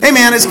Hey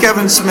man, it's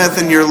Kevin Smith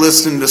and you're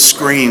listening to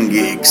Screen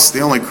Geeks, the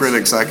only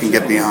critics I can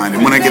get behind.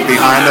 And when I get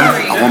behind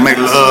them, I will make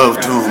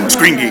love to them.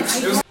 Screen Geeks.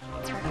 Hey,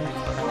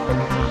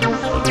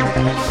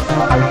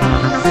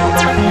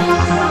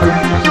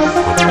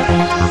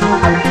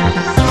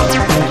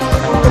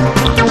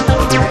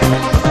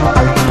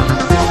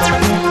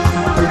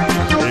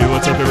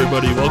 what's up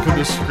everybody? Welcome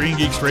to Screen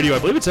Geeks Radio. I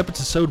believe it's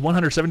episode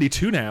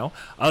 172 now.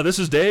 This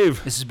is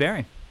Dave. This is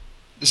Barry.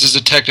 This is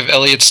Detective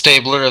Elliot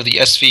Stabler of the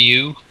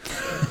SVU.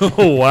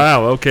 Oh,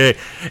 wow, okay.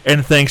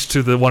 And thanks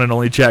to the one and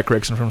only Jack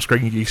Gregson from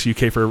Screen Geeks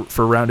UK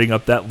for rounding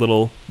up that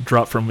little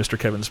drop from Mr.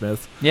 Kevin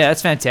Smith. Yeah,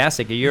 that's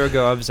fantastic. A year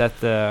ago I was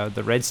at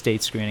the Red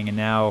State screening, and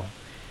now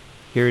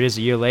here it is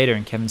a year later,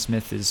 and Kevin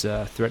Smith is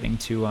threatening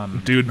to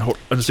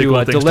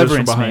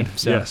deliverance me.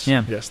 So,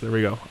 yes, there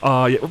we go.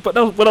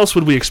 But what else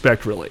would we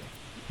expect, really?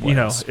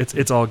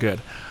 It's all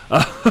good.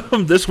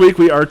 This week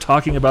we are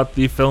talking about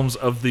the films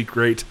of the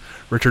great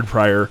Richard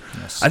Pryor.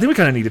 Yes. I think we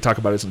kind of need to talk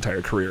about his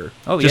entire carear.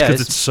 Oh, just because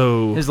it's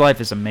so... His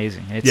life is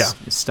amazing. It's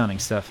stunning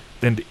stuff.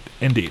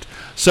 Indeed.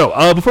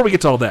 So, before we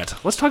get to all that,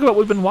 let's talk about what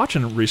we've been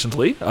watching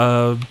recently.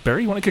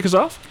 Barry, you want to kick us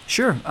off?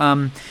 Sure.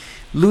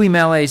 Louis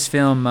Mallet's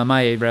film,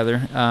 Vanya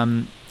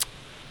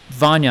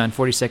on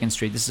 42nd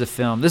Street. This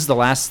is the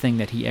last thing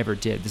that he ever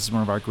did. This is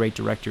one of our great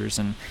directors,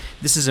 and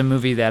this is a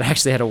movie that I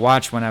actually had to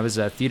watch when I was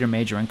a theater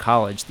major in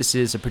college. This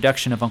is a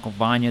production of Uncle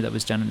Vanya that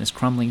was done in this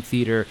crumbling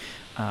theater,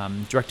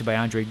 directed by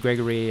Andre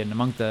Gregory, and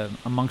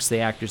amongst the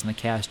actors in the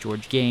cast,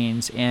 George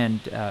Gaines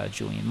and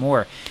Julianne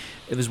Moore.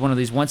 It was one of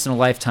these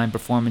once-in-a-lifetime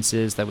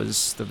performances that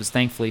was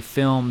thankfully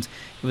filmed.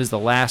 It was the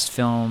last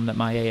film that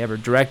Mallet ever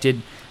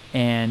directed,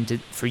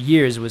 and for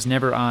years it was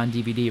never on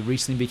DVD. It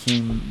recently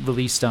became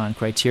released on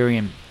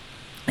Criterion.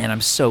 And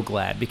I'm so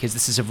glad, because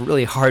this is a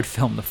really hard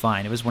film to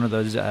find. It was one of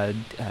those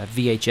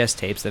VHS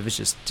tapes that was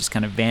just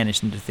kind of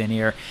vanished into thin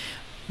air.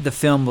 The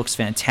film looks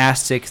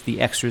fantastic. The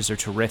extras are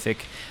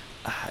terrific.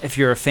 If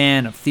you're a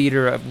fan of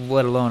theater,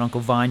 let alone Uncle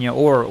Vanya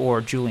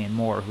or Julianne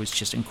Moore, who's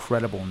just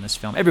incredible in this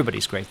film.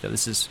 Everybody's great, though.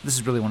 This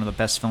is really one of the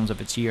best films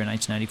of its year,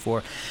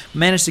 1994.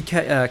 Managed to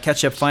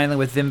catch up finally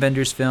with Wim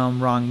Wenders'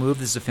 film Wrong Move.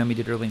 This is a film he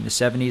did early in the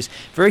 70s.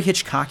 Very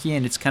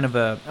Hitchcockian. It's kind of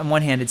on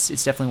one hand, it's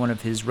definitely one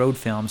of his road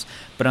films,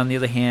 but on the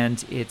other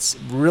hand, it's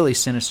really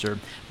sinister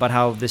about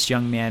how this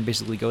young man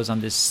basically goes on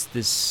this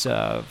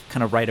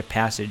kind of rite of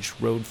passage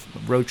road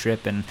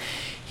trip, and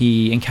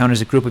he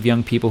encounters a group of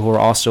young people who are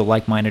also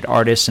like-minded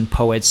artists and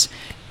poets,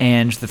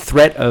 and the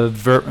threat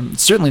of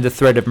certainly the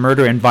threat of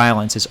murder and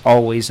violence is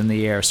always in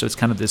the air. So it's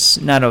kind of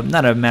this not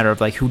a matter of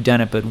like who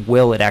done it, but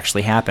will it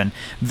actually happen?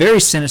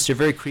 Very sinister,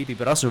 very creepy,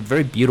 but also a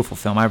very beautiful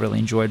film. I really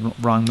enjoyed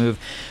Wrong Move.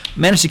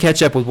 Managed to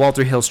catch up with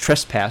Walter Hill's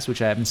Trespass,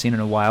 which I haven't seen in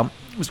a while.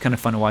 It was kind of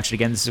fun to watch it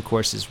again. This, of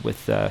course, is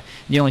with the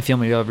only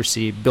film you'll ever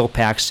see Bill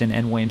Paxton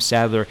and William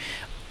Sadler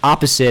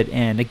opposite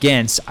and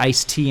against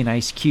Ice-T and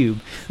Ice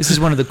Cube. This is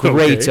one of the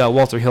great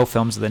Walter Hill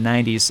films of the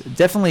 90s.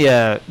 Definitely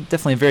a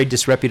very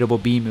disreputable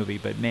B movie,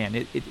 but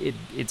man,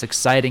 it's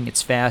exciting,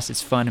 it's fast,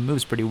 it's fun, it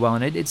moves pretty well,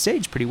 and it's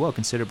aged pretty well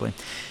considerably.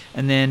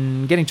 And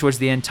then getting towards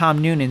the end,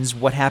 Tom Noonan's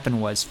What Happened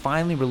Was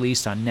finally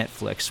released on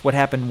Netflix. What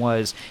Happened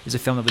Was is a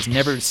film that was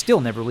still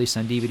never released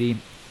on DVD.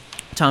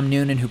 Tom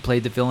Noonan, who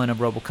played the villain of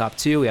RoboCop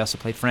 2. He also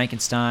played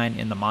Frankenstein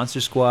in The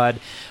Monster Squad.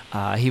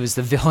 He was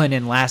the villain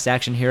in Last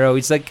Action Hero.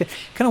 He's like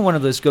kind of one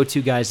of those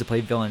go-to guys to play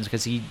villains,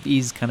 because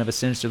he's kind of a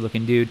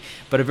sinister-looking dude,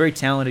 but a very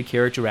talented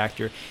character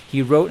actor.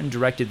 He wrote and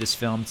directed this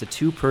film. It's a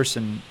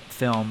two-person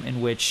film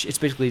in which it's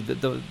basically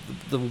the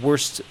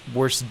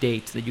worst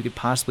date that you could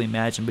possibly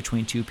imagine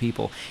between two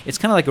people. It's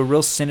kind of like a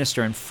real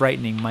sinister and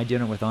frightening My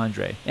Dinner with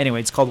Andre. Anyway,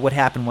 it's called What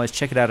Happened Was.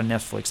 Check it out on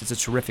Netflix. It's a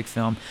terrific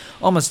film.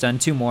 Almost done.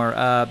 Two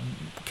more.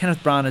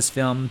 Kenneth Branagh's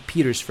film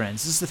Peter's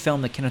Friends. This is the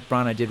film that Kenneth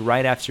Branagh did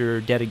right after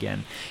Dead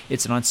Again.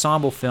 It's an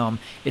ensemble film.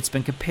 It's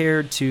been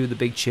compared to The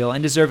Big Chill,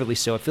 and deservedly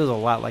so. It feels a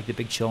lot like The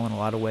Big Chill in a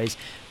lot of ways.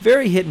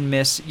 Very hit and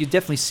miss. You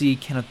definitely see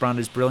Kenneth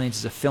Branagh's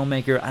brilliance as a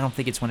filmmaker. I don't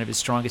think it's one of his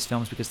strongest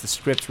films, because the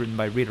script's written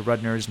by Rita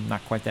Rudner is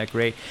not quite that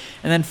great.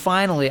 And then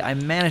finally, I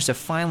managed to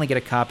get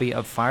a copy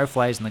of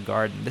Fireflies in the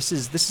Garden. This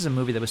is a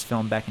movie that was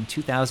filmed back in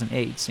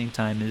 2008, same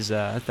time as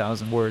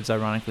 1,000 Words,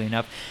 ironically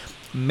enough.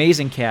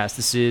 Amazing cast.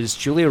 This is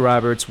Julia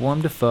Roberts,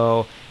 Willem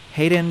Dafoe,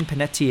 Hayden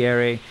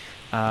Panettiere,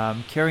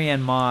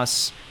 Carrie-Anne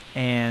Moss,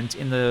 and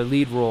in the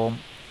lead role,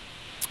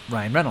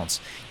 Ryan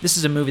Reynolds. This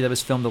is a movie that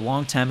was filmed a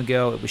long time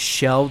ago. It was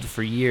shelved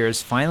for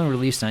years, finally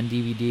released on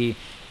DVD,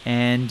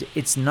 and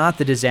it's not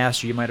the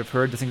disaster you might have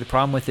heard. I think the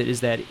problem with it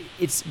is that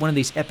it's one of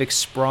these epic,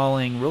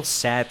 sprawling, real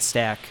sad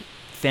stack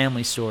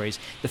family stories.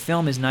 The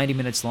film is 90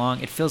 minutes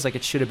long. It feels like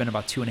it should have been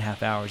about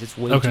 2.5 hours. It's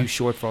way too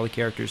short for all the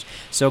characters.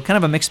 So kind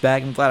of a mixed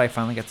bag. I'm glad I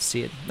finally got to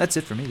see it. That's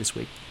it for me this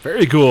week.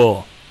 Very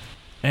cool.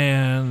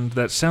 And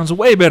that sounds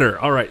way better.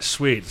 All right,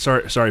 sweet.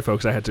 Sorry,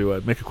 folks. I had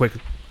to make a quick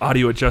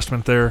audio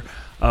adjustment there.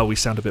 We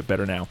sound a bit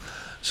better now.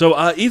 So,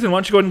 Ethan, why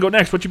don't you go ahead and go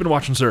next? What you been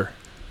watching, sir?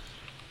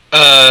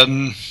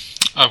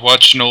 I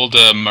watched an old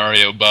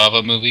Mario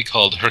Bava movie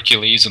called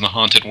Hercules in the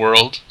Haunted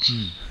World.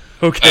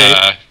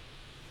 Okay.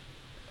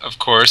 Of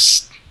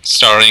course,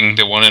 starring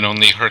the one and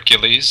only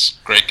Hercules.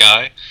 Great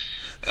guy.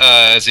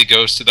 as he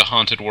goes to the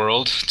haunted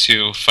world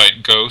to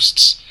fight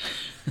ghosts.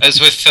 As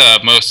with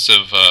most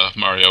of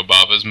Mario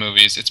Bava's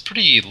movies, it's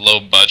pretty low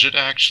budget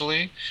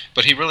actually,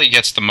 but he really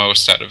gets the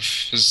most out of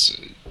his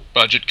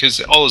budget because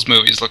all his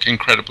movies look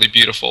incredibly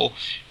beautiful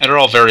and are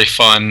all very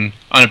fun,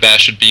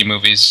 unabashed B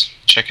movies.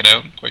 Check it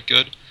out, quite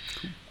good.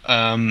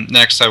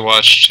 Next, I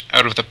watched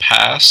Out of the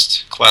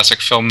Past, classic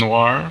film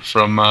noir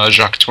from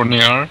Jacques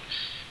Tourneur,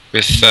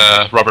 with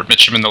Robert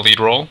Mitchum in the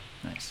lead role.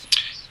 Nice.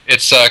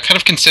 It's kind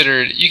of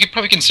considered, you could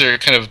probably consider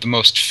it kind of the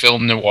most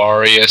film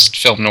noiriest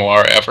film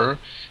noir ever.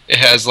 It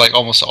has like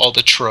almost all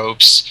the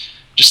tropes.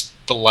 Just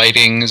the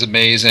lighting is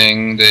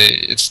amazing.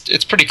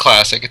 It's pretty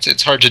classic.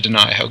 It's hard to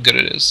deny how good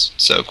it is.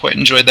 So quite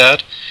enjoyed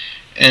that.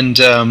 And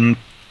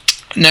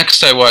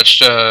next, I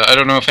watched. I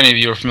don't know if any of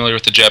you are familiar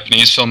with the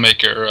Japanese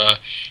filmmaker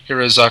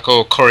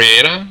Hirozawa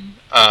Koreeda.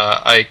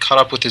 I caught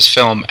up with his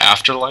film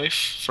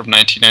Afterlife from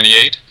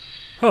 1998.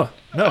 Huh.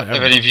 No, I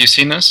have any of you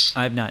seen this?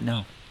 I have not.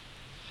 No.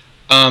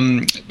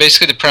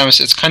 Basically, the premise,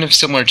 it's kind of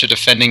similar to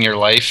Defending Your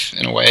Life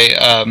in a way.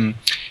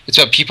 It's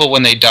about people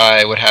when they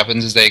die. What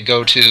happens is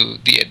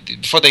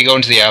before they go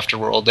into the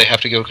afterworld, they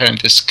have to go kind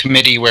of this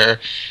committee where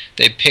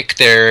they pick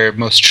their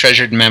most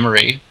treasured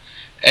memory.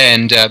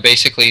 And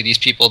basically, these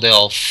people,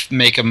 they'll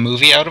make a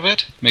movie out of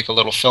it, make a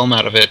little film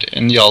out of it,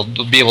 and you'll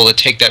be able to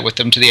take that with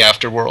them to the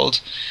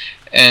afterworld.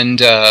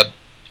 And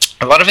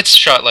a lot of it's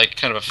shot like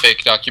kind of a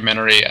fake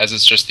documentary, as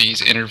it's just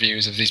these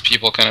interviews of these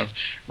people kind of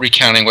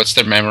recounting what's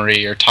their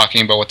memory or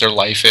talking about what their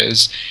life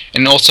is.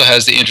 And it also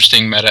has the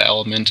interesting meta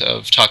element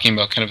of talking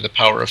about kind of the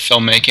power of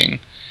filmmaking.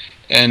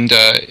 And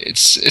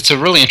it's a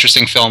really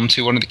interesting film,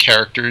 too. One of the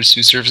characters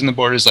who serves on the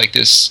board is like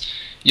this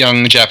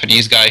young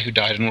Japanese guy who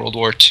died in World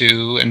War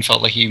II and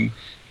felt like he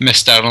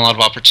missed out on a lot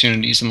of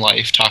opportunities in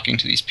life talking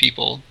to these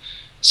people.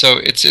 So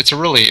it's a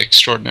really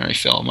extraordinary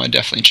film. I'd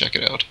definitely check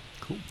it out.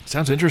 Cool.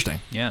 Sounds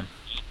interesting. Yeah.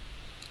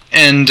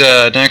 And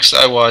next,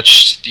 I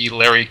watched the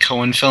Larry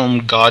Cohen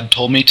film God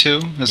Told Me To.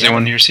 Has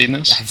anyone here seen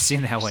this? I've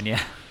seen that one,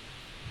 yeah.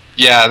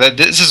 Yeah,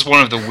 this is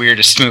one of the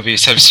weirdest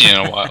movies I've seen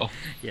in a while.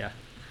 Yeah.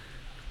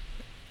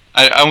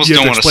 I almost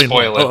don't want to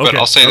spoil it, okay. but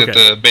I'll say that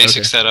the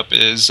basic setup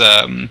is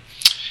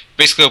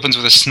basically opens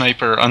with a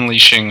sniper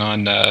unleashing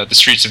on the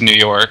streets of New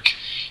York.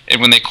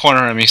 And when they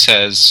corner him, he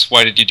says,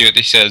 "Why did you do it?"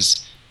 He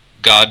says,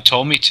 "God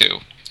told me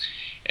to."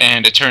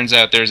 And it turns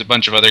out there's a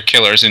bunch of other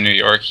killers in New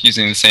York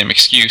using the same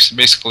excuse.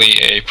 Basically,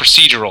 a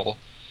procedural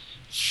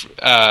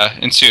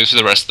ensues for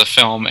the rest of the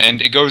film, and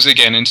it goes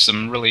again into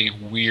some really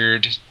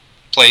weird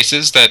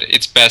places that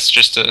it's best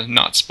just to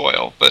not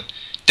spoil. But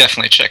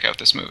definitely check out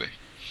this movie.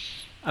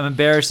 I'm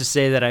embarrassed to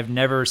say that I've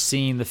never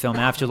seen the film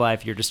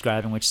Afterlife you're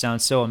describing, which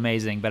sounds so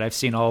amazing, but I've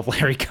seen all of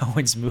Larry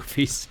Cohen's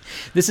movies.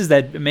 This is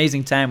that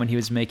amazing time when he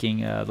was making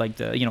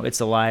It's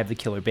Alive, the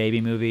Killer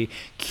Baby movie.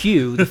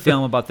 Q, the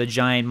film about the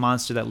giant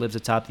monster that lives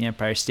atop the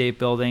Empire State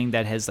Building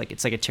that has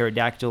it's like a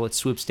pterodactyl, it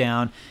swoops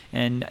down.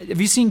 And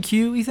have you seen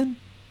Q, Ethan?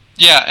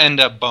 Yeah, and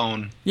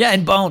Bone. Yeah,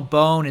 and Bone.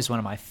 Bone is one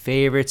of my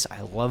favorites.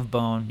 I love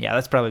Bone. Yeah,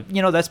 that's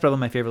probably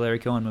my favorite Larry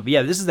Cohen movie.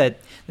 Yeah, this is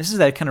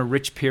that kind of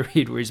rich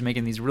period where he's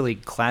making these really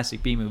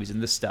classic B movies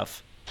and this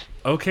stuff.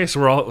 Okay, so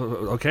we're all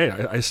okay.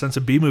 I sense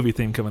a B movie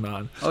theme coming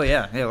on. Oh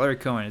yeah, Larry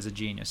Cohen is a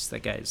genius.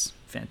 That guy is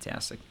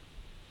fantastic.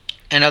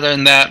 And other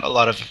than that, a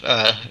lot of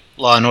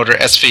Law and Order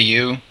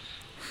SVU.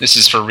 This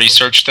is for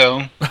research, though.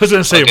 I was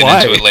going to say I'll get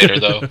why. into it later,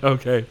 though.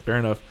 Okay, fair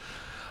enough.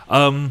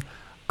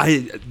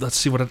 Let's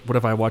see what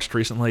have I watched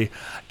recently.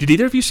 Did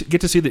either of you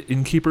get to see the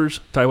Innkeepers,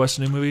 Ty West's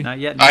new movie? Not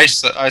yet. No. I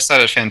saw it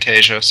at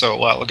Fantasia, so a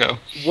while ago.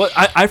 What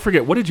I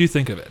forget. What did you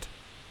think of it?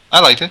 I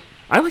liked it.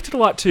 I liked it a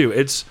lot too.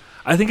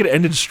 I think it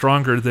ended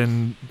stronger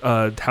than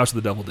House of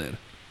the Devil did.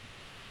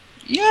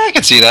 Yeah, I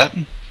can see that.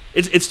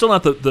 It's still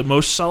not the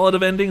most solid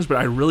of endings, but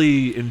I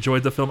really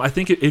enjoyed the film. I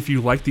think if you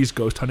like these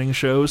ghost hunting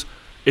shows,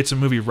 it's a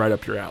movie right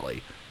up your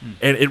alley,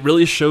 and it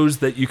really shows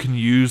that you can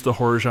use the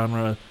horror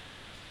genre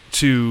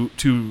to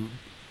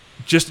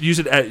just use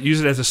it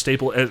as a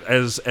staple,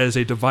 as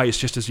a device,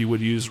 just as you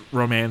would use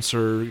romance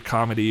or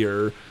comedy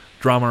or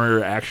drama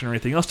or action or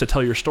anything else to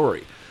tell your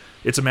story.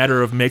 It's a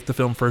matter of make the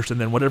film first,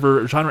 and then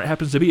whatever genre it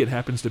happens to be, it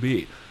happens to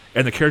be.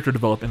 And the character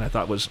development I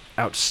thought was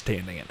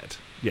outstanding in it.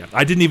 Yeah,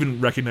 I didn't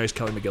even recognize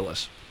Kelly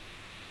McGillis.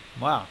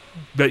 Wow.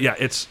 But yeah,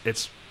 it's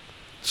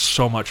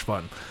so much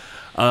fun.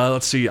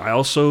 Let's see. I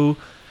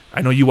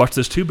know you watched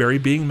this too, Barry.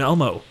 Being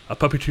Elmo, A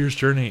Puppeteer's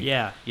Journey.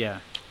 Yeah.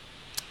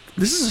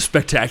 This is a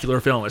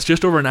spectacular film. It's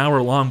just over an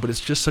hour long, but it's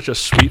just such a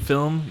sweet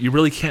film. You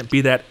really can't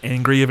be that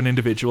angry of an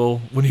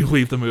individual when you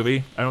leave the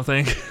movie, I don't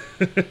think.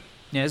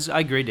 Yeah, I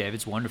agree, Dave.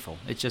 It's wonderful.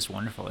 It's just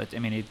wonderful.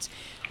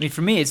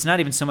 For me, it's not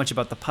even so much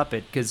about the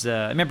puppet, because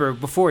I remember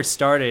before it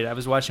started, I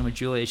was watching with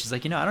Julia. She's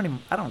like, I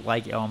don't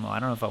like Elmo. I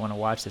don't know if I want to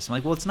watch this. I'm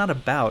like, well, it's not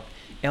about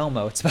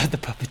Elmo. It's about the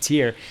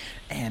puppeteer.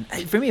 And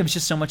for me, it was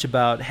just so much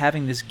about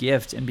having this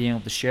gift and being able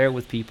to share it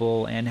with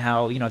people, and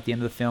how, at the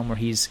end of the film where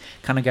he's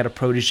kind of got a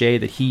protege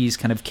that he's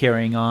kind of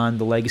carrying on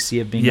the legacy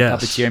of being a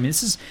puppeteer. I mean,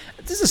 this is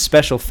a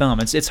special film.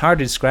 It's hard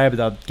to describe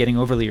without getting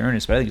overly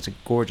earnest, but I think it's a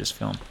gorgeous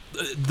film.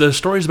 the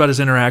stories about his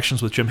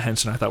interactions with Jim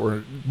Henson, I thought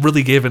were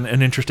really gave an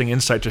interesting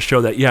insight to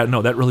show that,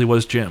 that really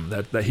was Jim,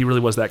 that he really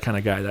was that kind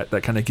of guy,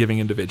 that kind of giving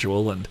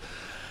individual, and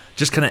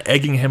just kind of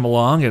egging him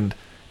along. And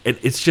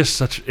it's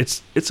just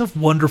it's a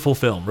wonderful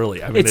film,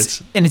 really. I mean,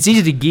 it's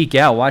easy to geek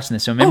out watching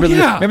this. So remember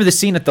the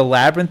scene at the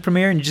Labyrinth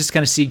premiere, and you just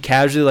kind of see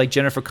casually, like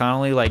Jennifer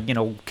Connelly, like,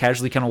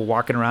 casually kind of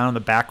walking around in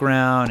the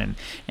background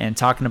and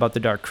talking about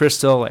the Dark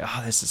Crystal. Like,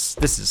 oh, this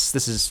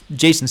is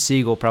Jason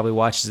Segel probably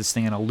watches this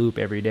thing in a loop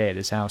every day at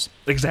his house.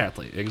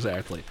 Exactly.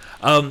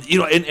 And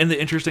the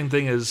interesting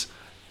thing is,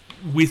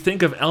 we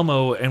think of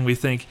Elmo and we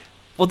think,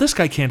 well, this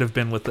guy can't have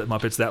been with the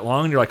Muppets that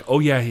long. And you're like, oh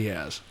yeah, he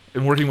has.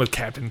 And working with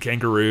Captain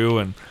Kangaroo,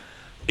 and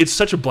it's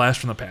such a blast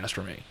from the past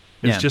for me.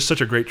 It's just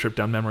such a great trip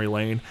down memory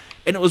lane,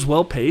 and it was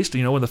well paced.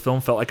 When the film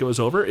felt like it was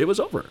over, it was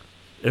over.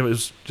 It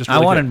was just.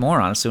 Really I wanted good.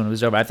 more, honestly, when it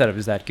was over. I thought it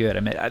was that good. I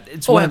mean,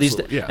 it's one of these.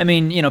 Yeah. I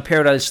mean,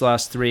 Paradise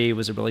Lost 3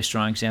 was a really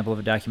strong example of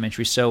a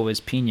documentary. So was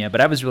Pina, but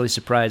I was really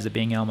surprised that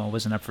Being Elmo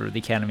wasn't up for the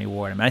Academy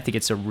Award. I mean, I think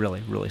it's a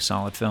really, really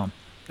solid film.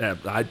 Yeah,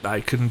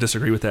 I couldn't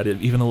disagree with that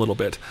even a little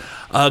bit.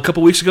 A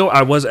couple weeks ago,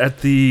 I was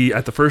at the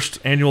first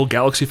annual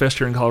Galaxy Fest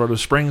here in Colorado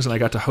Springs, and I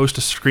got to host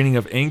a screening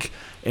of Ink.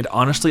 And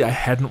honestly, I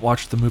hadn't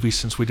watched the movie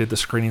since we did the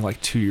screening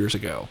like 2 years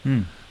ago.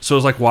 So it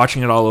was like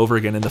watching it all over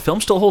again, and the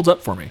film still holds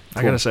up for me.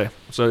 Cool. I gotta say,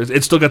 so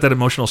it's still got that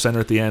emotional center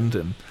at the end,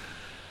 and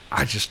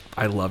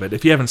I love it.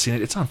 If you haven't seen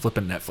it, it's on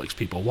flipping Netflix.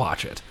 People,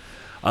 watch it.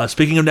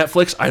 Speaking of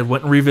Netflix, I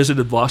went and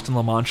revisited Lost in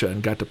La Mancha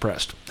and got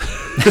depressed.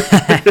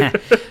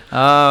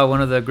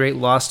 One of the great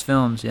Lost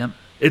films, yep.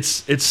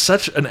 It's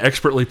such an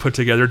expertly put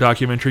together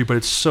documentary, but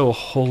it's so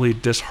wholly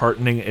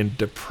disheartening and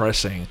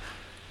depressing.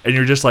 And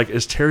you're just like,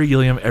 is Terry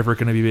Gilliam ever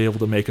going to be able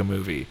to make a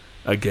movie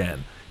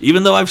again?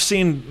 Even though I've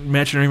seen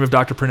Imaginarium of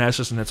Dr.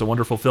 Parnassus, and it's a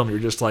wonderful film, you're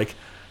just like,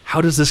 how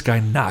does this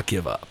guy not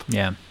give up?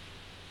 Yeah.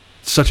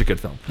 Such a good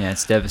film. Yeah,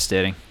 it's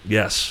devastating.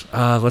 Yes.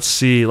 Let's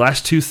see.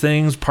 Last two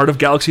things. Part of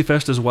Galaxy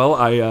Fest as well.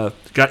 I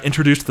got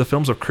introduced to the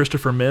films of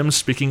Christopher Mims.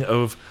 Speaking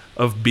of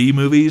B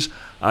movies,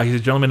 he's a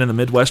gentleman in the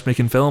Midwest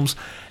making films,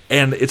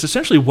 and it's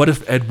essentially what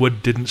if Ed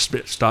Wood didn't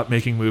stop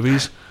making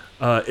movies.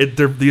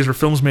 These are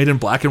films made in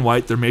black and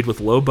white. They're made with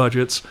low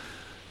budgets,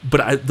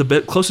 but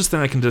the closest thing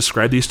I can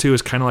describe these to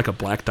is kind of like a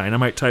Black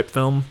Dynamite type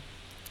film,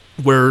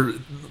 where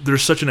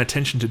there's such an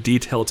attention to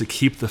detail to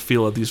keep the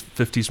feel of these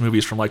 50s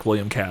movies from like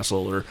William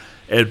Castle or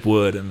Ed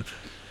Wood, and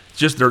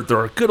just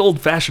they're a good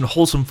old-fashioned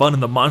wholesome fun,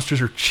 and the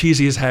monsters are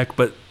cheesy as heck,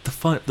 but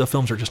the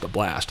films are just a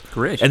blast.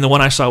 Great. And the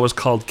one I saw was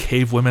called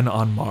Cave Women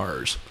on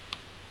Mars.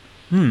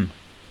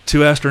 Two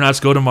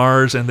astronauts go to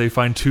Mars, and they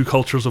find two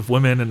cultures of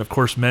women, and of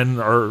course men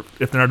are,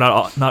 if they're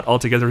not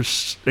altogether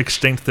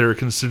extinct, they're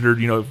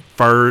considered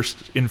far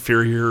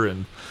inferior,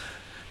 and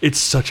it's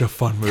such a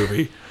fun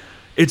movie.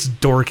 It's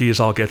dorky as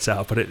all gets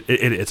out, but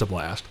it's a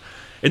blast.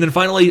 And then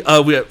finally,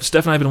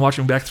 Steph and I have been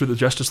watching back through the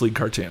Justice League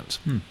cartoons.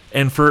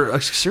 And for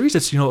a series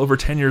that's over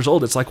 10 years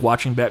old, it's like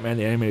watching Batman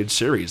the Animated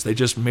Series. They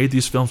just made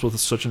these films with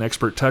such an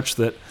expert touch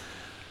that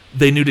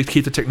they knew to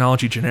keep the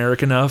technology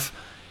generic enough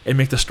and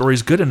make the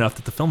stories good enough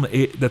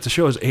that the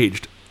show has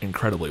aged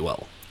incredibly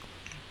well.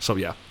 So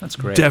yeah, that's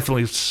great.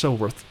 Definitely so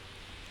worth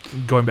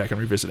going back and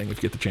revisiting if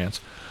you get the chance.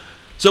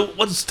 So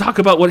let's talk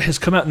about what has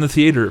come out in the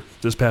theater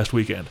this past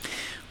weekend.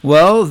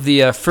 Well,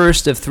 the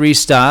first of 3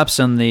 stops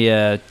on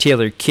the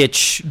Taylor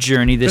Kitsch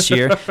journey this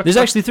year. There's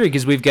actually 3,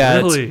 because we've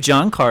got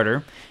John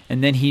Carter,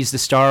 and then he's the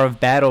star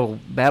of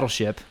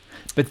Battleship.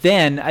 But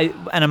then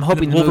I'm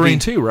hoping the Wolverine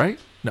movie, 2, right?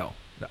 No,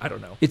 I don't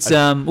know. It's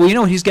well, you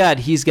know what he's got?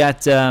 He's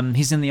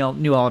in the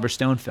new Oliver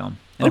Stone film.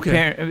 And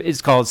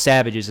it's called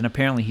Savages, and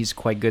apparently he's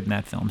quite good in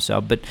that film.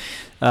 So, but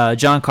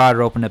John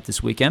Carter opened up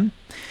this weekend.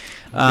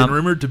 Been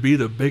rumored to be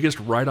the biggest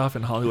write-off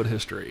in Hollywood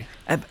history.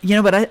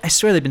 But I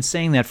swear they've been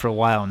saying that for a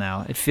while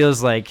now. It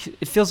feels like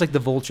the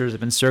vultures have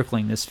been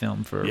circling this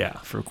film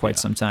for quite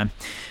some time.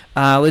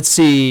 Let's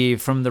see,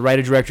 from the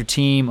writer-director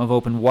team of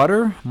Open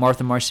Water,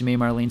 Martha Marcy May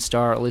Marlene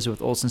Starr, Elizabeth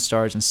Olsen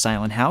stars in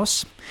Silent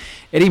House.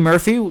 Eddie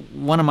Murphy,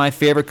 one of my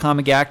favorite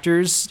comic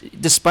actors,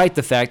 despite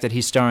the fact that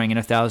he's starring in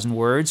 1,000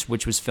 Words,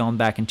 which was filmed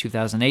back in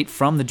 2008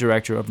 from the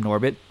director of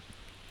Norbit.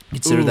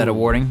 Consider that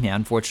awarding, yeah,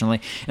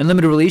 unfortunately. In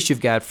limited release, you've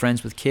got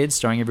Friends with Kids,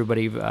 starring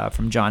everybody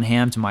from John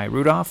Hamm to Maya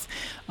Rudolph.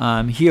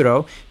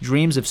 Hiro,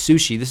 Dreams of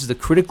Sushi. This is the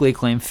critically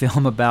acclaimed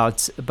film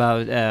about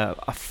a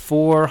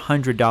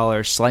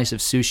 $400 slice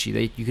of sushi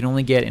that you can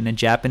only get in a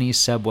Japanese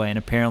subway, and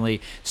apparently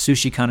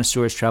sushi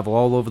connoisseurs travel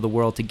all over the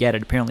world to get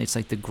it. Apparently it's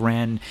like the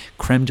grand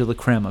creme de la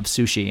creme of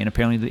sushi, and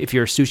apparently if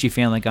you're a sushi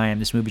fan like I am,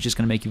 this movie's just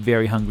going to make you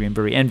very hungry and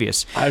very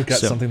envious. I've got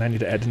something I need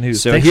to add to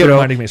news. So Thanks Hiro, for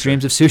reminding me, sir.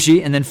 Dreams of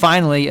Sushi, and then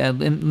finally,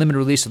 limited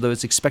release, although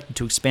it's expected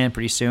to expand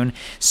pretty soon,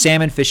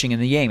 Salmon Fishing in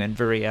the Yemen,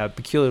 very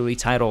peculiarly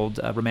titled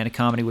romantic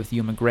comedy with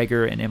Ewan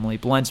McGregor and Emily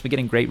Blunt. It's been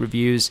getting great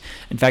reviews.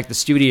 In fact, the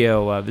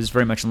studio is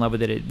very much in love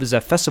with it. It was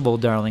a festival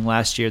darling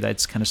last year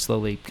that's kind of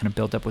slowly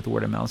built up with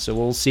word of mouth. So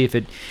we'll see if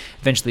it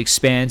eventually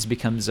expands,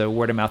 becomes a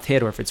word of mouth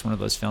hit, or if it's one of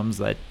those films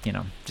that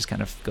just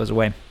kind of goes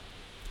away.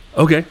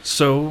 Okay,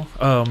 so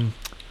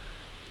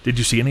did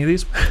you see any of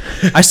these?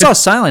 I saw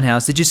Silent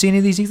House. Did you see any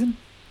of these, Ethan?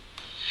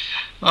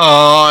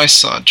 Oh, I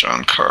saw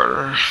John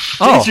Carter.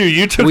 Caesar,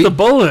 you took the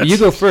bullet. You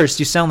go first.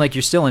 You sound like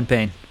you're still in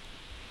pain.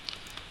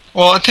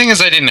 Well, the thing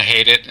is, I didn't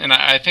hate it, and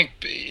I think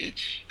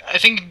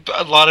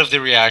a lot of the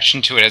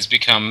reaction to it has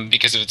become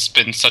because it's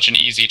been such an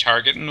easy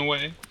target in a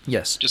way.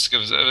 Yes. Just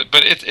because,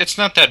 but it's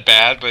not that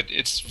bad, but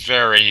it's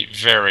very,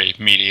 very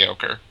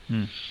mediocre.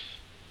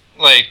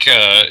 Like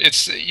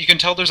you can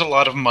tell there's a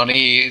lot of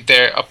money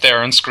up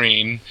there on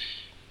screen.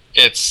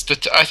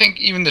 I think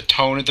even the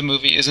tone of the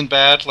movie isn't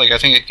bad. Like I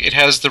think it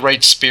has the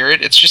right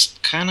spirit. It's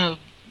just kind of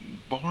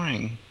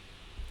boring.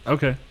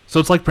 Okay, so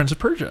it's like Prince of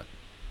Persia.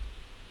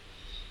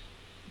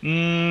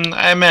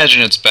 I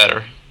imagine it's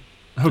better.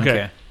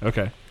 Okay.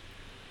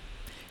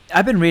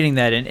 I've been reading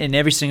that in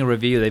every single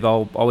review. They've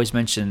always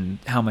mentioned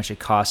how much it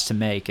costs to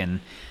make, and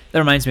that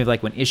reminds me of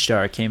like when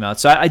Ishtar came out.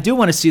 So I do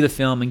want to see the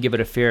film and give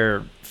it a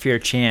fair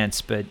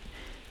chance, but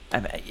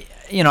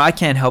I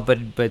can't help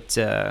but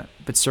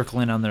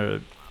circle in on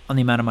the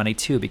amount of money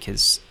too,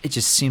 because it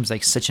just seems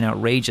like such an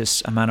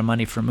outrageous amount of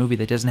money for a movie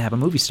that doesn't have a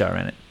movie star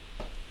in it.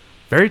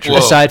 Very true.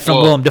 Aside from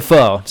Willem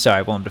Dafoe.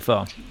 Sorry, Willem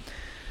Dafoe.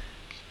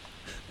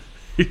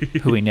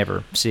 Who we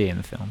never see in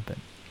the film, but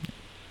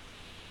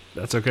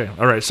that's okay.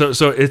 All right, so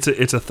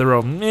it's a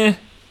thorough meh.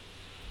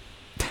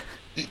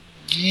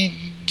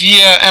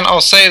 Yeah, and I'll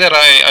say that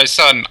I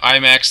saw an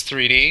IMAX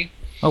 3D.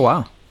 Oh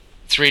wow.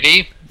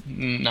 3D,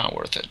 not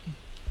worth it.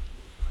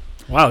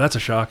 Wow, that's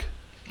a shock.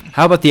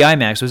 How about the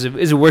IMAX? Is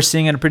it worth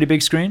seeing on a pretty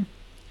big screen?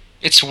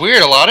 It's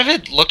weird. A lot of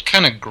it looked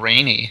kind of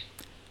grainy.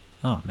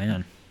 Oh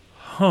man.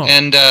 Huh.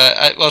 And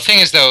the thing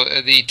is though,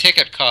 the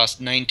ticket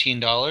cost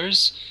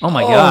 $19. Oh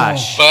my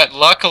gosh! But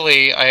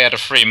luckily, I had a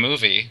free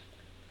movie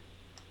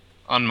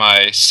on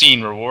my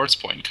Scene Rewards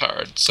point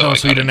card, so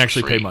you didn't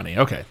actually pay money.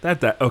 Okay,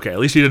 okay. At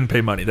least you didn't pay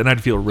money. Then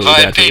I'd feel really bad.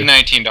 If I had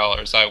paid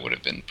 $19, I would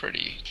have been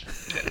pretty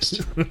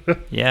pissed.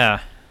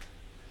 Yeah.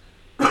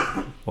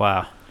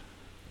 Wow.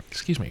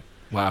 Excuse me.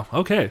 Wow.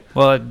 Okay.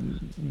 Well,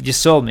 you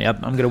sold me.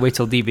 I'm going to wait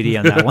till DVD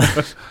on that one.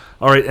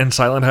 All right. And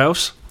Silent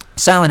House?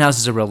 Silent House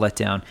is a real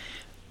letdown.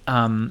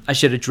 I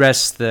should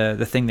address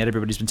the thing that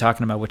everybody's been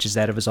talking about, which is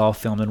that it was all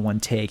filmed in one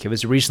take. It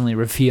was recently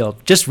revealed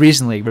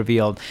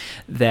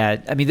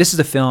that, this is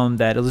a film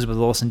that Elizabeth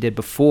Olsen did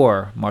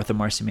before Martha,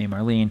 Marcy May,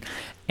 Marlene,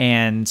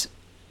 and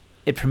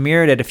it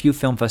premiered at a few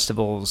film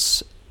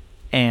festivals,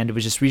 and it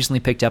was just recently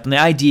picked up. And the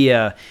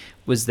idea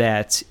was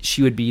that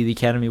she would be the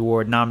Academy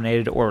Award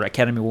nominated or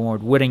Academy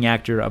Award winning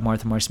actor of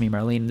Martha, Marcy, May,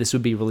 Marlene. This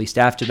would be released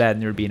after that,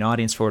 and there would be an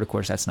audience for it. Of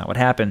course, that's not what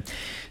happened.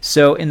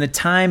 So in the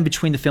time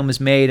between the film was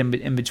made and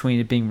in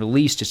between it being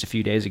released just a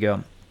few days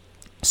ago,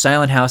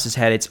 Silent House has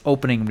had its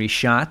opening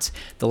reshot.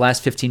 The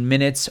last 15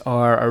 minutes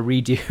are a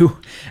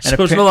redo.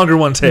 So it's no longer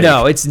one take.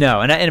 No,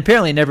 and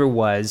apparently it never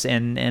was.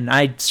 And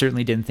I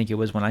certainly didn't think it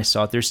was when I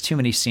saw it. There's too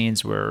many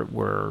scenes where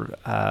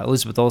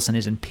Elizabeth Olsen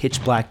is in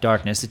pitch black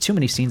darkness. There's too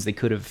many scenes they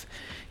could have.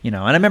 And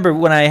I remember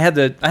when I had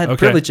the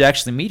privilege to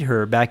actually meet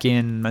her back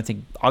in, I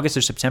think, August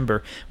or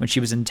September when she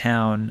was in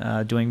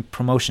town doing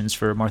promotions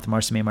for Martha,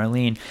 Marcy, May,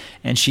 Marlene.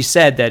 And she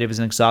said that it was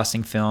an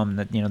exhausting film,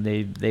 that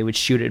they would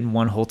shoot it in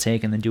one whole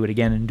take and then do it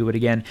again and do it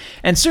again.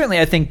 And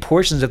certainly I think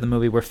portions of the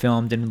movie were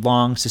filmed in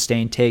long,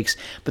 sustained takes.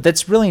 But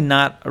that's really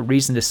not a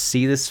reason to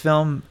see this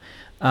film,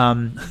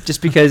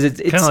 just because it's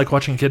kind of like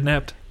watching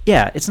Kidnapped.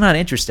 Yeah, it's not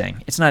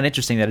interesting. It's not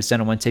interesting that it's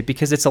done in one take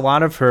because it's a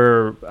lot of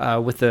her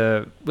with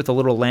a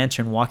little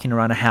lantern walking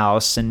around a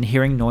house and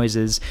hearing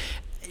noises.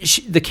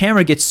 The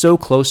camera gets so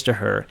close to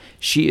her.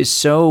 She is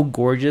so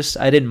gorgeous.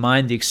 I didn't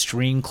mind the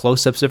extreme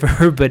close-ups of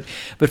her, but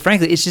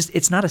frankly,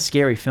 it's not a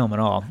scary film at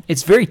all.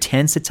 It's very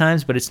tense at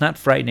times, but it's not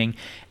frightening.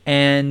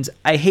 And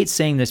I hate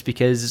saying this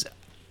because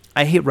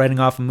I hate writing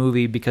off a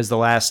movie because the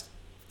last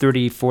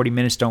 30, 40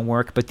 minutes don't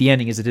work, but the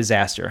ending is a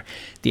disaster.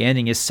 The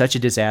ending is such a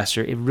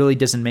disaster. It really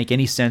doesn't make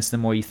any sense the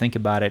more you think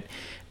about it.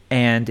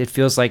 And it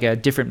feels like a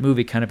different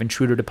movie kind of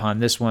intruded upon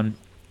this one.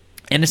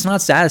 And it's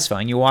not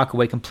satisfying. You walk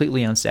away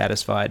completely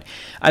unsatisfied.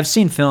 I've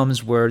seen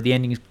films where the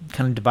ending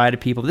kind of divided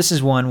people. This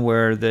is one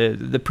where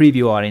the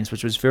preview audience,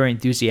 which was very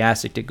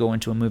enthusiastic to go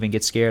into a movie and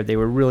get scared, they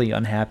were really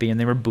unhappy and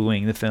they were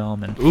booing the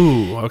film. And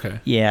ooh, okay.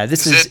 Yeah,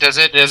 does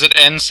it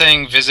end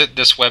saying visit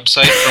this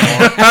website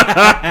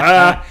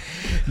for more?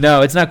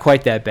 No, it's not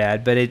quite that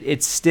bad, but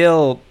it's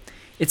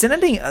an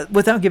ending,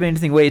 without giving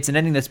anything away, it's an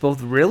ending that's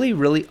both really,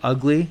 really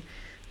ugly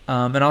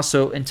and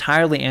also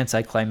entirely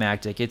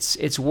anticlimactic.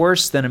 It's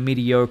worse than a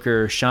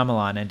mediocre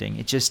Shyamalan ending.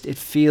 It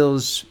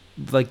feels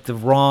like the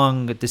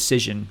wrong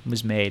decision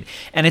was made,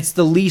 and it's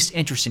the least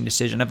interesting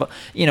decision.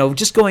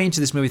 Just going into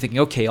this movie thinking,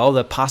 okay, all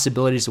the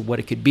possibilities of what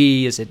it could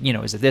be, is it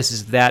this,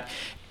 is it that?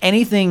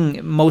 Anything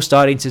most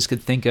audiences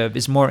could think of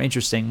is more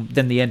interesting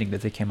than the ending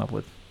that they came up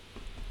with.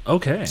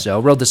 Okay. So,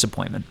 real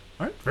disappointment.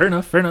 All right, fair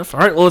enough.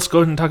 All right, well, let's go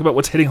ahead and talk about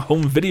what's hitting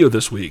home video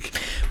this week.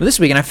 Well, this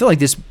week, and I feel like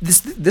this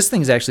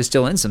thing's actually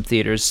still in some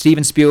theaters.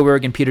 Steven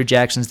Spielberg and Peter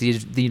Jackson's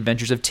The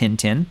Adventures of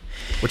Tintin,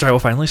 which I will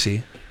finally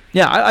see.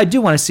 Yeah, I do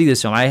want to see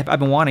this film. I've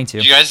been wanting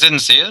to. You guys didn't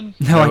see it?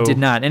 No, I did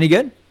not. Any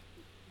good?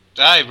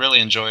 I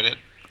really enjoyed it.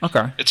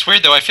 Okay. It's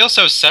weird, though. I feel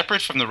so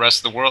separate from the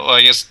rest of the world. Well,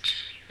 I guess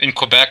in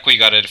Quebec we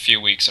got it a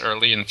few weeks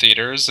early in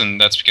theaters, and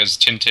that's because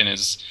Tintin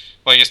is,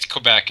 well, I guess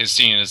Quebec is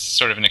seen as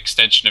sort of an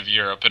extension of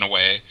Europe in a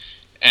way,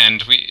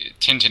 and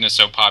Tintin is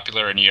so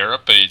popular in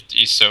Europe, but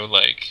he's so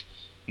like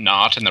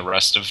not in the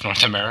rest of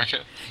North America.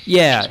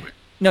 Yeah.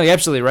 No, you're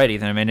absolutely right,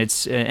 Ethan. I mean,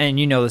 it's and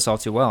you know this all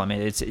too well. I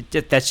mean,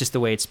 that's just the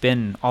way it's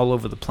been all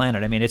over the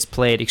planet. I mean, it's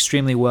played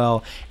extremely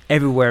well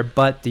everywhere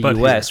but the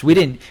U.S.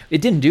 Here.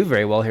 It didn't do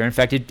very well here. In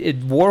fact,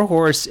 War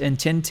Horse and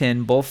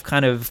Tintin both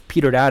kind of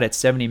petered out at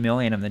 70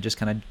 million, and then just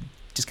kind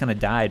of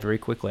died very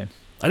quickly.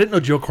 I didn't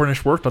know Joe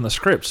Cornish worked on the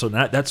script, so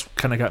that's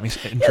kind of got me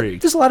intrigued. Yeah,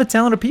 there's a lot of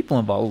talented people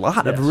involved, a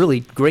lot of really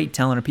great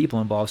talented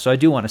people involved. So I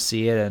do want to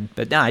see it,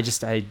 but I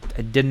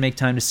didn't make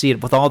time to see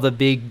it with all the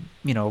big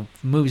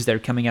movies that are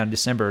coming out in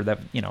December. That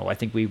I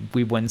think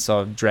we went and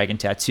saw Dragon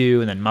Tattoo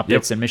and then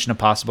Muppets and Mission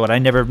Impossible. But I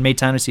never made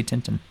time to see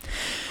Tintin.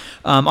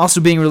 Also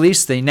being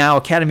released, the now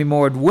Academy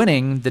Award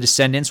winning The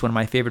Descendants, one of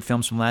my favorite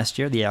films from last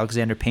year, the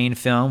Alexander Payne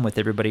film with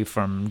everybody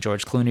from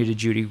George Clooney to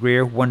Judy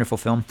Greer. Wonderful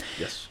film.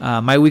 Yes.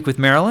 My Week with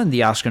Marilyn,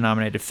 the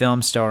Oscar-nominated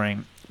film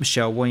starring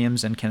Michelle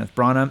Williams and Kenneth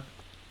Branagh.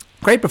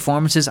 Great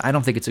performances. I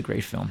don't think it's a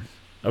great film.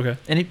 Okay.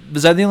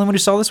 Was I the only one who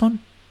saw this one?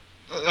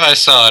 I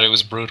saw it. It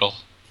was brutal.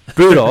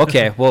 Brutal.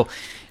 Okay. Well,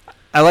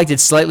 I liked it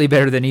slightly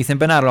better than Ethan,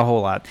 but not a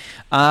whole lot.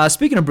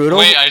 Speaking of brutal.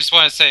 Wait, I just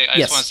want to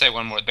say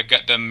one more.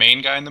 The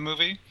main guy in the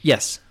movie.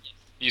 Yes.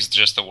 He's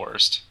just the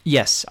worst.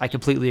 Yes, I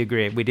completely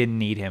agree. We didn't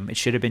need him. It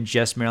should have been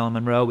just Marilyn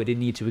Monroe. We didn't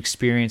need to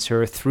experience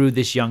her through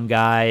this young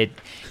guy.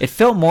 It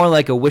felt more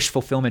like a wish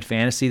fulfillment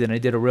fantasy than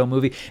it did a real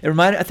movie.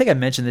 I think I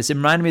mentioned this. It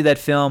reminded me of that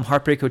film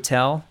Heartbreak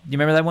Hotel. Do you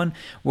remember that one?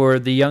 Where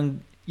the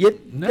young... You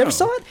never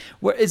saw it?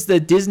 Where it's the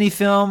Disney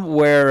film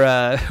where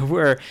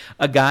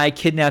a guy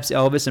kidnaps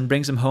Elvis and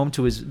brings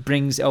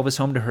Elvis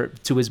home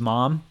to his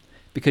mom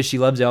because she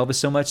loves Elvis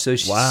so much. So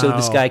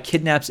this guy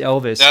kidnaps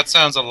Elvis. That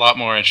sounds a lot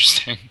more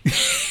interesting.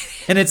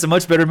 And it's a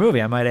much better movie,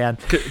 I might add.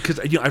 Because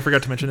I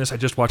forgot to mention this. I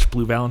just watched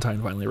Blue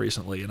Valentine finally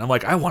recently, and I'm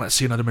like, I want to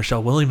see another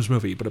Michelle Williams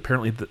movie, but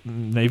apparently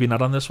maybe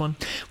not on this one.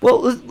 Well,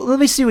 let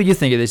me see what you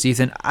think of this,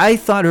 Ethan. I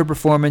thought her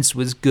performance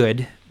was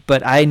good,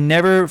 but I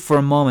never for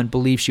a moment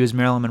believed she was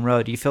Marilyn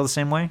Monroe. Do you feel the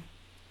same way?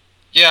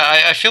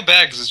 Yeah, I feel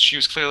bad because she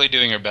was clearly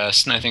doing her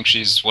best, and I think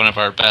she's one of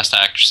our best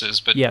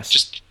actresses. But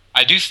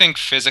I do think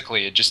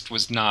physically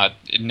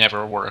it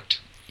never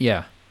worked.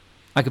 Yeah.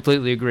 I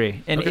completely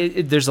agree. And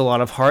there's a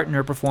lot of heart in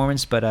her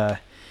performance, but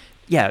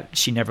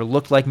she never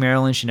looked like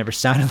Marilyn. She never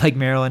sounded like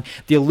Marilyn.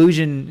 The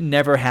illusion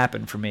never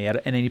happened for me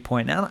at any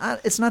point. Now,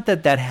 it's not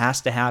that has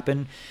to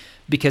happen,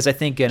 because I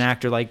think an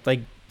actor like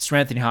Sir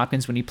Anthony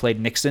Hopkins, when he played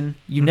Nixon,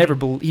 he never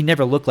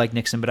looked like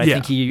Nixon, but I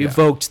think he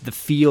evoked the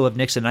feel of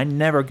Nixon. I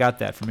never got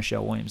that from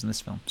Michelle Williams in this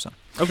film. So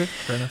okay,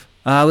 fair enough.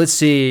 Let's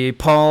see,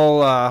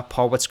 Paul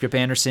What's-Grip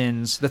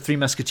Anderson's The Three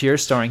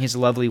Musketeers, starring his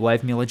lovely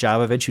wife Mila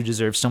Jovovich, who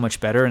deserves so much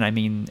better, and I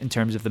mean in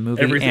terms of the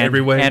movie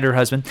every way. And her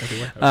husband.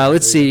 Okay,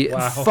 let's see,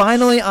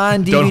 finally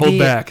on DVD. Don't hold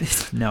back.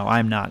 No,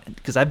 I'm not,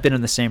 because I've been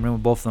in the same room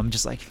with both of them,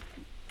 just like,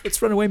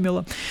 let's run away,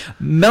 Mila.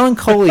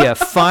 Melancholia,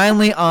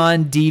 finally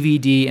on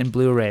DVD and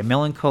Blu-ray.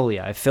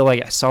 Melancholia. I feel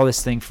like I saw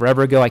this thing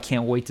forever ago. I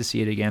can't wait to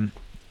see it again.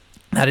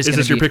 Is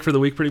this your pick for the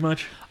week, pretty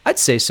much? I'd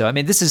say so. I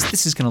mean, this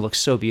is going to look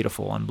so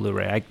beautiful on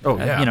Blu-ray.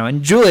 Yeah.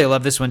 And Julia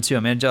loved this one too. I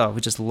mean, we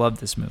just loved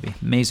this movie.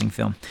 Amazing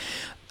film.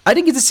 I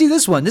didn't get to see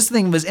this one. This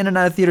thing was in and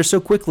out of theater so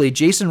quickly.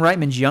 Jason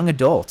Reitman's Young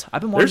Adult.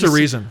 I've been wanting. There's a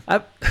reason.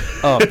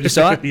 You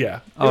saw it?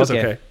 Yeah. It was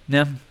okay.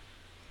 Yeah.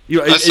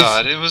 I saw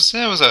it.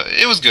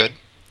 It was good.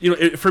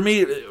 For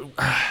me,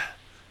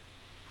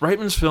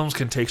 Reitman's films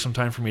can take some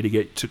time for me to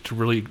get to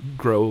really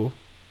grow.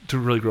 I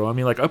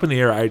mean, like Up in the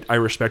Air, I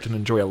respect and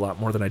enjoy a lot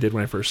more than I did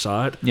when I first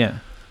saw it. Yeah.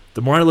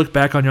 The more I look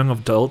back on Young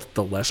Adult,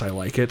 the less I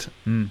like it.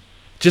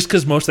 Just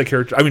because most of the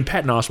characters, I mean,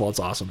 Patton Oswalt's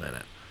awesome in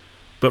it,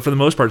 but for the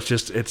most part,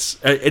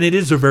 and it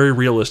is a very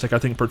realistic, I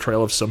think,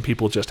 portrayal of some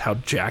people, just how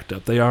jacked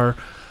up they are.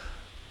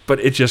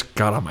 But it just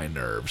got on my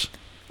nerves.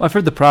 Well, I've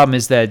heard the problem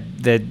is that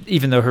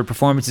even though her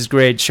performance is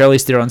great,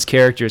 Charlize Theron's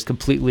character is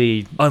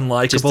completely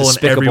unlikable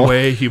in every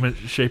way, human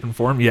shape and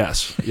form.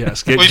 Yes.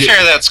 That's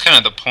kind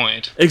of the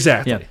point.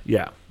 Exactly.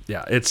 Yeah.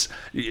 That's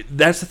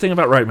the thing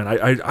about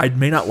Reitman. I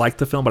may not like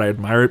the film, but I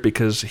admire it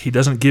because he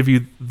doesn't give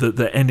you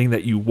the ending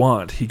that you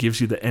want. He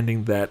gives you the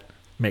ending that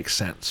makes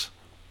sense.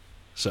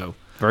 So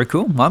very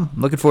cool. Well, I'm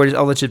looking forward to it.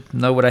 I'll let you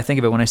know what I think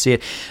of it when I see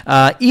it.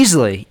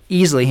 Easily,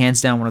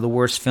 hands down, one of the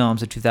worst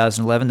films of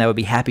 2011. That would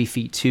be Happy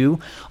Feet 2.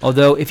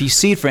 Although, if you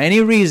see it for any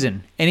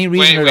reason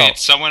at all.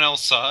 Someone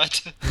else saw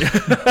it?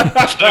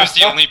 I was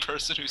the only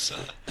person who saw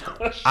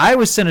it. I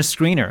was sent a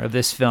screener of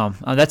this film.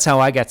 That's how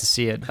I got to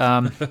see it.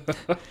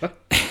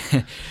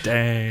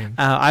 Dang.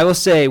 I will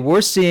say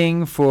we're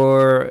seeing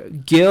for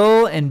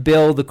Gil and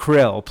Bill the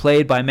Krill,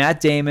 played by Matt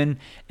Damon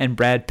and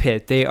Brad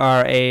Pitt. They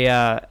are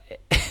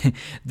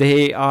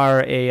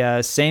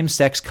a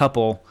same-sex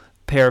couple,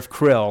 pair of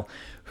krill,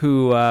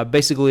 who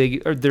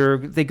basically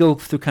they go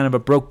through kind of a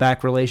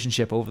broke-back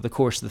relationship over the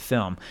course of the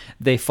film.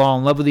 They fall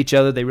in love with each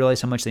other. They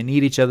realize how much they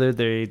need each other.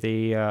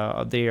 They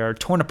are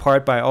torn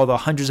apart by all the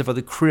hundreds of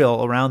other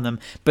krill around them,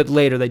 but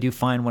later they do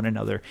find one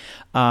another.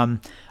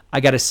 I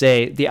got to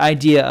say, the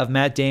idea of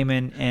Matt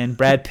Damon and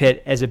Brad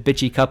Pitt as a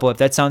bitchy couple, if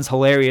that sounds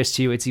hilarious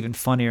to you, it's even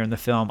funnier in the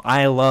film.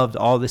 I loved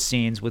all the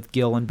scenes with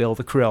Gil and Bill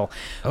the Krill.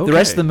 Okay. The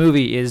rest of the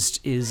movie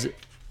is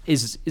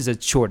a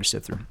chore to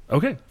sit through.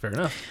 Okay, fair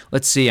enough.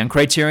 Let's see. On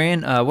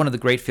Criterion, one of the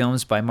great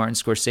films by Martin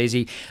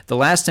Scorsese, The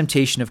Last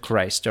Temptation of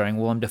Christ, starring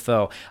Willem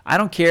Dafoe. I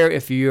don't care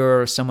if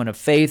you're someone of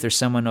faith or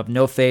someone of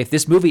no faith.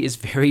 This movie is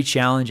very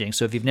challenging.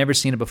 So if you've never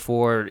seen it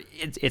before,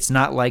 it's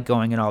not like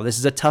going at all. This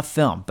is a tough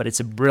film, but it's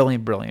a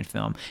brilliant, brilliant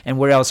film. And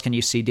where else can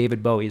you see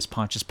David Bowie as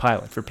Pontius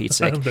Pilate, for Pete's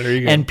sake? There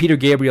you go. And Peter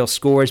Gabriel's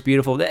score is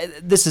beautiful.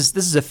 This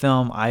is a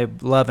film I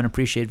love and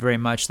appreciate very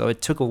much, though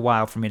it took a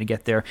while for me to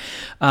get there.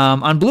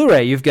 On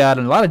Blu-ray, you've got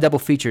a lot of double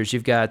features.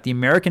 You've got the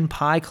American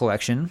Pie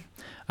collection.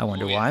 I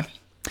wonder why.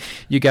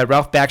 You got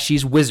Ralph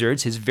Bakshi's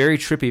Wizards, his very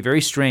trippy,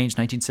 very strange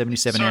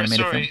 1977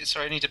 animated film.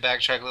 Sorry, I need to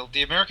backtrack a little.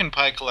 The American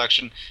Pie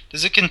collection,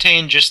 does it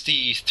contain just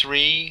the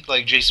 3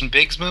 like Jason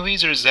Biggs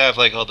movies, or does it have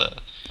like all the?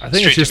 I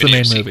think it's just the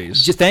main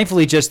movies.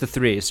 Thankfully, just the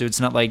 3. So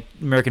it's not like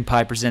American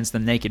Pie presents The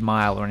Naked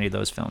Mile or any of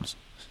those films.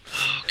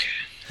 Okay.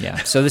 Yeah.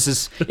 So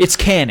it's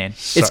canon.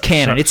 It's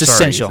canon. It's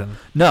essential. Ethan.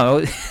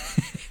 No.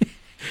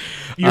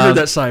 You heard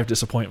that sigh of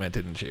disappointment,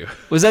 didn't you?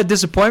 Was that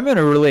disappointment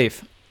or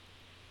relief?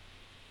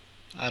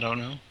 I don't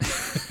know.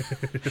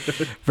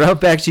 Ralph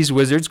Bakshi's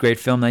Wizards, great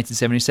film,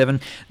 1977.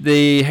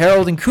 The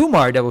Harold and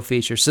Kumar double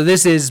feature. So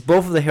this is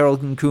both of the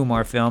Harold and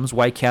Kumar films,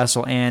 White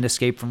Castle and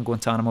Escape from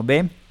Guantanamo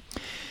Bay.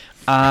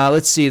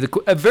 Let's see,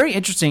 a very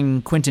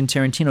interesting Quentin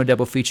Tarantino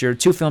double feature.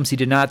 2 films he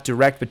did not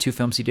direct, but 2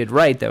 films he did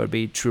write. That would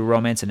be True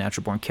Romance and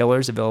Natural Born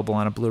Killers, available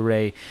on a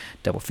Blu-ray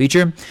double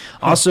feature.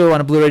 Also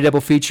on a Blu-ray double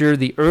feature,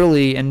 the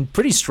early and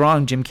pretty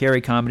strong Jim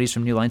Carrey comedies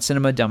from New Line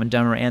Cinema, Dumb and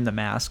Dumber and The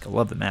Mask. I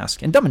love The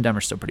Mask. And Dumb and Dumber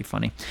is still pretty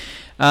funny.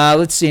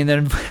 Let's see, and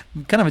then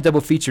kind of a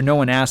double feature no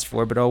one asked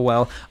for, but oh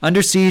well.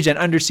 Under Siege and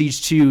Under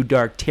Siege 2,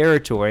 Dark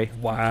Territory.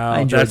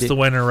 Wow, that's the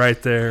winner right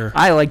there.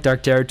 I like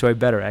Dark Territory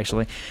better,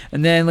 actually.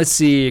 And then let's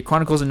see,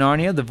 Chronicles of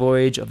Narnia, The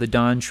Voyage of the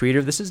Dawn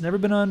Treader. This has never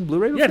been on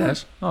Blu-ray before? Yeah, it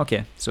has. Oh,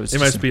 okay, so it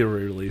must be a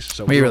re-release.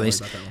 So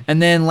re-release. And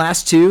then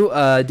last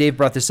 2, Dave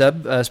brought this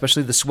up,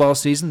 especially the Swell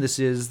season. This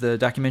is the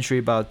documentary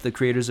about the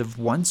creators of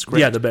Once. Correct?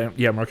 Yeah, the band,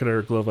 Mark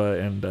Glova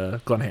and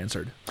Glenn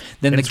Hansard.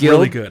 Then and the Guild.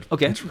 Really good.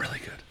 Okay, it's really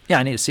good. Yeah,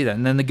 I need to see that.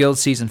 And then the Guild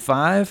season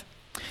 5.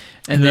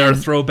 And then our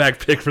throwback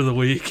pick for the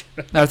week.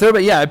 Our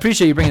throwback, I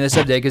appreciate you bringing this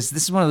up, Dave, because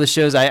this is one of the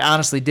shows I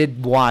honestly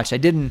did watch. I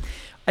didn't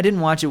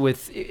watch it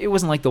with. It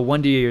wasn't like the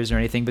Wonder Years or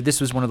anything, but this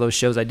was one of those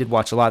shows I did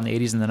watch a lot in the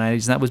 80s and the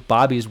 90s, and that was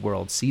Bobby's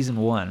World, season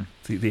 1.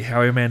 The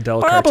Howie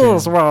Mandel Bobby's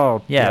cartoon.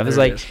 World. Yeah,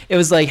 it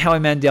was like Howie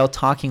Mandel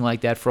talking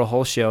like that for a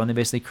whole show, and they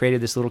basically created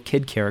this little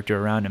kid character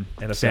around him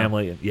and a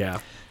family.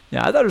 Yeah.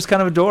 Yeah, I thought it was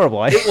kind of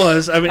adorable. It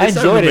was. I mean, I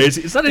enjoyed it.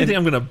 It's not anything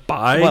I'm going to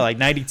buy. Well, like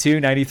 92,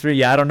 93.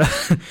 Yeah, I don't know.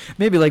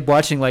 Maybe like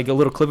watching like a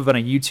little clip of it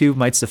on YouTube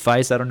might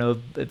suffice. I don't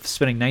know if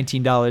spending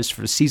 $19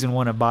 for season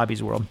 1 of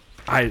Bobby's World.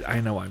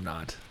 I know I'm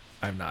not.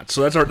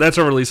 So that's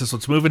our releases.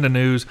 Let's move into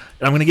news.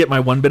 And I'm going to get my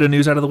one bit of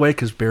news out of the way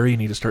because, Barry, you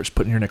need to start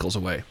putting your nickels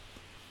away.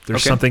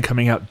 There's something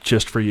coming out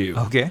just for you.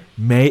 Okay.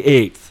 May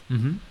 8th.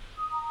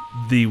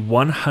 Mm-hmm. The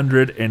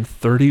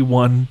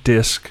 131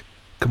 disc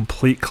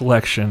complete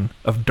collection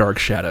of Dark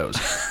Shadows.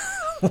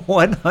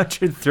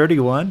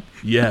 131?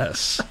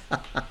 Yes.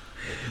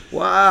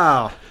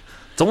 Wow.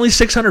 It's only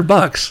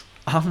 $600.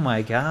 Oh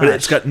my god. But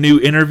it's got new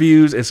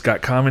interviews, it's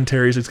got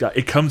commentaries,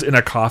 it comes in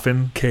a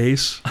coffin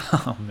case.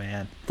 Oh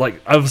man.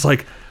 Like I was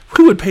like,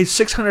 who would pay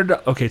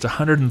 $600? Okay, it's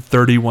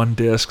 131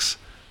 discs.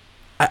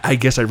 I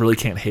guess I really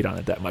can't hate on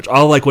it that much.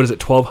 All like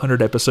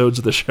 1,200 episodes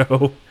of the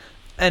show.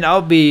 And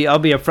I'll be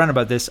upfront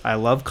about this. I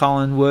love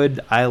Colin Wood.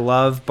 I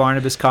love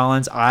Barnabas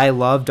Collins. I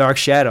love Dark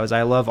Shadows.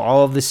 I love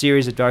all of the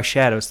series of Dark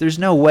Shadows. There's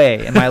no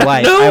way in my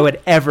life I would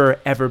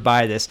ever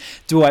buy this.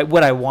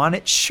 Would I want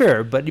it?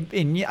 Sure, but I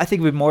think it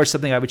would be more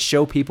something I would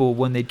show people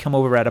when they'd come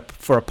over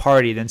for a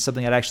party than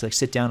something I'd actually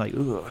sit down like,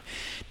 ooh.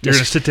 You're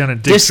going to sit down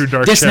and dig through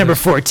Dark Shadows. Disc number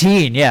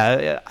 14,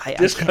 yeah.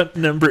 Disc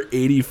number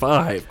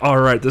 85. All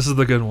right, this is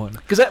the good one.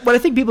 Because what I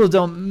think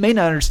people may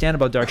not understand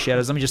about Dark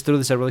Shadows, let me just throw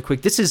this out really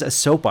quick. This is a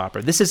soap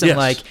opera. This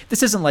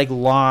isn't like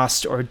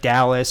Lost or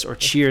Dallas or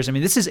Cheers. I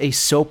mean, this is a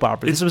soap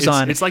opera.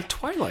 It's like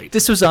Twilight.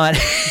 This was on.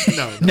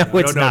 No,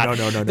 it's not.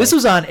 No. This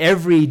was on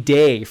every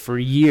day for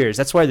years.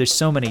 That's why there's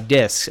so many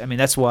discs. I mean,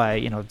 that's why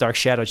Dark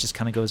Shadows just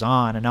kind of goes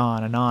on and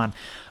on and on.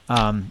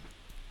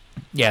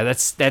 Yeah,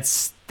 that's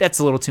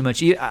a little too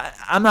much.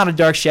 I'm not a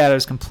Dark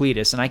Shadows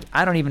completist, and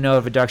I don't even know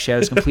if a Dark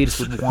Shadows completist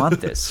would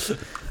want this.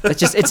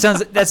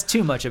 That's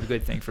too much of a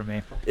good thing for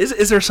me.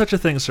 Is there such a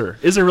thing, sir?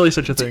 Is there really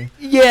such a thing?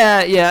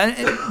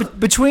 Yeah.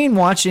 Between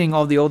watching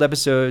all the old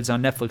episodes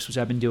on Netflix, which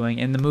I've been doing,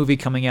 and the movie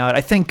coming out,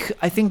 I think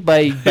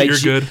by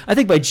good. I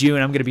think by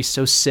June I'm going to be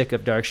so sick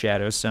of Dark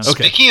Shadows. So.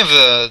 Okay. Speaking of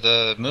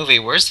the movie,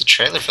 where's the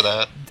trailer for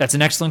that? That's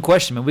an excellent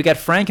question, man. We got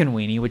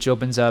Frankenweenie, which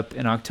opens up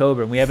in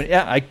October, and we haven't.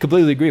 Yeah, I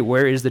completely agree.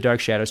 Where is the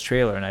Dark Shadows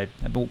trailer? And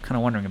I've been kind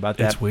of wondering about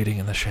that. It's waiting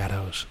in the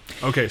shadows.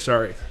 Okay,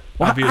 sorry.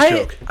 Well, Obvious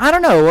joke. I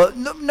don't know.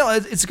 No,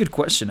 it's a good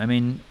question. I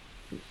mean,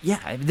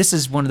 yeah, this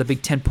is one of the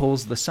big tent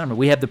poles of the summer.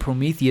 We have the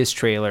Prometheus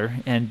trailer,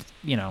 and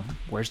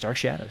where's Dark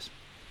Shadows?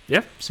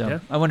 Yeah. So yeah.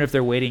 I wonder if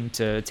they're waiting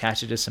to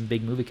attach it to some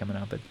big movie coming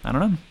out, but I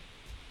don't know.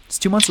 It's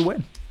 2 months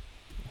away.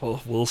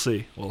 Well, we'll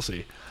see. We'll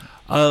see.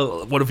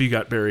 What have you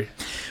got, Barry?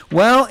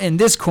 Well, in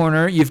this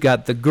corner, you've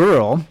got The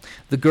Girl.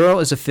 The Girl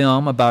is a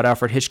film about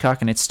Alfred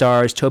Hitchcock, and it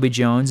stars Toby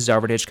Jones as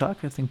Alfred Hitchcock.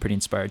 I think pretty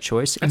inspired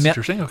choice. That's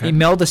interesting. Okay.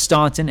 Imelda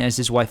Staunton as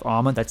his wife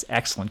Alma. That's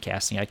excellent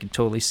casting. I can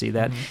totally see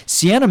that.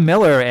 Sienna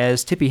Miller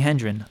as Tippi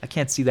Hedren. I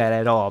can't see that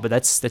at all, but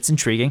that's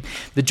intriguing.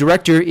 The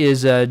director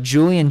is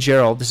Julian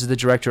Gerald. This is the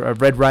director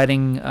of Red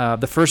Riding,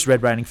 the first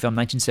Red Riding film,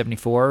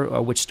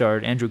 1974, which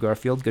starred Andrew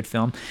Garfield. Good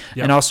film.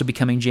 Yep. And also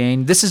Becoming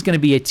Jane. This is going to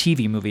be a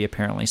TV movie,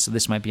 apparently, so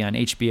this might be on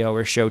HBO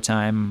or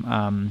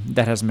Showtime.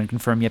 That hasn't been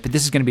confirmed yet, but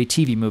this is going to be a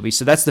TV movie.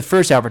 So that's the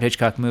first Alfred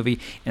Hitchcock movie.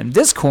 In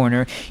this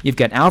corner, you've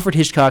got Alfred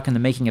Hitchcock and the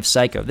Making of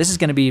Psycho. This is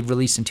going to be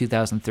released in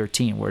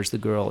 2013, whereas The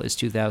Girl is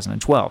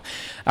 2012.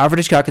 Alfred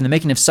Hitchcock and the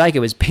Making of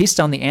Psycho is based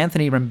on the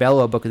Anthony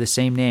Rambello book of the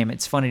same name.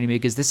 It's funny to me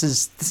because this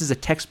is a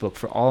textbook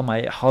for all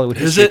my Hollywood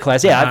history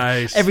class. Yeah,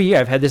 Nice. every year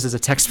I've had this as a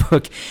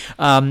textbook.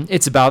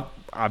 It's about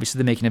obviously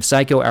the Making of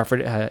Psycho.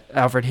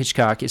 Alfred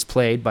Hitchcock is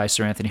played by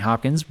Sir Anthony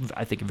Hopkins.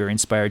 I think a very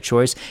inspired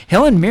choice.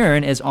 Helen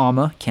Mirren as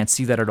Alma. Can't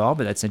see that at all,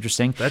 but that's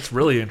interesting. That's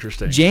really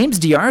interesting. James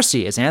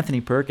D'Arcy as Anthony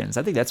Perkins.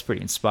 I think that's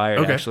pretty inspired,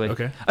 Okay, actually.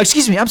 okay.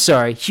 Excuse me, I'm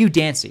sorry. Hugh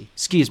Dancy.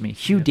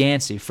 Hugh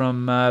Dancy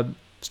from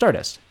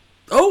Stardust.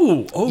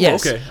 Oh,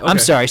 Yes. okay. I'm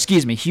sorry.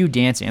 Excuse me. Hugh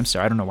Dancy. I'm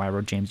sorry. I don't know why I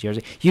wrote James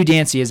D'Arcy. Hugh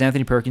Dancy as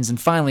Anthony Perkins. And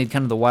finally,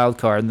 kind of the wild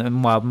card,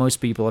 and while most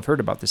people have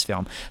heard about this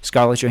film,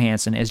 Scarlett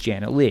Johansson as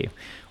Janet Leigh,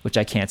 which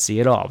I can't see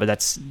at all, but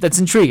that's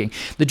intriguing.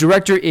 The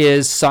director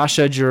is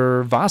Sasha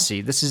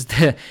Gervasi. This is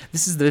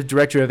the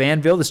director of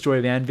Anvil, the story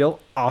of Anvil.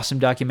 Awesome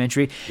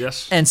documentary.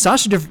 Yes. And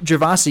Sasha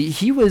Gervasi,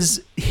 he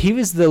was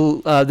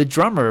the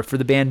drummer for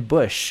the band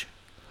Bush.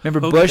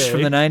 Remember Bush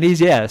from the 90s?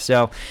 Yeah.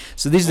 So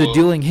these are the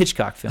dueling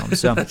Hitchcock films.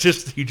 So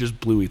You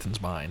just blew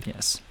Ethan's mind.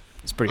 yes,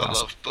 it's pretty I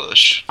awesome. love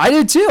Bush. I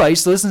did too. I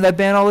used to listen to that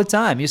band all the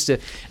time. I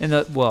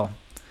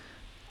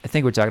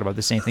think we're talking about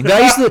the same thing. But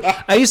I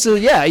used to.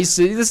 This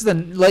is the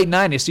late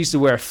 '90s. I used to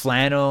wear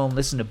flannel and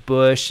listen to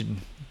Bush, and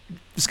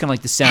it's kind of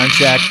like the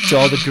soundtrack to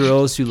all the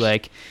girls who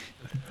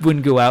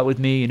wouldn't go out with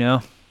me.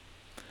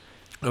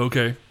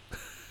 Okay.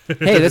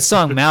 Hey, that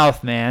song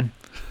 "Mouth," man.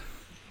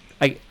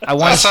 I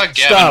want I saw to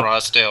Gavin stop.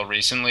 Rossdale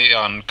recently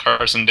on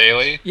Carson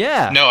Daly.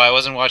 Yeah. No, I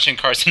wasn't watching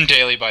Carson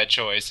Daly by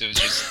choice. It was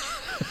just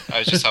I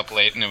was just up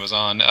late and it was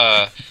on.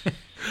 I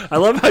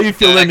love how you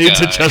feel the That need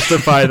to guy.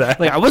 justify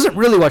that. I wasn't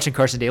really watching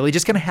Carson Daly.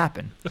 Just gonna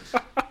happen.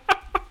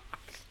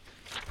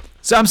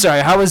 So I'm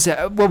sorry.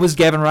 What was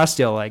Gavin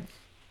Rossdale like?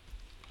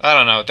 I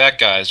don't know. That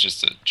guy's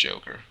just a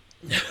joker.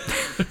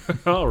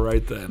 All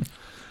right then.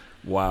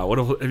 Wow.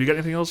 Have you got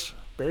anything else,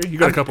 Barry? You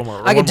got a couple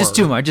more. I got just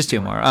two more.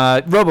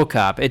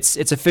 RoboCop.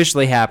 It's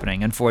officially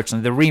happening.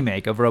 Unfortunately, the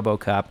remake of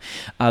RoboCop.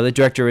 The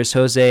director is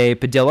Jose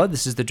Padilla.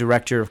 This is the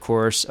director, of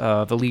course,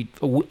 of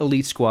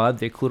Elite Squad,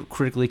 the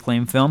critically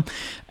acclaimed film,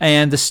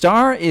 and the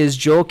star is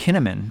Joel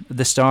Kinnaman,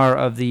 the star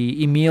of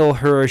the Emil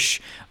Hirsch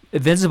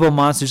Invincible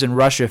Monsters in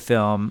Russia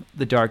film,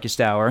 The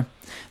Darkest Hour.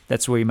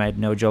 That's where you might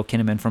know Joel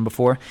Kinnaman from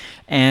before.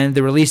 And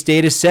the release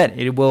date is set.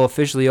 It will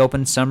officially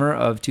open summer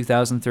of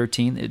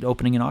 2013,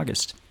 opening in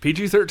August.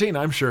 PG-13,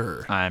 I'm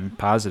sure. I'm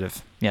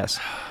positive, yes.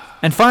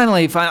 And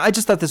finally, I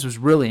just thought this was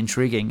really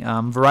intriguing.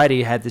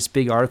 Variety had this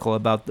big article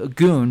about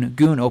Goon.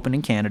 Goon opened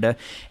in Canada,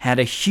 had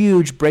a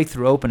huge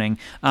breakthrough opening.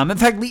 In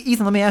fact,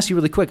 Ethan, let me ask you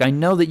really quick. I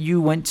know that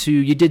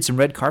you did some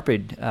red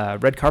carpet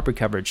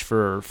coverage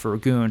for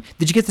Goon.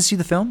 Did you get to see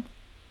the film?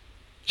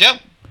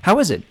 Yep. How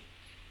is it?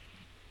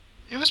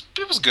 It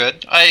was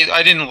good.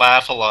 I didn't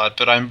laugh a lot,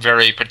 but I'm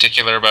very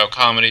particular about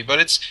comedy. But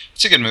it's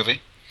a good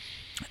movie.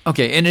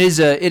 Okay, and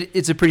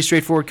it's a pretty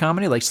straightforward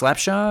comedy, like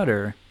Slapshot,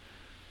 or?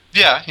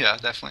 Yeah,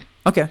 definitely.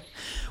 Okay.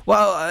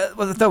 Well,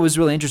 what I thought was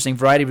really interesting,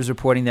 Variety was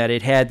reporting that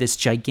it had this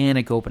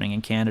gigantic opening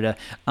in Canada.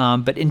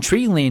 But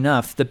intriguingly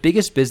enough, the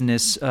biggest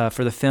business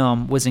for the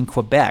film was in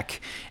Quebec.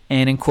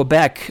 And in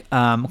Quebec,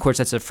 of course,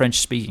 that's a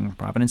French-speaking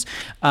province,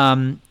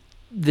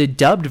 the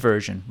dubbed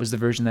version was the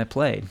version that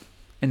played.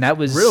 And that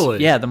was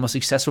really? Yeah, the most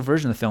successful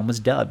version of the film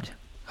was dubbed.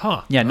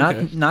 Huh. Yeah,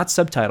 okay. not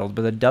subtitled,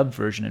 but a dubbed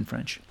version in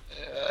French.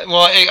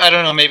 Well, I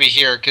don't know, maybe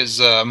here,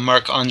 because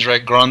Marc-Andre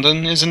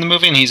Grandin is in the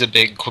movie, and he's a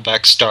big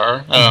Quebec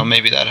star. I don't know,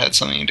 maybe that had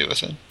something to do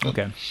with it. But.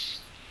 Okay.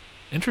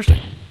 Interesting.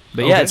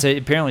 But yeah,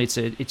 apparently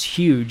it's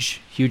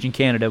huge in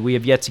Canada. We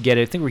have yet to get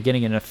it. I think we're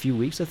getting it in a few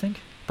weeks, I think.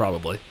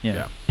 Probably.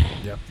 Yeah.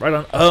 Right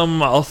on.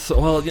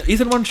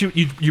 Ethan, why don't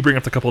you bring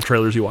up the couple of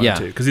trailers you wanted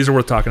to, because these are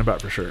worth talking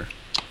about for sure.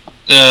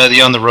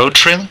 The On the Road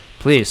trailer?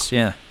 Please,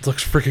 yeah. It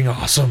looks freaking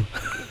awesome.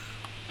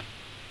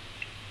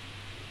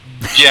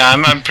 Yeah,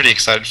 I'm pretty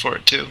excited for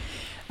it too.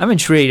 I'm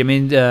intrigued. I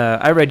mean,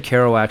 I read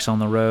Kerouac's On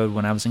the Road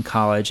when I was in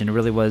college, and it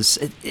really was.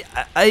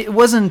 It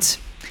wasn't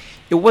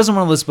one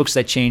of those books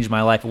that changed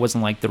my life. It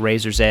wasn't like The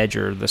Razor's Edge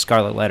or The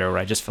Scarlet Letter, where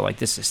I just feel like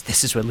this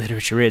is what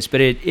literature is.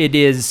 But it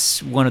is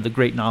one of the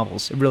great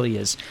novels. It really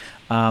is.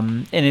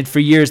 For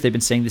years they've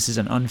been saying this is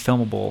an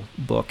unfilmable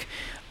book.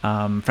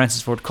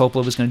 Francis Ford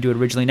Coppola was going to do it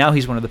originally. Now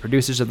he's one of the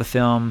producers of the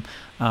film.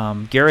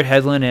 Garrett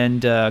Hedlund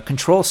and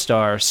Control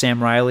star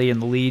Sam Riley in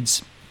the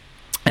leads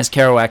as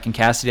Kerouac and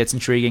Cassidy. That's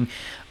intriguing.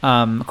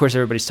 Of course,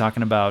 everybody's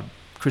talking about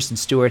Kristen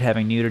Stewart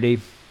having nudity.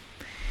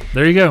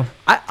 There you go.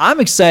 I'm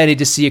excited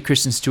to see a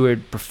Kristen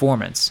Stewart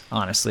performance,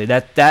 honestly.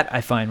 That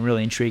I find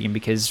really intriguing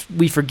because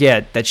we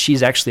forget that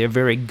she's actually a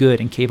very good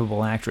and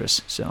capable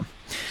actress. So,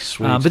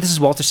 Sweet. but this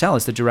is Walter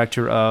Salles, the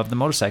director of The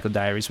Motorcycle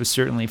Diaries, which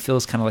certainly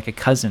feels kind of like a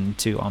cousin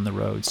to On the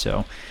Road.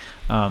 So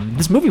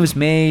this movie was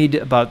made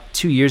about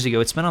 2 years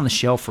ago. It's been on the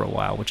shelf for a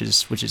while, which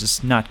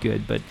is not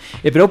good. But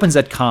if it opens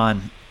at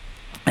Cannes,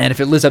 and if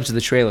it lives up to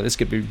the trailer, this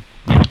could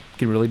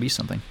really be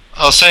something.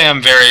 I'll say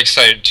I'm very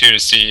excited too to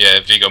see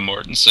Viggo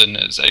Mortensen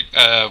as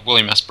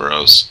William S.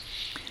 Burroughs.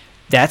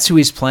 That's who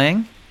he's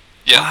playing?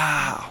 Yeah.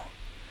 Wow.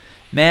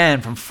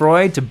 Man, from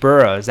Freud to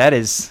Burroughs, that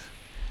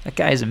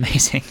guy is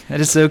amazing.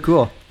 That is so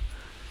cool.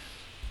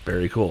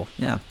 Very cool.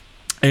 Yeah.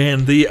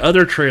 And the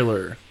other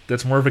trailer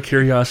that's more of a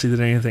curiosity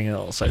than anything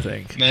else, I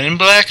think. Men in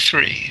Black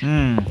 3.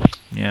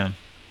 Yeah.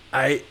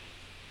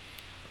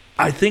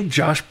 I think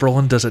Josh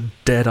Brolin does a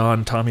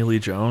dead-on Tommy Lee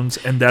Jones,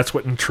 and that's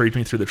what intrigued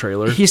me through the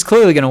trailer. He's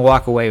clearly going to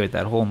walk away with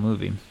that whole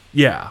movie.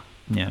 Yeah.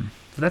 Yeah.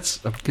 That's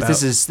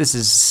because this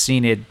is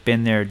seen it,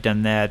 been there,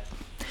 done that.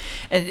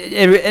 And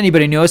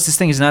anybody knows this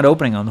thing is not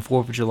opening on the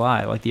 4th of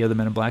July like the other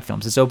Men in Black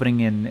films. It's opening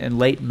in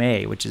late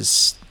May, which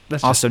is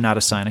also not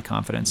a sign of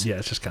confidence. Yeah,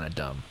 it's just kind of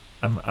dumb.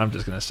 I'm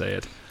just going to say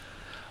it.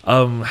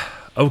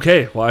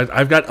 Okay, well,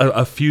 I've got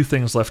a few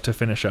things left to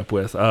finish up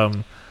with.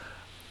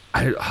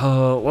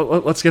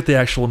 Let's get the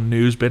actual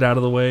news bit out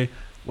of the way.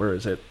 Where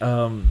is it?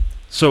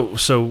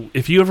 So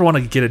if you ever want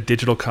to get a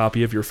digital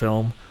copy of your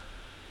film,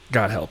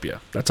 God help you.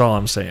 That's all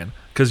I'm saying.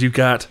 Because you've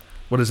got,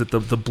 what is it?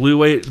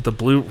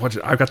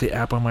 The I've got the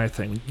app on my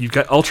thing. You've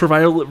got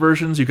ultraviolet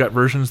versions. You've got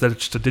versions that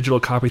it's just a digital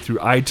copy through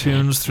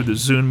iTunes, through the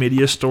Zune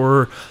Media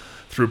Store,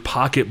 through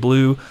Pocket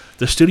Blue.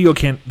 The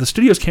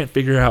studios can't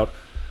figure out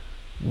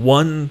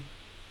one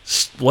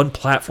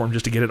platform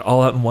just to get it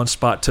all out in one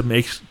spot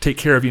to take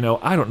care of,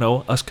 I don't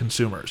know, us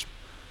consumers.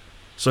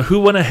 So who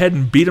went ahead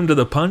and beat them to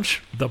the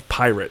punch? The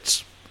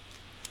pirates.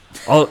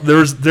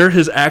 There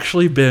has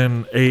actually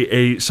been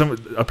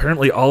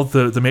apparently all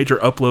the major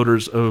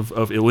uploaders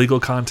of illegal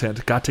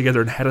content got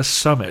together and had a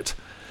summit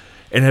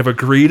and have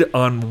agreed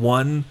on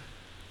one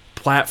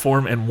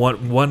platform and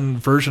one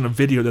version of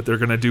video that they're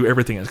going to do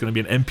everything. It's going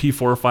to be an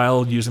MP4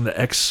 file using the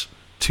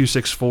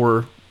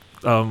X264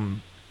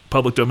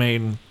 public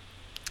domain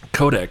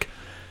codec,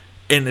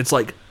 and it's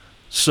like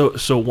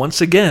so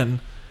once again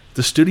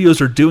the studios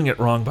are doing it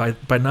wrong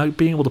by not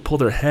being able to pull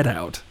their head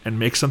out and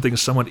make something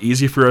somewhat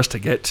easy for us to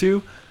get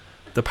to.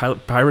 The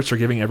pirates are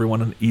giving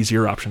everyone an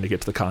easier option to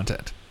get to the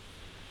content,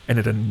 and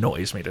it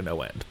annoys me to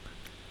no end.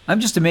 I'm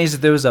just amazed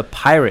that there was a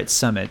pirate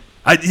summit.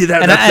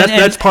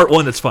 That's part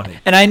one that's funny.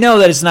 And I know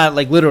that it's not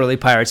like literally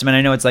pirates. I mean,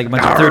 I know it's like a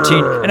bunch of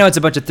 13. I know it's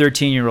a bunch of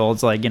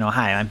 13-year-olds like,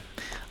 hi,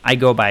 I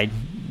go by,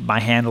 my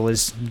handle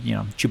is,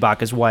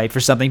 Chewbacca's wife or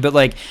something. But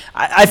like,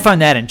 I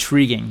find that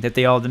intriguing that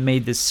they all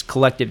made this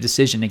collective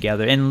decision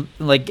together. And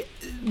like,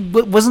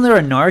 wasn't there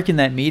a narc in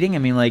that meeting? I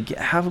mean, like,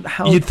 how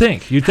you'd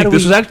think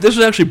this was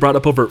actually brought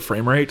up over at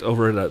Framerate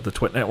over at the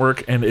Twit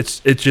Network, and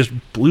it just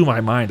blew my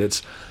mind.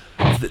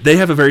 They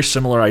have a very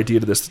similar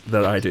idea to this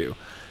that I do.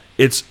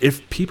 It's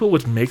if people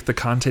would make the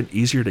content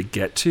easier to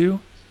get to,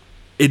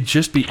 it'd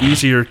just be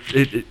easier.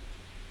 It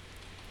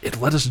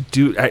let us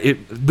do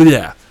it. But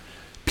yeah.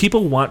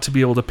 People want to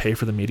be able to pay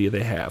for the media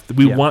they have.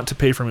 We want to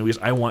pay for movies.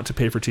 I want to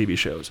pay for TV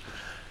shows.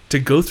 To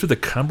go through the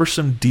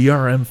cumbersome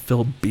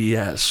DRM-filled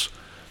BS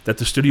that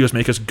the studios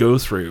make us go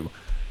through,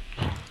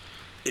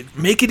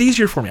 make it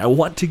easier for me. I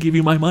want to give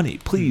you my money.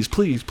 Please,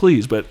 please,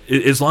 please. But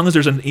as long as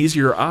there's an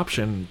easier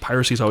option,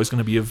 piracy is always going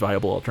to be a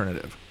viable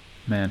alternative.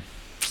 Man.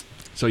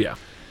 So, yeah.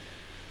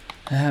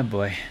 Ah,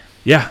 boy.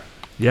 Yeah.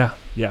 I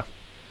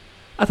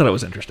thought it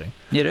was interesting.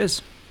 It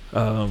is.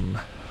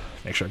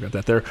 Make sure I got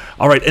that there.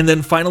 All right, and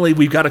then finally,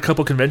 we've got a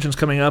couple conventions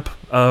coming up.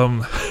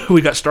 We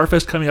got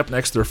Starfest coming up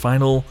next, their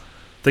final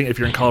thing. If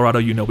you're in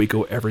Colorado, we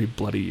go every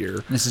bloody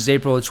year. This is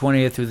April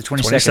 20th through the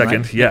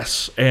 22nd, right?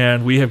 Yes.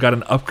 And we have got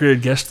an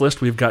upgraded guest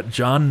list. We've got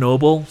John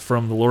Noble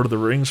from the Lord of the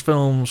Rings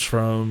films,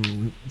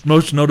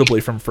 most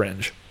notably from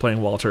Fringe,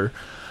 playing Walter.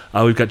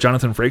 We've got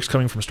Jonathan Frakes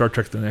coming from Star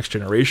Trek The Next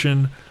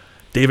Generation.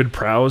 David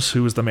Prowse,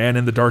 who was the man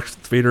in the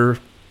Darth Vader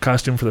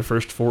costume for the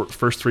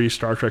first three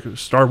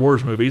Star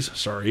Wars movies.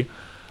 Sorry.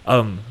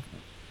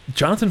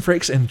 Jonathan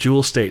Frakes and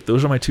Jewel Staite.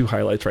 Those are my two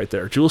highlights right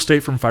there. Jewel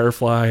Staite from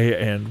Firefly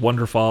and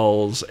Wonder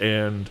Falls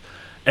and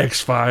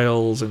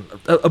X-Files and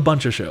a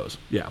bunch of shows.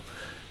 Yeah.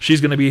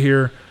 She's going to be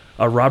here.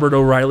 Robert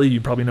O'Reilly,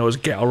 you probably know as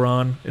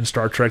Gowron in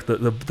Star Trek,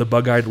 the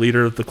bug-eyed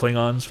leader of the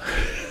Klingons.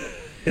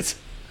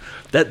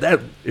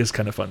 That is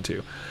kind of fun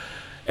too.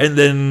 And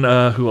then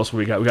who else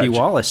we got? We got Dee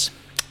Wallace.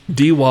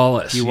 Dee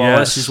Wallace. Dee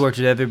Wallace has worked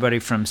with everybody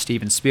from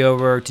Steven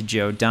Spielberg to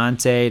Joe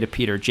Dante to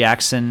Peter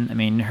Jackson. I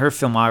mean, her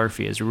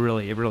filmography is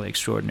really, really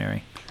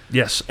extraordinary.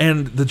 Yes,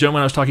 and the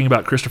gentleman I was talking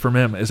about, Christopher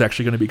Mihm, is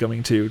actually going to be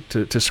coming to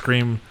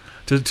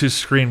to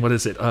screen. What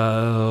is it?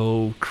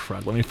 Oh,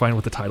 crud. Let me find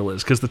what the title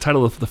is, because the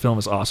title of the film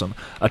is awesome.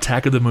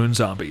 Attack of the Moon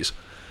Zombies,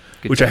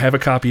 which I have a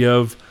copy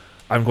of.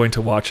 I'm going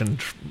to watch,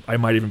 and I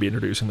might even be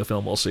introducing the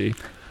film. We'll see.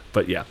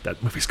 But yeah,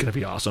 that movie's going to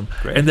be awesome.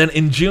 Great. And then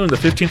in June, the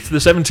 15th to the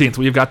 17th,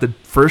 we've got the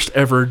first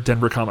ever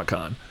Denver Comic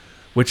Con,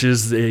 which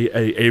is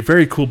a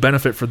very cool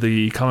benefit for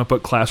the comic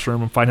book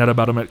classroom. And find out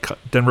about them at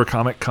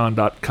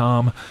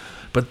denvercomiccon.com.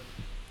 But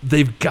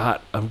they've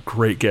got a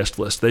great guest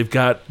list. They've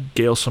got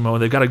Gail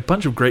Simone. They've got a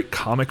bunch of great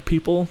comic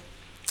people.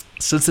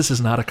 Since this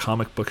is not a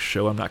comic book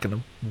show, I'm not going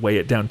to weigh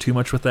it down too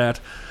much with that.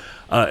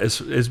 As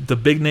the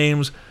big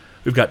names,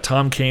 we've got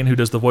Tom Kane, who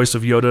does the voice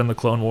of Yoda in the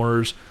Clone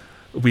Wars.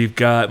 We've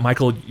got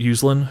Michael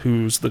Uslan,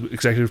 who's the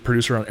executive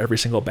producer on every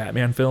single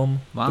Batman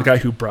film, the guy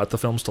who brought the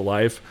films to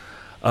life.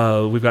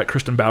 We've got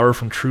Kristen Bauer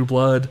from True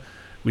Blood.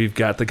 We've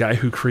got the guy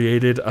who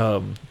created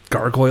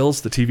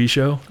Gargoyles, the TV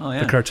show,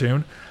 the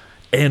cartoon.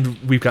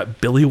 And we've got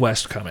Billy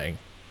West coming,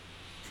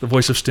 the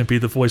voice of Stimpy,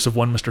 the voice of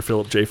one Mr.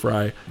 Philip J.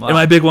 Fry. Wow. And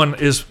my big one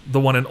is the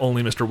one and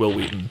only Mr. Will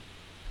Wheaton.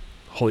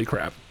 Holy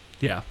crap.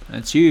 Yeah.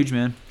 That's huge,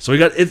 man. So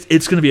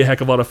it's going to be a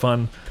heck of a lot of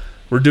fun.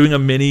 We're doing a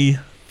mini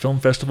film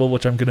festival,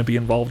 which I'm going to be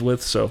involved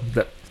with, so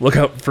look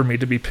out for me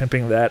to be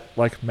pimping that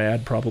like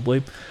mad,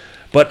 probably.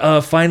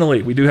 But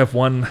finally, we do have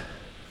one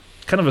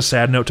kind of a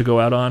sad note to go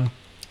out on,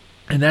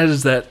 and that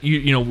is that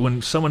you know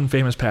when someone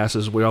famous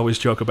passes, we always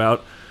joke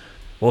about,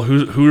 well,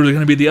 who are going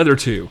to be the other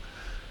two?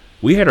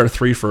 We had our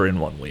threefer in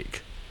 1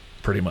 week,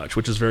 pretty much,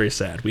 which is very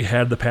sad. We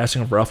had the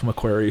passing of Ralph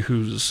McQuarrie,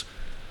 whose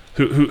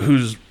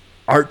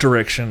art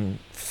direction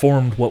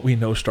formed what we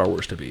know Star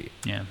Wars to be.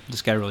 Yeah,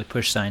 this guy really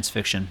pushed science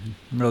fiction.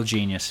 Real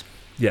genius.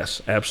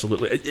 Yes,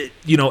 absolutely.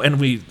 And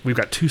we've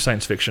got two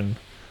science fiction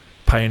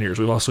pioneers.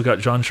 We've also got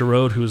John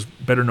Sherrod, who's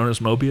better known as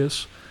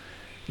Mobius.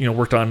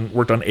 Worked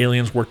on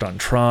Aliens, worked on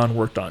Tron,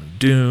 worked on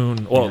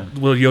Dune. Well,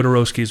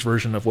 Jodorowsky's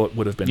version of what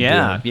would have been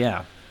Dune.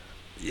 Yeah.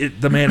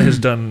 The man has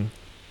done.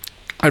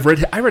 I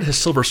read his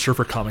Silver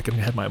Surfer comic and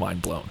had my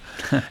mind blown.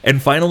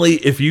 And finally,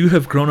 if you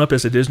have grown up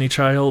as a Disney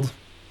child,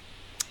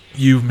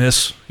 you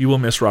will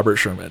miss Robert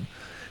Sherman.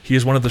 He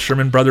is one of the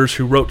Sherman brothers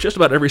who wrote just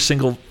about every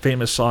single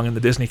famous song in the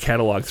Disney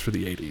catalog through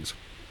the 80s.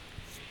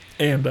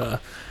 And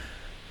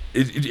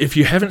if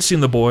you haven't seen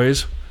The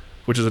Boys,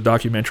 which is a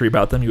documentary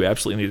about them, you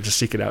absolutely need to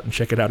seek it out and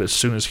check it out as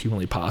soon as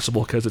humanly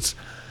possible, because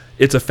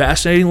it's a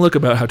fascinating look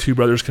about how two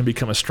brothers can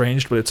become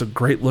estranged, but it's a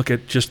great look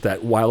at just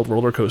that wild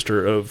roller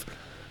coaster of,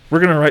 we're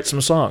going to write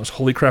some songs.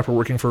 Holy crap, we're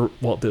working for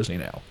Walt Disney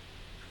now.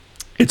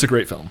 It's a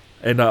great film.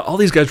 And all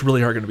these guys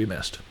really are going to be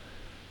missed.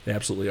 They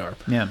absolutely are.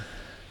 Yeah.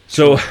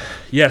 So,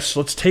 yes,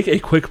 let's take a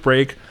quick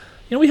break.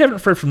 We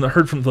haven't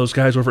heard from those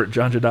guys over at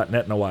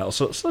Janja.net in a while,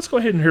 so let's go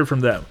ahead and hear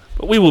from them.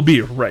 But we will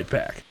be right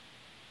back.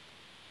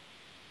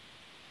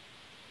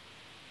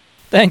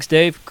 Thanks,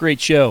 Dave. Great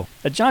show.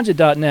 At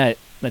Janja.net,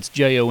 that's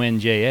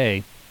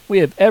Jonja, we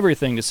have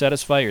everything to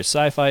satisfy your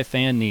sci-fi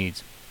fan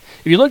needs.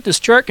 If you look at this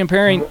chart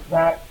comparing...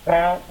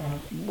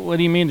 What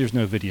do you mean there's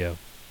no video?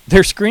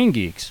 They're screen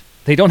geeks.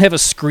 They don't have a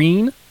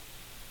screen?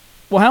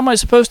 Well, how am I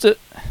supposed to...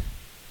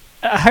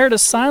 I hired a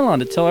Cylon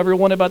to tell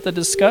everyone about the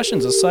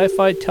discussions of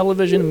sci-fi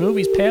television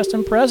movies past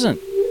and present.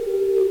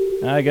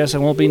 I guess I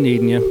won't be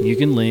needing you. You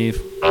can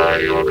leave.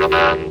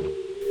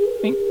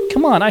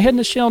 Come on, I had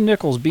Nichelle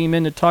Nichols beam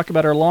in to talk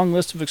about our long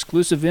list of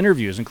exclusive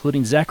interviews,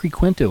 including Zachary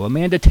Quinto,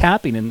 Amanda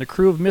Tapping, and the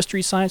crew of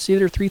Mystery Science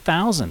Theater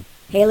 3000.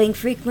 Hailing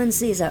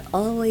frequencies are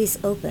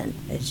always open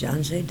at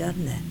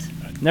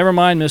jonj.net. Never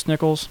mind, Miss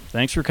Nichols.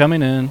 Thanks for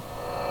coming in.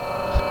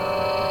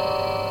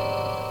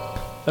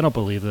 I don't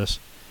believe this.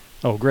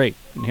 Oh, great.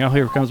 Now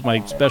here comes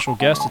my special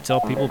guest to tell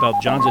people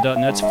about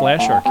Jonja.net's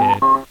Flash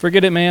Arcade.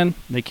 Forget it, man.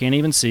 They can't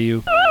even see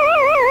you.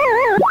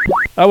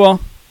 Oh well.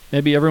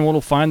 Maybe everyone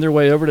will find their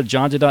way over to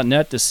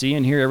Jonja.net to see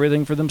and hear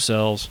everything for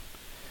themselves.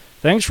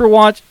 Thanks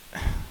for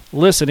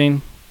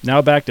listening.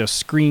 Now back to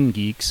Screen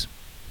Geeks.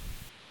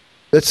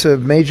 That's a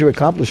major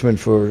accomplishment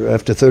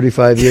after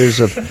 35 years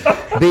of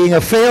being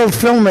a failed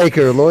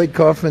filmmaker. Lloyd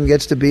Kaufman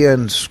gets to be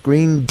on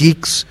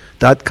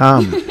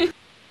ScreenGeeks.com.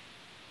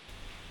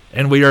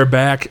 And we are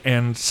back,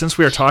 and since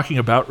we are talking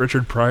about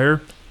Richard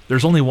Pryor,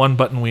 there's only one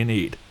button we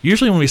need.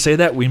 Usually when we say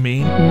that, we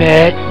mean...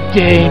 Matt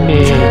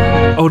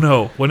Damon. Oh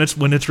no, when it's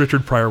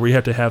Richard Pryor, we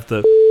have to have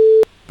the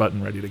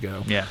button ready to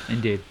go. Yeah,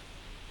 indeed.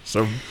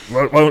 So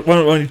why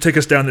don't you take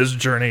us down this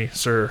journey,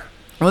 sir?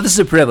 Well, this is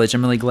a privilege.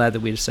 I'm really glad that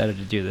we decided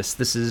to do this.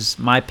 This is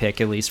my pick,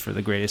 at least, for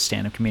the greatest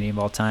stand-up comedian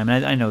of all time.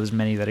 And I know there's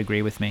many that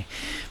agree with me.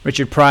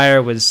 Richard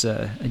Pryor was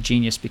a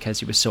genius because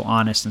he was so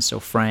honest and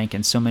so frank,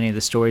 and so many of the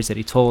stories that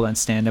he told on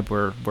stand-up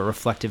were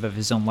reflective of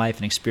his own life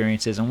and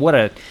experiences. And what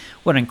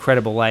an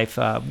incredible life.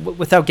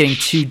 Without getting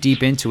too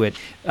deep into it,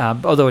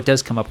 although it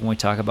does come up when we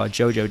talk about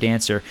JoJo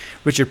Dancer,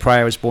 Richard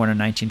Pryor was born in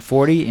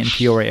 1940 in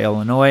Peoria,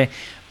 Illinois.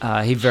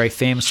 He very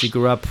famously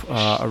grew up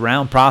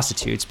around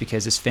prostitutes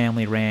because his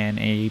family ran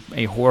a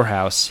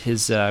whorehouse.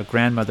 His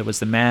grandmother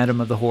was the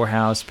madam of the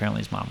whorehouse.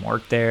 Apparently his mom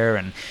worked there,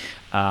 and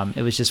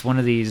it was just one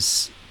of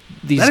these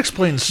these. That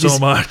explains so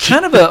much.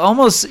 Kind of a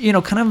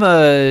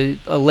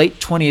late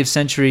 20th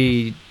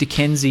century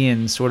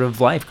Dickensian sort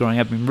of life growing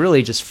up, and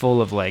really just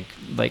full of like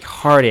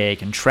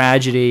heartache and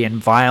tragedy and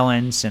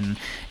violence and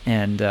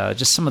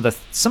just some of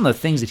the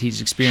things that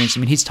he's experienced.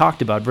 I mean, he's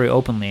talked about very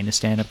openly in his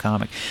stand-up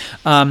comic.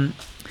 Of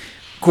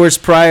course,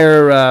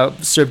 Pryor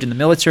served in the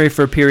military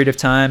for a period of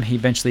time. He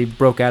eventually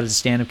broke out as a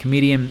stand-up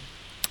comedian.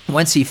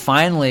 Once he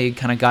finally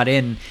kind of got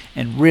in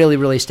and really,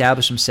 really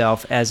established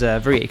himself as a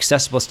very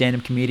accessible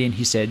stand-up comedian,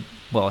 he said,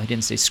 well, he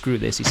didn't say screw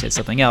this, he said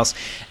something else.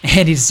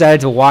 And he decided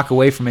to walk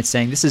away from it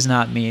saying, this is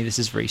not me, this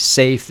is very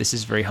safe, this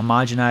is very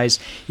homogenized.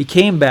 He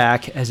came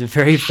back as a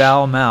very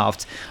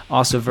foul-mouthed,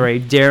 also very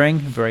daring,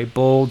 very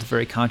bold,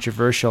 very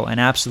controversial, and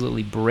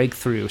absolutely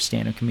breakthrough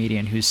stand-up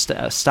comedian whose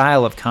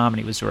style of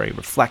comedy was very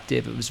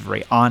reflective, it was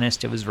very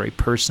honest, it was very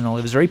personal,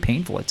 it was very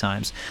painful at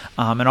times,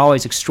 and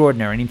always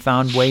extraordinary. And he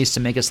found ways to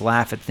make us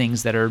laugh at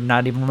things that are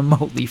not even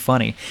remotely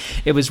funny.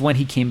 It was when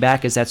he came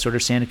back as that sort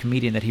of stand-up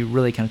comedian that he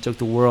really kind of took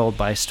the world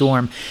by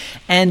storm.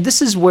 And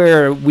this is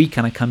where we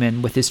kind of come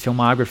in with his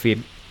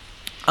filmography.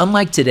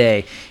 Unlike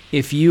today,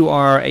 if you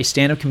are a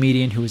stand-up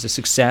comedian who is a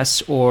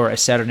success or a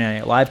Saturday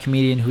Night Live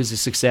comedian who is a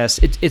success,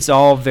 it's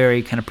all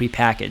very kind of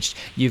prepackaged.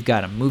 You've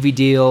got a movie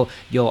deal,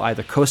 you'll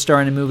either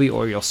co-star in a movie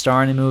or you'll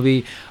star in a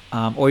movie,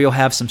 or you'll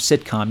have some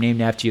sitcom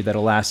named after you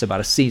that'll last about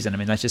a season. I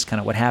mean, that's just kind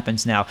of what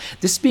happens now.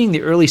 This being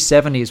the early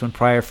 70s when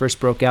Pryor first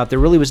broke out, there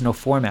really was no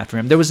format for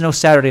him. There was no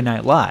Saturday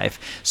Night Live,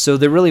 so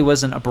there really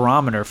wasn't a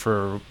barometer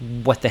for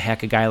what the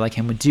heck a guy like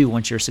him would do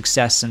once you're a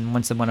success and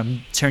once they want to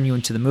turn you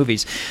into the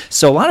movies.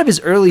 So a lot of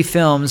his early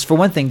films, for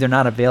one thing, they're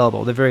not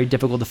available. They're very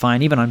difficult to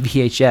find, even on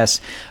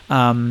VHS.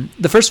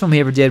 The first film he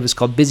ever did was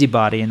called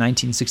Busybody in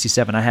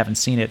 1967. I haven't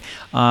seen it.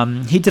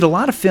 He did a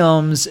lot of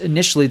films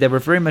initially that were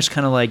very much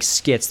kind of like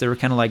skits. They were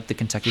kind of like the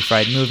Kentucky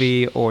Fried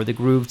Movie or the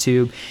Groove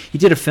Tube. He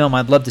did a film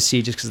I'd love to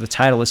see just because the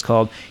title is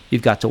called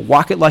You've Got to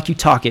Walk It Like You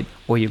Talk It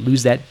or You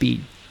Lose That Beat.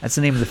 That's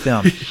the name of the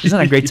film. Isn't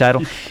that a great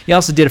title? He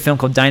also did a film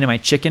called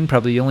Dynamite Chicken,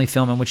 probably the only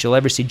film in which you'll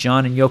ever see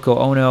John and Yoko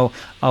Ono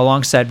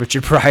alongside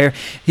Richard Pryor.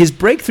 His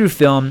breakthrough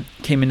film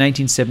came in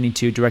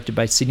 1972, directed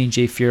by Sidney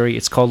J. Furie.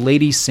 It's called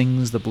Lady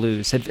Sings the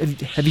Blues.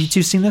 Have you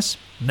two seen this?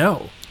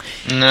 No.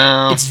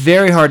 It's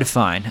very hard to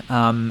find.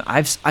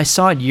 I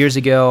saw it years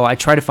ago. I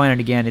tried to find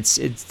it again. It's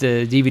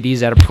the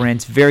DVD's out of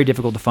print. Very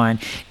difficult to find.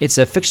 It's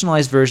a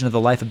fictionalized version of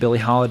the life of Billie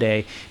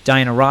Holiday.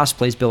 Diana Ross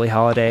plays Billie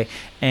Holiday,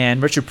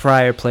 and Richard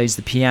Pryor plays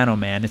the piano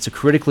man. It's a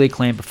critically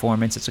acclaimed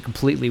performance. It's a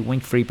completely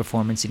wink-free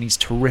performance, and he's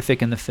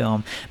terrific in the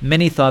film.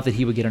 Many thought that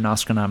he would get an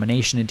Oscar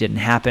nomination. It didn't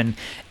happen.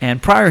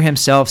 And Pryor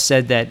himself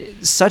said that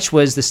such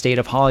was the state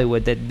of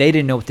Hollywood that they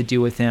didn't know what to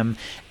do with him,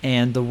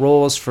 and the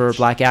roles for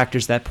black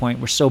actors at that point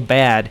were so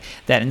bad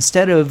that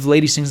instead of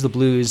Lady Sings the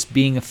Blues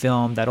being a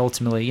film that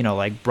ultimately,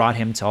 brought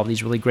him to all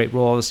these really great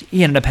roles,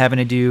 he ended up having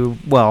to do,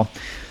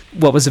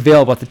 what was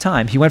available at the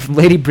time. He went from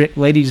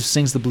Lady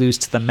Sings the Blues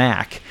to The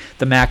Mac.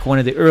 The Mac, one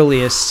of the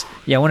earliest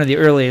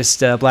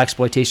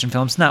blaxploitation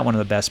films. Not one of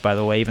the best, by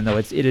the way, even though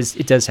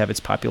it does have its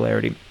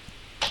popularity.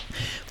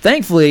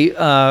 Thankfully,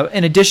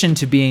 in addition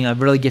to being a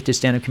really gifted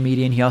stand-up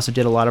comedian, he also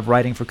did a lot of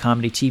writing for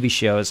comedy TV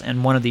shows.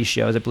 And one of these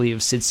shows, I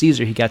believe, Sid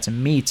Caesar, he got to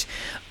meet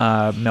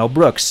Mel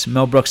Brooks.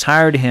 Mel Brooks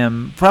hired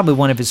him, probably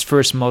one of his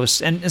first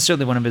and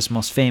certainly one of his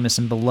most famous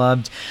and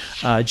beloved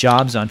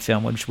jobs on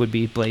film, which would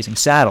be Blazing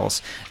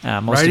Saddles.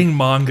 Writing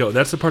Mongo,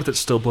 that's the part that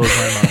still blows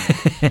my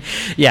mind.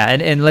 Yeah,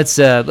 and let's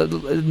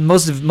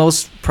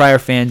most Pryor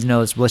fans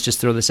know this, but let's just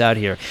throw this out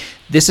here.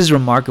 This is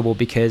remarkable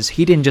because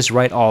he didn't just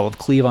write all of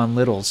Cleavon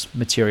Little's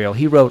material.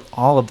 He wrote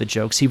all of the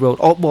jokes. He wrote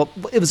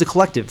it was a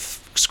collective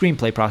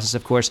screenplay process,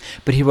 of course,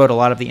 but he wrote a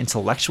lot of the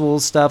intellectual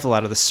stuff, a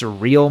lot of the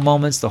surreal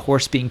moments, the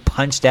horse being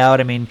punched out.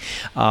 I mean,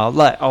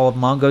 all of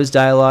Mongo's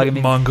dialogue.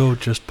 Mongo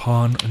just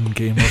pawn in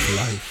Game of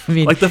Life.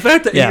 The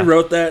fact that he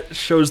wrote that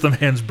shows the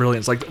man's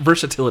brilliance,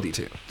 versatility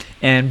too.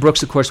 And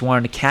Brooks, of course,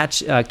 wanted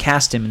to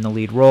cast him in the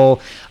lead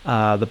role.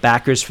 The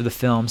backers for the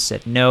film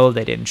said no,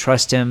 they didn't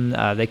trust him.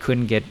 They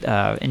couldn't get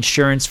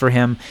insurance for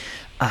him.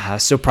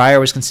 So Pryor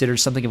was considered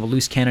something of a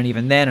loose cannon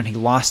even then, and he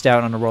lost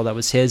out on a role that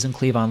was his, and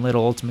Cleavon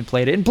Little ultimately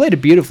played it, and played it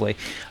beautifully.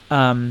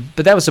 But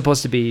that was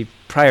supposed to be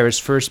Pryor's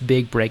first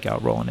big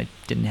breakout role, and it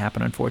didn't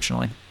happen,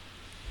 unfortunately.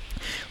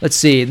 Let's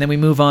see, and then we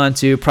move on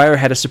to Pryor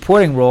had a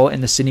supporting role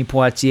in the Sidney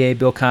Poitier,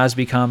 Bill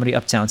Cosby comedy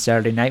Uptown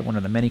Saturday Night, one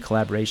of the many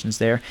collaborations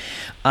there.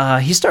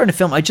 He starred in a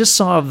film I just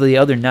saw the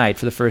other night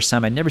for the first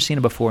time. I'd never seen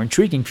it before.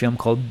 Intriguing film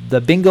called The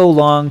Bingo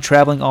Long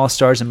Traveling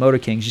All-Stars and Motor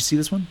Kings. You see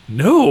this one?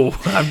 No,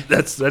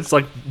 that's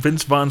like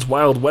Vince Vaughn's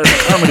Wild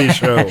West comedy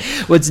show.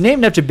 Well, it's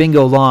named after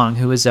Bingo Long,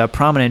 who was a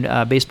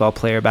prominent baseball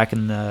player back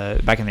in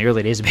the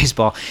early days of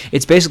baseball.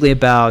 It's basically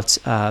about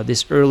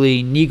this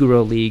early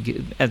Negro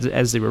League,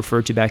 as they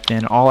referred to back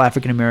then, all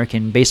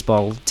African-American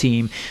baseball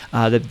team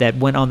that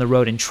went on the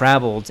road and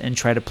traveled and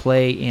tried to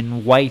play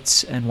in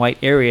white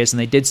areas, and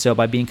they did so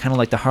by being kind of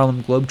like the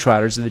Harlem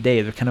Globetrotters of the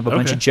day. They're kind of a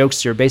bunch of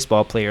jokester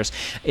baseball players.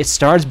 It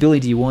stars Billy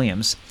D.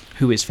 Williams,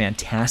 who is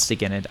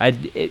fantastic in it.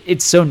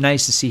 It's so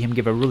nice to see him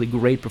give a really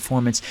great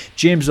performance.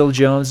 James Earl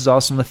Jones is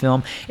also in the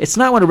film. It's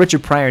not one of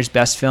Richard Pryor's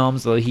best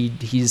films, though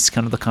he's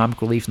kind of the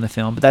comic relief in the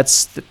film. But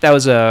that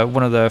was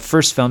one of the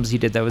first films he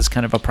did that was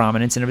kind of a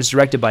prominence, and it was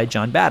directed by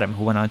John Badham,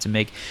 who went on to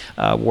make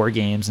War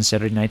Games and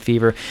Saturday Night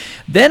Fever.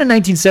 Then in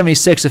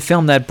 1976, a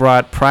film that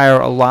brought Pryor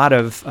a lot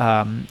of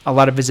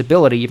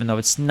visibility, even though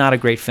it's not a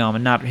great film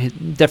and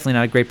definitely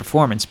not a great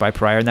performance by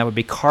Pryor, and that would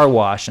be Car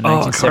Wash in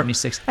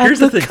 1976. Here's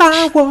the thing.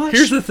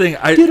 Here's the thing.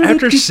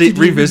 After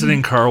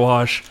revisiting Car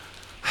Wash,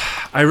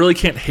 I really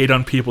can't hate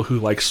on people who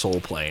like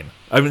Soul Plane.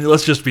 I mean,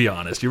 let's just be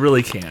honest. You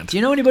really can't. Do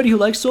you know anybody who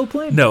likes Soul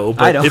Plane? No,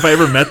 but if I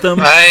ever met them...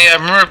 I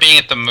remember being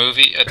at the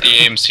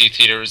AMC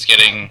theaters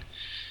getting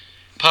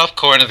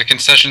popcorn at the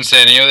concession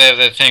stand. You know, they have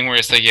that thing where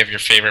it's like you have your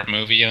favorite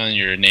movie on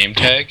your name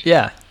tag?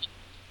 Yeah.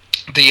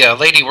 The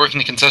lady working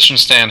the concession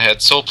stand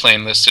had Soul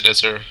Plane listed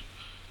as her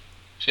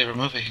favorite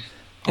movie.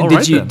 And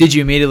did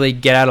you immediately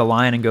get out of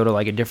line and go to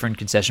like a different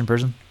concession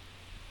person?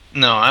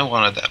 No, I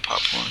wanted that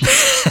popcorn.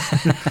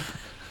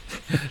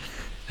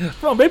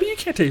 Well, maybe you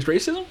can't taste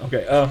racism.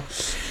 Okay.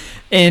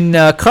 In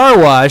Car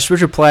Wash,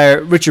 Richard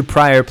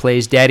Pryor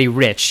plays Daddy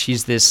Rich.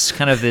 He's this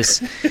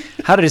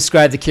how to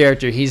describe the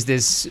character? He's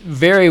this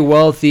very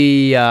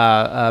wealthy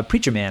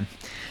preacher man.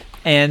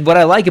 And what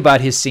I like about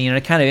his scene, and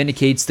it kind of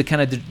indicates the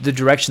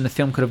direction the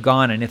film could have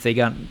gone, and if they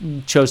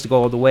chose to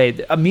go all the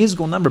way, a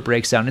musical number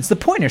breaks out, and it's the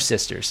Pointer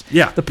Sisters.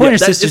 Yeah, the Pointer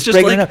Sisters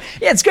breaking it up.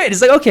 Yeah, it's great.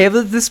 It's like, okay,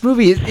 this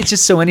movie, it's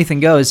just so anything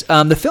goes.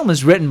 The film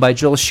is written by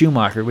Joel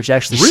Schumacher, which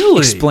actually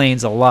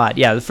explains a lot.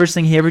 Yeah, the first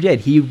thing he ever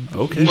did.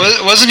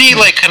 Wasn't he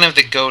like kind of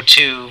the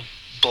go-to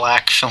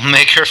black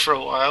filmmaker for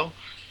a while?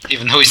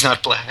 Even though he's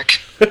not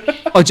black.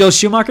 Oh, Joel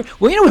Schumacher?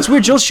 Well, you know what's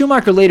weird? Joel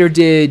Schumacher later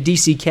did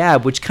DC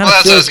Cab, which kind of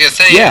that's what I was going to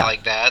say, yeah,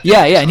 like that.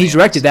 Yeah, and he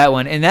directed that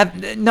one. And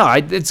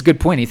it's a good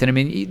point, Ethan. I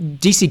mean,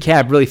 DC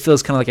Cab really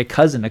feels kind of like a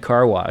cousin to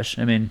Car Wash.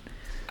 I mean...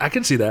 I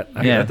can see that.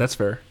 That's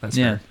fair. That's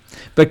fair.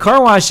 But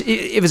Car Wash,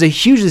 it was a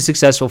hugely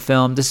successful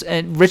film.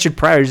 And Richard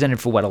Pryor's in it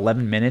for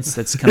 11 minutes.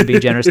 That's kind of being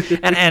generous.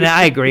 and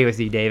I agree with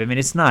you, Dave. I mean,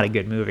 it's not a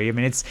good movie. I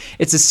mean, it's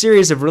a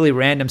series of really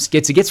random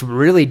skits. It gets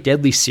really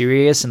deadly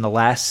serious in the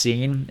last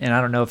scene, and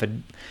I don't know if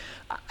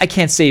I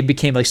can't say it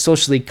became like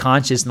socially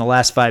conscious in the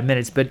last 5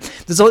 minutes, but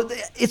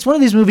it's one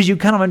of these movies you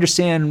kind of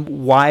understand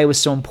why it was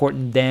so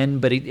important then,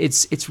 but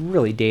it's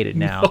really dated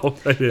now. No,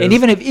 and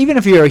even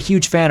if you're a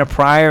huge fan of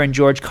Pryor and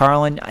George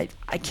Carlin,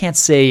 I can't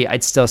say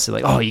I'd still say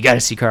like, oh, you got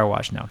to see Car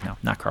Wash. No,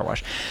 not Car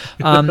Wash.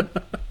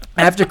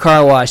 After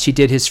Car Wash, he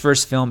did his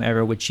first film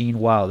ever with Gene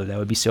Wilder. That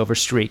would be Silver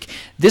Streak.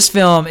 This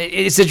film,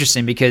 it's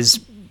interesting because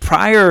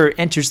Pryor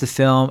enters the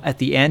film at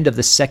the end of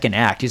the second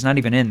act. He's not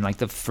even in like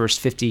the first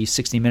 50,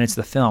 60 minutes of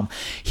the film.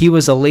 He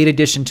was a late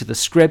addition to the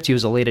script. He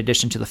was a late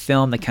addition to the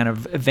film that kind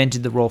of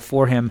invented the role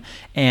for him,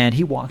 and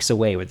he walks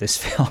away with this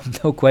film,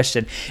 no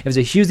question. It was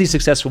a hugely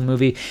successful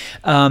movie.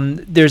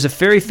 There's a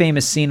very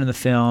famous scene in the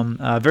film,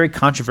 very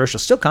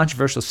controversial, still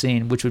controversial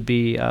scene, which would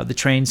be the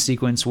train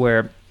sequence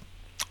where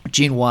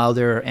Gene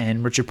Wilder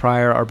and Richard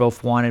Pryor are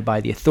both wanted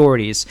by the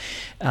authorities.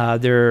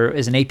 There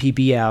is an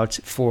APB out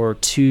for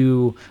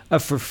two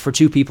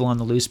people on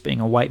the loose,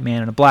 being a white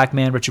man and a black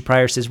man. Richard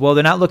Pryor says, well,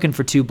 they're not looking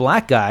for two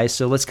black guys,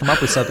 so let's come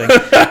up with something.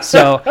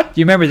 So do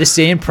you remember this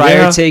scene?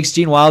 Pryor takes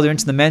Gene Wilder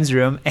into the men's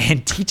room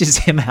and teaches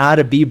him how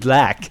to be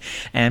black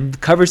and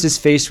covers his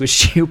face with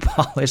shoe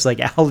polish like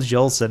Al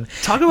Jolson.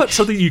 Talk about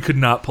something you could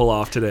not pull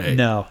off today.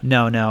 No.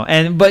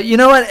 But you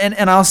know what?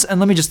 And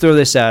let me just throw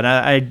this out.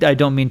 I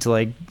don't mean to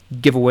like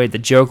give away the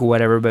joke or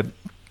whatever, but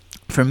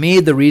for me,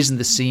 the reason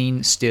the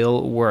scene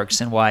still works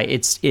and why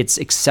it's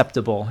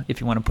acceptable, if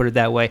you want to put it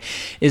that way,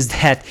 is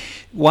that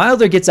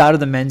Wilder gets out of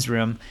the men's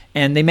room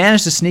and they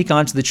manage to sneak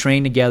onto the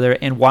train together,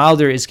 and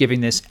Wilder is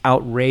giving this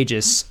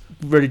outrageous,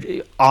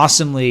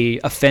 awesomely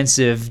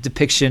offensive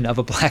depiction of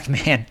a black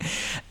man,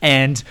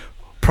 and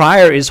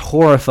Pryor is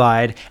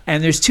horrified,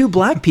 and there's two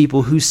black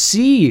people who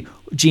see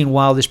Gene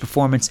Wilder's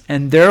performance,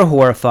 and they're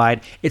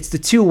horrified. It's the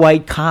two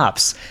white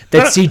cops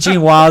that see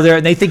Gene Wilder,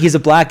 and they think he's a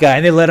black guy,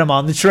 and they let him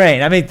on the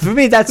train. I mean, for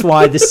me, that's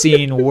why the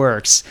scene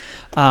works.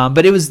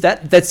 But it was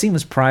that scene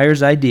was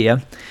Pryor's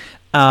idea,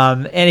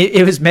 and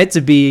it was meant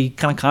to be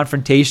kind of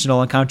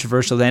confrontational and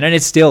controversial then, and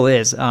it still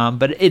is.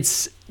 But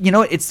it's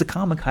the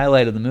comic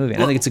highlight of the movie.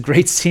 And I think it's a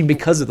great scene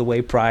because of the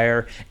way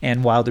Pryor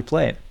and Wilder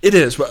play it. It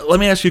is. But let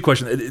me ask you a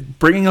question.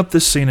 Bringing up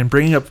this scene and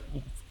bringing up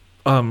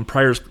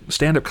Pryor's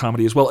stand-up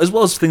comedy as well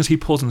as things he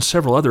pulls in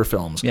several other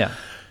films. Yeah.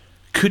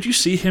 Could you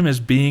see him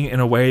as being, in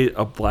a way,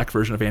 a black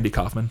version of Andy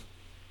Kaufman?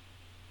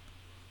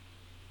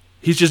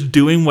 He's just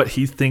doing what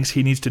he thinks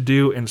he needs to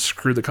do and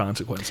screw the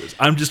consequences.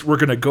 We're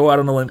going to go out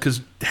on a limb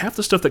because half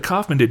the stuff that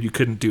Kaufman did you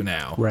couldn't do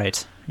now.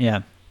 Right.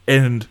 Yeah.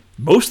 And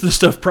most of the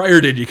stuff Pryor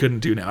did you couldn't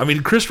do now. I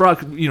mean, Chris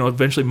Rock,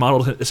 eventually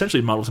modeled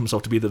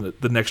himself to be the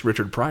next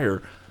Richard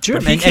Pryor. Sure,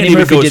 and Eddie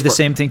Murphy did the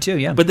same thing too.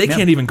 Yeah, but they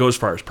can't even go as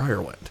far as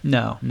Pryor went.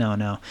 No,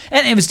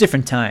 and it was a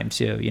different time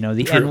too.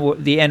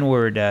 The N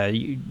word.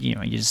 You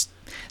just.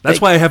 That's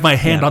why I have my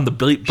hand on the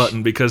bleep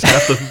button, because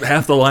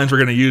half the lines we're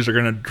going to use are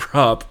going to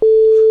drop.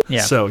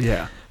 Yeah. So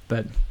yeah,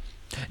 but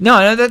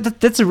No,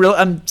 that's a real.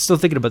 I'm still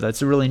thinking about that.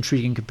 It's a really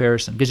intriguing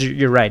comparison because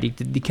you're right. He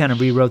kind of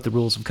rewrote the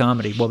rules of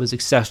comedy. What was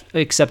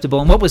acceptable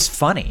and what was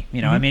funny.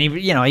 I mean,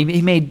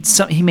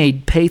 he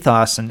made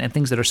pathos and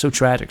things that are so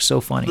tragic,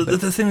 so funny.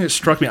 The thing that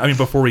struck me. I mean,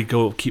 before we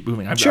keep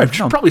moving, I should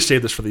probably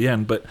save this for the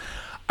end, but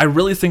I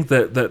really think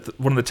that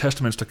one of the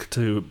testaments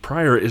to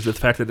Pryor is the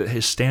fact that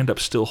his stand-up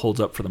still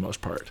holds up for the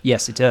most part.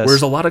 Yes, it does.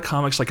 Whereas a lot of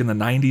comics, like in the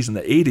 90s and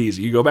the 80s,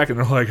 you go back and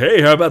they're like,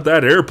 hey, how about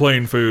that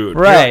airplane food?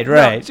 Right.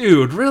 No,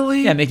 dude,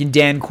 really? Yeah, making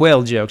Dan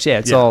Quayle jokes. Yeah,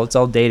 it's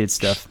all dated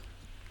stuff.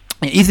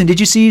 Ethan, did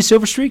you see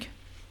Silver Streak?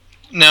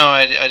 No,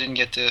 I didn't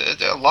get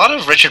to. A lot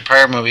of Richard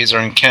Pryor movies are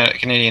on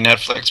Canadian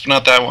Netflix, but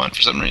not that one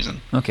for some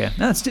reason. Okay,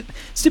 no, it's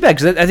too bad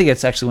because I think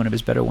it's actually one of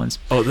his better ones.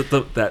 Oh,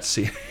 that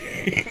scene.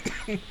 I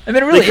mean,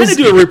 it really they kind of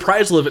do a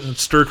reprisal of it in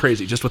Stir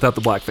Crazy, just without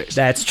the blackface.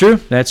 That's true.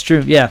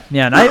 Yeah.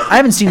 And I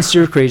haven't seen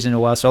Stir Crazy in a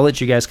while, so I'll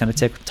let you guys kind of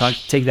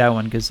take that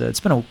one because it's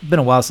been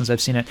a while since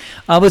I've seen it.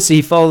 Let's see.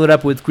 He followed it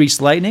up with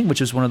Greased Lightning, which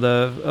was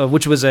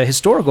which was a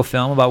historical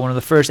film about one of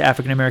the first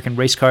African American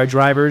race car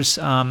drivers.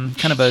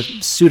 Kind of a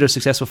pseudo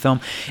successful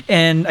film.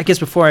 And I guess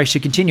before I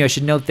should continue, I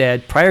should note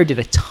that Pryor did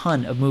a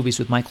ton of movies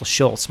with Michael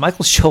Schultz.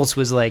 Michael Schultz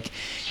was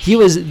he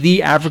was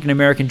the African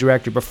American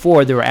director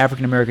before there were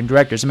African American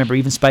directors. I remember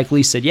even Spike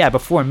Lee said, yeah,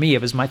 before me,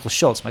 it was Michael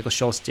Schultz. Michael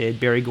Schultz did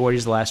Barry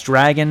Gordy's The Last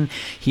Dragon.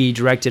 He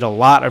directed a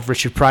lot of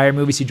Richard Pryor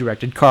movies. He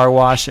directed Car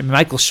Wash. I mean,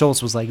 Michael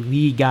Schultz was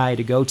the guy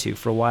to go to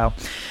for a while.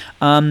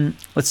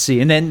 Let's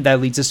see. And then that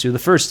leads us to the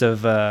first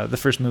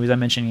movies I'm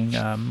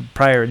mentioning,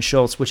 Pryor and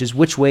Schultz, which is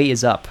Which Way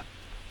Is Up.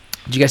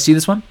 Did you guys see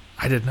this one?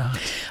 I did not.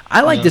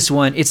 I like this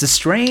one. It's a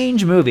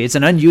strange movie. It's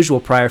an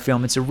unusual Pryor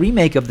film. It's a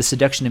remake of The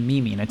Seduction of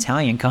Mimi, an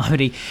Italian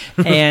comedy,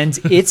 and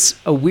it's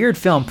a weird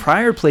film.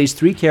 Pryor plays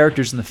 3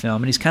 characters in the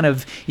film,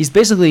 and he's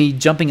basically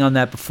jumping on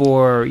that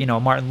before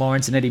Martin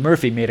Lawrence and Eddie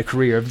Murphy made a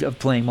career of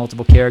playing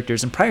multiple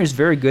characters. And Pryor's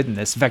very good in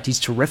this. In fact, he's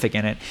terrific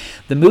in it.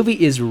 The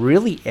movie is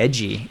really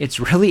edgy. It's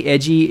really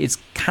edgy. It's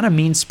kind of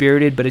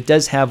mean-spirited, but it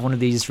does have one of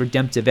these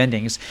redemptive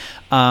endings.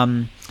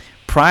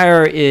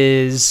 Pryor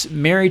is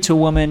married to a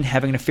woman,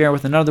 having an affair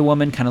with another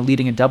woman, kind of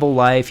leading a double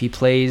life. He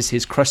plays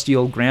his crusty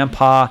old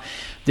grandpa.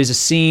 There's a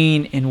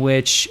scene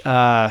where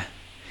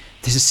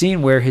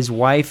his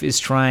wife is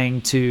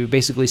trying to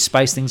basically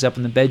spice things up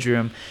in the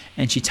bedroom,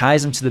 and she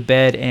ties him to the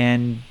bed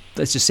and,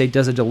 let's just say,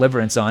 does a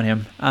deliverance on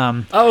him.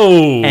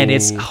 And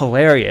it's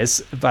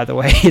hilarious, by the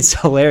way. It's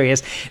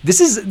hilarious.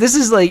 This is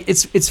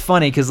it's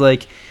funny because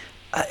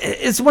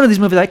it's one of these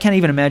movies I can't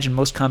even imagine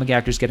most comic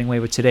actors getting away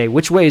with today.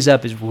 Which Way Is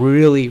Up is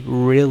really,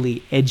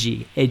 really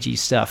edgy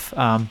stuff,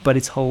 but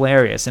it's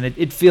hilarious, and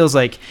it feels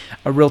like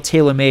a real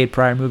tailor-made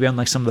Pryor movie,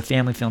 unlike some of the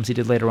family films he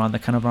did later on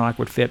that kind of an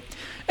awkward fit.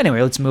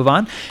 Anyway, let's move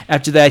on.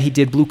 After that, he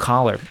did Blue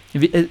Collar.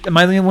 Am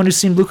I the only one who's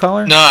seen Blue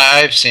Collar? No,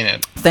 I've seen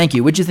it. Thank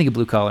you. What'd you think of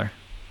Blue Collar?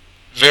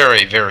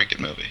 Very, very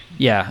good movie.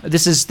 Yeah,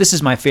 this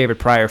is my favorite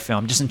Pryor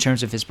film, just in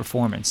terms of his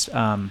performance.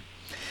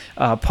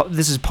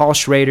 This is Paul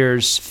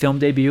Schrader's film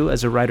debut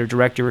as a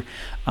writer-director.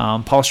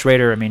 Paul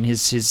Schrader, I mean,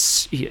 this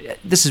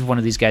is one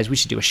of these guys. We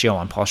should do a show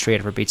on Paul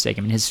Schrader, for Pete's sake.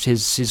 I mean,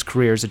 his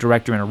career as a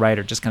director and a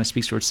writer just kind of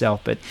speaks for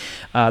itself. But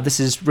this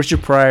is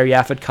Richard Pryor,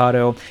 Yaphet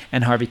Kotto,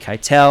 and Harvey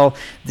Keitel.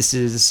 This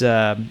is...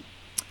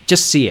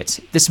 just see it.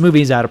 This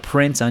movie is out of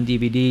print on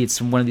DVD. It's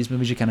one of these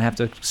movies you kind of have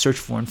to search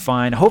for and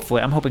find.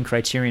 Hopefully, I'm hoping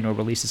Criterion will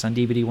release this on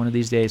DVD one of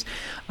these days.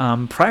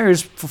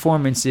 Pryor's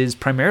performance is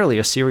primarily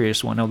a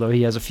serious one, although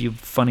he has a few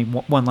funny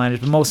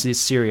one-liners, but mostly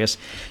it's serious.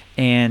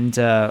 And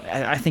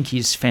I think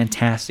he's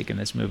fantastic in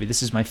this movie.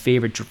 This is my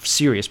favorite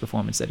serious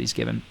performance that he's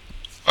given.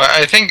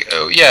 I think,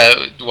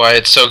 why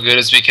it's so good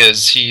is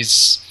because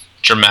he's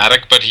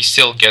dramatic, but he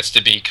still gets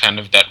to be kind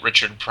of that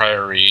Richard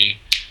Pryor-y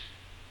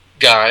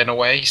guy in a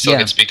way. He still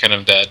gets to be kind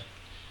of that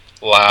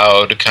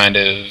loud, kind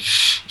of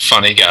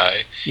funny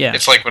guy. Yeah.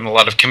 It's like when a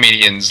lot of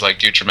comedians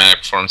do dramatic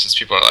performances,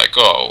 people are like,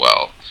 oh,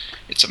 well,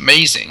 it's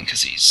amazing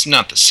because he's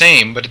not the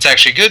same, but it's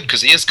actually good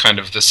because he is kind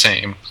of the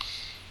same.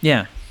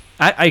 Yeah.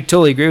 I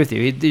totally agree with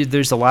you.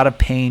 There's a lot of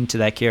pain to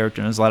that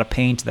character, and there's a lot of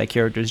pain to that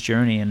character's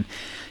journey, and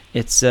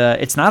it's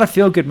not a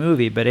feel-good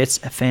movie, but it's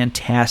a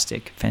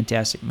fantastic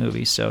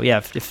movie. So, yeah,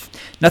 if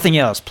nothing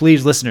else,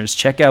 please, listeners,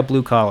 check out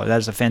Blue Collar. That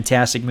is a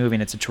fantastic movie,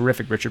 and it's a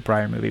terrific Richard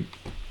Pryor movie.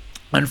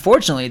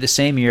 Unfortunately, the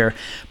same year,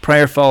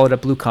 Pryor followed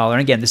up Blue Collar.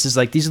 And again, these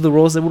are the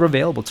roles that were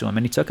available to him,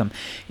 and he took them.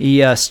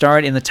 He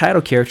starred in the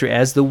title character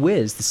as The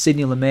Wiz, the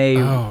Sidney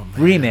Lumet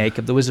remake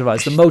of The Wizard of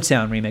Oz, the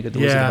Motown remake of The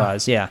Wizard of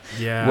Oz,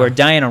 where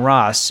Diana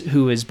Ross,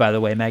 who is, by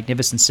the way, a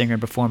magnificent singer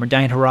and performer,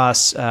 Diana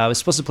Ross was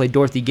supposed to play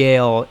Dorothy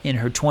Gale in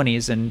her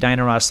 20s, and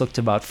Diana Ross looked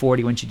about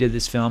 40 when she did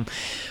this film.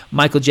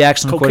 Michael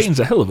Jackson, of course... Cocaine's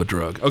a hell of a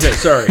drug. Okay,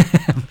 sorry.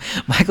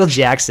 Michael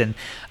Jackson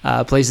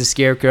plays the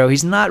Scarecrow.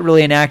 He's not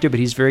really an actor, but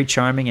he's very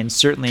charming, and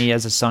certainly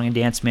as a song and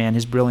dance man,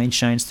 his brilliance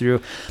shines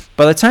through.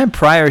 By the time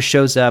Pryor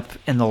shows up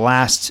in the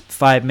last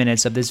 5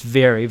 minutes of this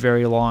very,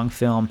 very long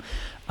film,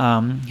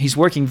 he's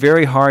working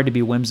very hard to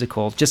be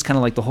whimsical, just kind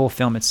of like the whole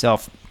film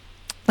itself.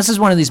 This is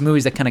one of these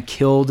movies that kind of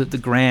killed the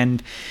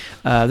grand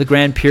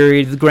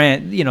period,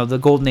 the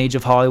golden age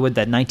of Hollywood,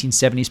 that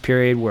 1970s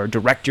period where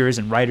directors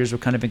and writers were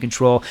kind of in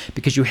control,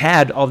 because you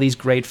had all these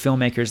great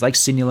filmmakers like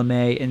Sidney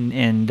Lumet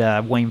and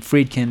William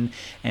Friedkin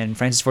and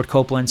Francis Ford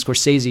Coppola and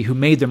Scorsese, who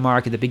made their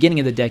mark at the beginning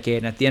of the decade,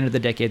 and at the end of the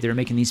decade they were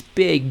making these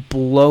big,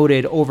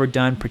 bloated,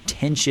 overdone,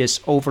 pretentious,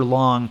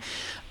 overlong,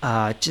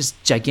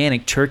 just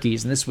gigantic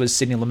turkeys, and this was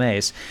Sidney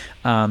Lumet's.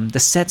 The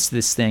sets of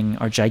this thing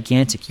are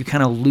gigantic. You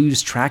kind of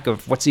lose track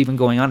of what's even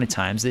going on at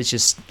times. It's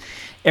just,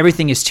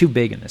 everything is too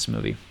big in this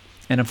movie.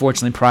 And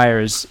unfortunately,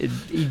 Pryor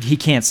he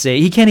can't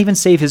even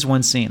save his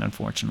one scene,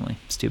 unfortunately.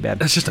 It's too bad.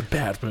 That's just a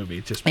bad movie.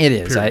 It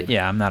is.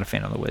 I'm not a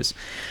fan of The Wiz.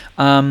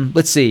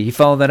 Let's see. He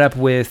followed that up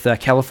with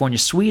California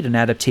Suite, an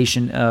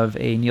adaptation of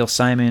a Neil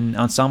Simon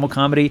ensemble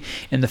comedy.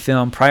 In the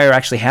film, Pryor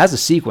actually has a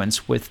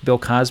sequence with Bill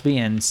Cosby,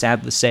 and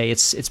sad to say,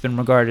 it's been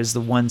regarded as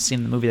the one scene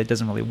in the movie that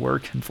doesn't really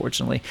work,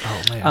 unfortunately.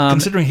 Oh, man.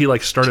 Considering he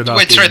started off...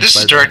 Wait, sorry, this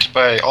is directed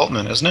by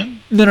Altman, isn't it?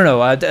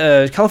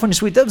 No. California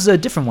Suite, that was a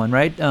different one,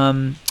 right?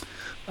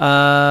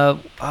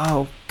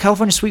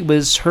 California Suite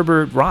was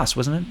Herbert Ross,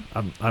 wasn't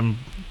it? I'm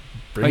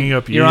bringing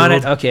up. You're on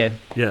it. Okay.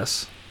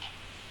 Yes.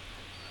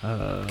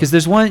 Because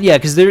there's one,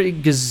 because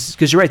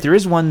you're right. There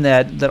is one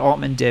that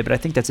Altman did, but I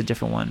think that's a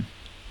different one.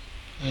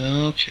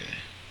 Okay.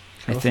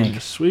 California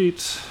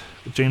Suite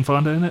with Jane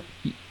Fonda in it.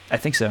 I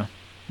think so.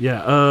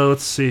 Yeah.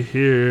 Let's see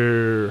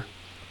here.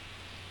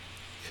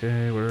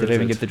 Okay, where did I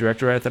even get the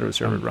director right? I thought it was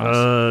Herbert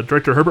Ross.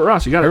 Director Herbert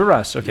Ross. You got Herbert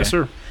Ross. Okay. Yes,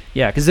 sir.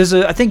 Yeah, because there's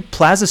I think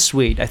Plaza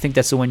Suite. I think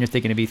that's the one you're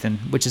thinking of, Ethan,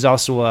 which is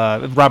also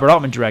Robert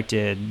Altman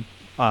directed,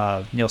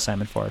 Neil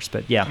Simon farce.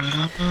 But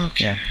yeah,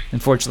 okay. Yeah.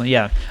 Unfortunately,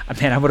 yeah.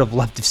 Man, I would have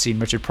loved to have seen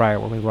Richard Pryor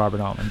work with Robert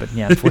Altman, but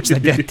yeah,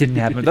 unfortunately that didn't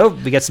happen. Though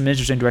we got some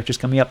interesting directors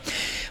coming up.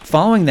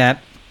 Following that,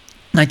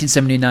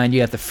 1979,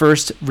 you got the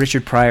first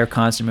Richard Pryor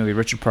concert movie,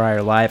 Richard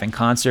Pryor Live in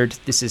Concert.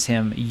 This is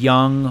him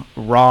young,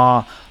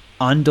 raw,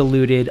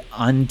 undiluted,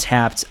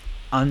 untapped,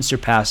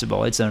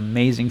 unsurpassable. It's an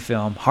amazing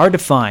film. Hard to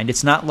find.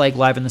 It's not like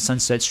Live in the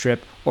Sunset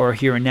Strip or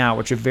Here and Now,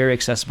 which are very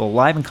accessible.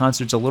 Live in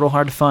Concert's a little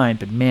hard to find,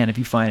 but man, if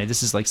you find it,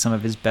 this is like some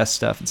of his best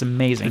stuff. It's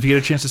amazing. If you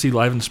get a chance to see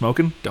Live and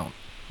Smokin', don't.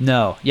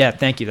 No. Yeah,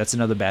 thank you. That's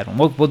another bad one.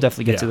 We'll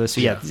definitely get to this.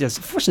 So yes,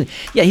 unfortunately,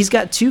 he's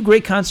got three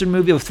great concert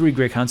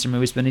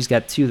movies, but he's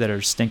got two that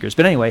are stinkers.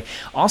 But anyway,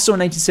 also in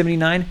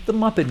 1979, The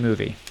Muppet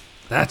Movie.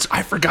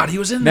 I forgot he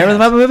was in there.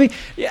 Remember the Muppet movie?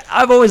 Yeah,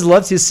 I've always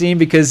loved his scene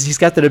because he's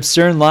got that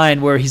absurd line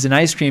where he's an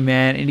ice cream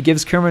man and he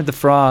gives Kermit the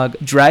Frog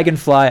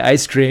dragonfly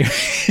ice cream.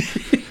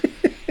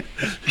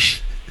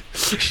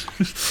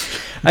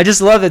 I just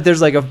love that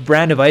there's like a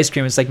brand of ice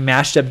cream. It's like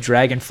mashed up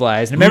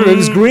dragonflies. And remember, it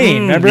was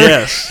green. Remember?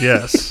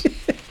 Yes.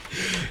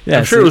 Yeah,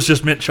 I'm sure it was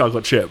just mint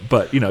chocolate chip,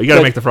 but you got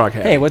to make the frog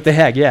happy. Hey, what the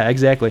heck? Yeah,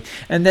 exactly.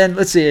 And then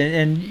let's see.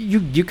 And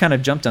you kind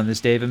of jumped on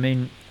this, Dave. I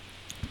mean,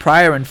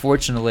 Pryor,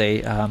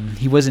 unfortunately,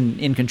 he wasn't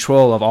in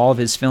control of all of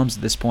his films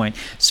at this point.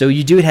 So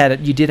you did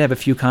have a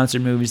few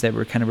concert movies that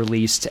were kind of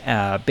released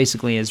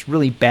basically as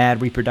really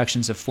bad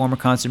reproductions of former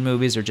concert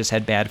movies or just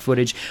had bad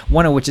footage.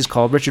 One of which is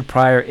called Richard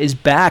Pryor is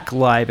Back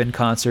Live in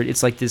Concert.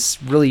 It's like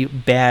this really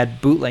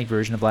bad bootleg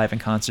version of Live in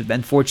Concert.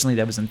 Unfortunately,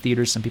 that was in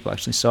theaters. Some people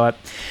actually saw it.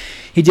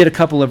 He did a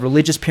couple of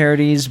religious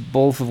parodies,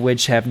 both of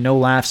which have no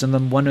laughs in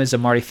them. One is a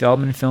Marty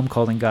Feldman film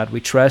called In God We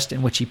Trust,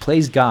 in which he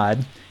plays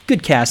God.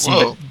 Good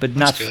casting, but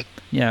not good.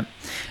 Yeah.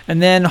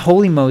 And then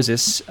Holy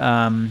Moses,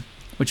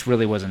 which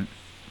really wasn't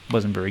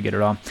very good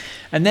at all.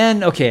 And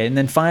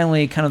then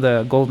finally, kind of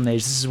the golden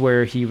age. This is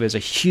where he was a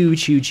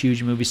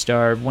huge movie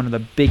star, one of the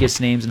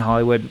biggest names in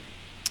Hollywood.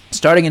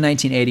 Starting in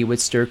 1980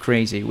 with Stir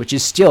Crazy, which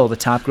is still the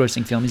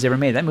top-grossing film he's ever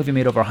made. That movie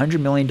made over $100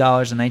 million in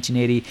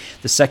 1980.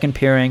 The second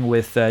pairing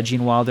with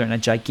Gene Wilder, and a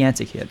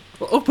gigantic hit.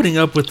 Well, opening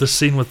up with the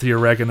scene with the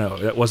oregano.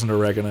 That wasn't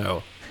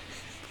oregano.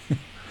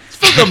 It's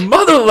for the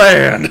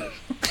motherland!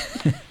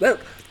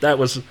 That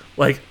was,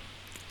 like,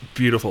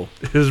 beautiful.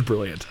 It was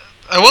brilliant.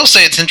 I will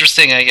say it's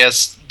interesting, I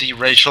guess, the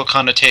racial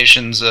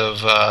connotations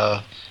of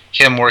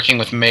him working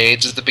with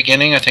maids at the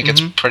beginning. I think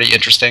it's pretty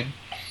interesting.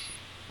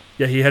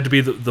 Yeah, he had to be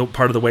the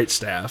part of the wait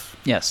staff.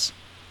 Yes.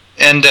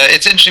 And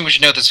it's interesting we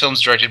should note this film's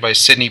directed by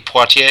Sidney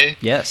Poitier.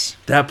 Yes.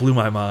 That blew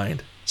my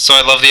mind. So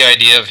I love the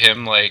idea of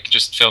him, like,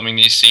 just filming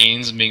these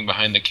scenes and being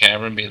behind the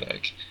camera and be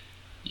like,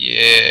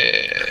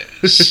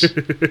 yes.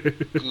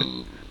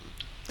 Good.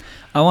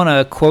 I want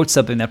to quote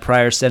something that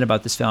Pryor said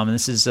about this film, and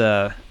this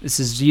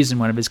is used in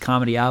one of his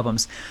comedy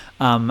albums.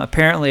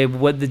 Apparently,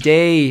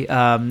 they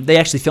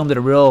actually filmed at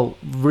a real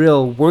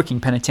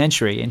working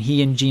penitentiary, and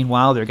he and Gene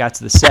Wilder got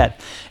to the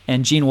set,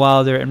 and Gene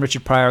Wilder and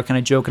Richard Pryor are kind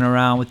of joking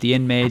around with the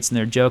inmates, and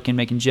they're joking,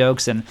 making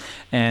jokes, and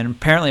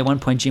apparently at one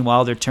point Gene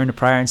Wilder turned to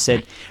Pryor and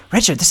said,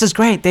 "Richard, this is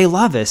great. They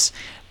love us,"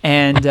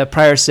 and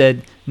Pryor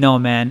said, "No,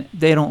 man,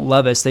 they don't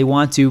love us. They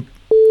want to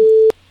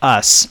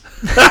us."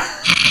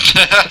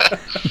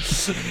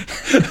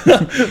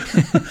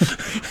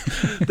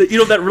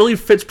 That really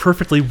fits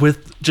perfectly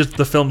with just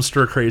the film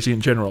Stir Crazy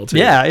in general too.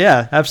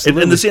 Yeah,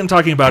 absolutely. And the scene I'm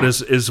talking about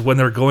is when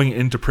they're going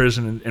into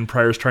prison and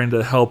Pryor's trying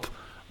to help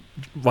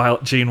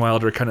Gene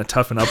Wilder kind of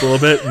toughen up a little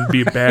bit and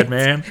be a bad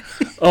man.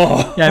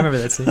 Oh, Yeah, I remember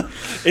that scene.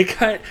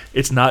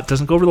 It's not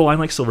doesn't go over the line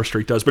like Silver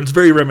Streak does, but it's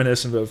very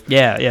reminiscent of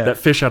Yeah. that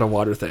fish out of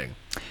water thing.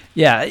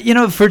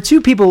 Yeah, for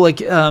two people like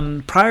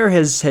Pryor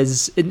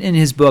has in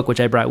his book, which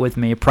I brought with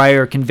me,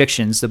 Pryor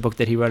Convictions, the book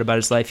that he wrote about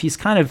his life. He's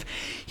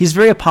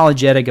very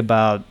apologetic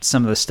about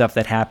some of the stuff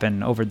that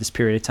happened over this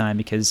period of time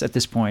because at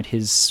this point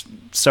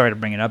sorry to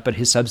bring it up, but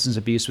his substance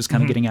abuse was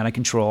kind of getting out of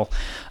control,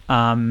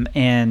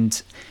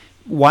 and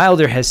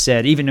Wilder has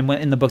said, even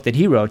in the book that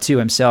he wrote to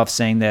himself,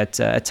 saying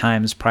that at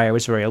times Pryor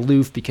was very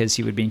aloof because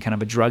he would be in kind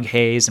of a drug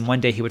haze, and one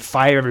day he would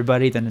fire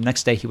everybody, then the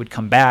next day he would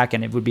come back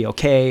and it would be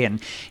okay,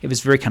 and it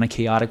was very kind of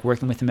chaotic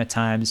working with him at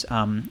times.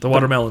 The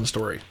watermelon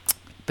story.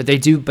 But they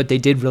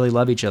did really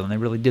love each other, and they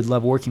really did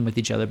love working with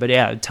each other. But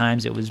yeah, at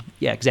times it was,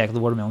 exactly,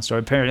 the watermelon story.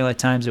 Apparently at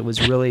times it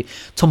was really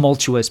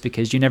tumultuous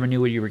because you never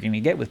knew what you were going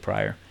to get with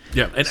Pryor.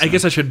 Yeah, and I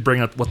guess I should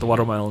bring up what the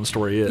watermelon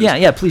story is.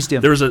 Yeah, please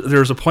do. There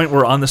was a point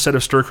where on the set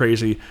of Stir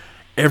Crazy,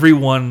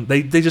 everyone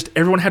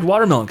had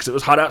watermelon because it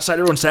was hot outside.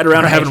 Everyone sat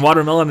around having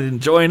watermelon and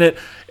enjoying it.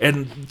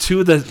 And two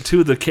of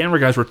the camera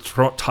guys were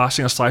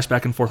tossing a slice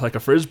back and forth like a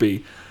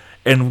frisbee,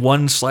 and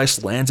one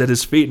slice lands at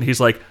his feet, and he's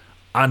like,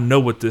 "I know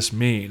what this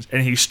means,"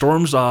 and he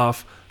storms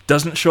off.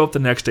 Doesn't show up the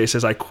next day.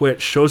 Says, "I quit."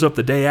 Shows up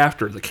the day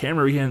after. The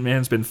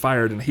cameraman's been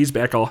fired, and he's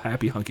back all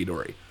happy, hunky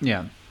dory.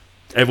 Yeah.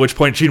 At which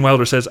point, Gene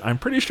Wilder says, "I'm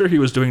pretty sure he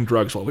was doing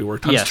drugs while we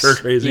worked on Stir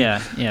Crazy."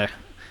 Yeah.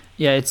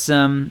 It's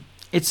a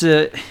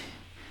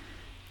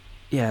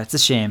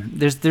shame.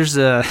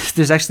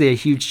 There's actually a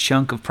huge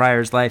chunk of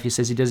Pryor's life he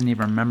says he doesn't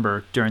even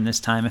remember during this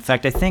time. In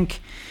fact, I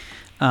think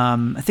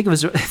it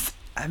was.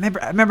 I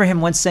remember him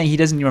once saying he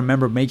doesn't even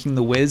remember making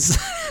The Wiz.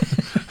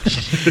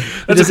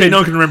 That's okay. No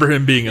one can remember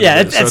him being in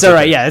The Wiz. That's all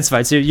right. Yeah, that's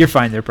fine. So you're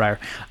fine there, Pryor.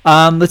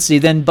 Let's see.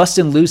 Then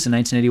Bustin' Loose in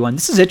 1981.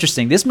 This is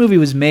interesting. This movie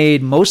was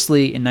made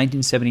mostly in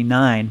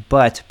 1979,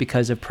 but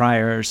because of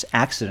Pryor's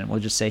accident, we'll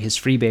just say his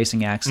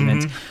freebasing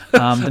accident,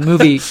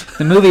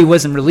 the movie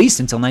wasn't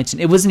released until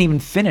It wasn't even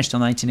finished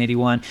until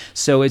 1981.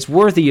 So it's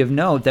worthy of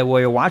note that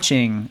while you're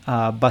watching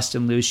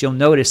Bustin' Loose, you'll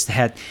notice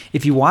that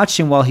if you watch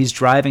him while he's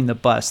driving the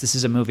bus, this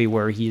is a movie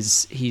where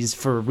he's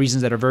for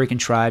reasons that are very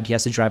contrived, he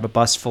has to drive a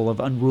bus full of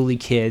unruly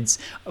kids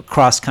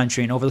across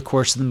country, and over the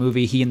course of the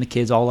movie, he and the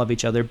kids all love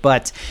each other,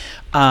 but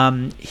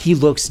he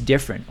looks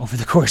different over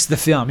the course of the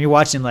film. You're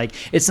watching, like,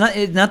 it's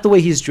not the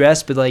way he's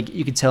dressed, but like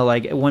you could tell,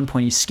 like, at one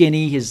point he's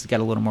skinny, he's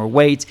got a little more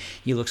weight,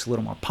 he looks a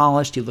little more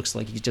polished, he looks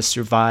like he just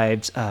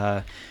survived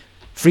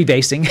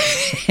freebasing.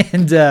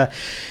 And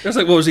it's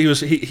like, what was he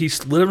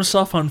lit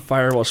himself on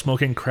fire while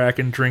smoking crack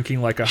and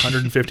drinking like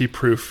 150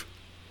 proof.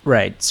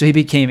 Right, so he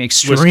became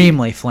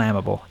extremely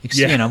flammable,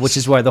 Yes. Which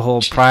is where the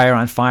whole Pryor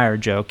on fire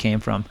joke came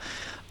from.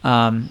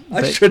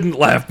 I shouldn't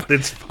laugh, but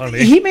it's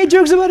funny. He made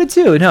jokes about it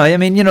too. No, I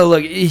mean,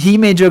 look, he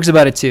made jokes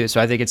about it too, so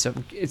I think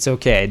it's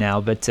okay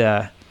now. But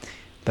yeah,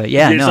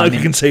 it's not like you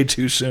can say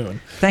too soon.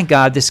 Thank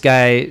God this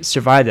guy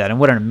survived that, and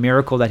what a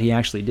miracle that he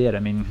actually did. I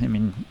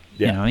mean,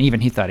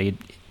 even he thought he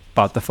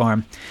bought the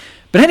farm.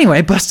 But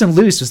anyway, Bustin'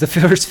 Loose was the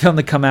first film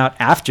to come out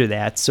after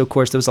that. So, of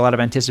course, there was a lot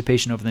of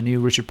anticipation over the new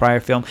Richard Pryor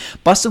film.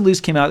 Bustin' Loose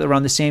came out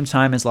around the same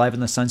time as Live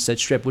on the Sunset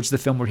Strip, which is the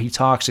film where he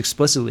talks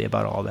explicitly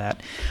about all that,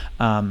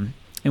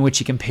 in which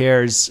he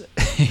compares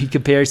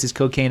his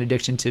cocaine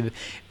addiction to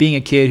being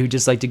a kid who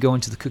just liked to go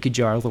into the cookie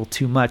jar a little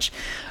too much.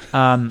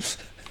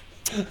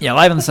 Yeah,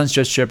 Live on the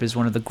Sunset Strip is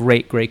one of the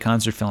great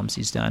concert films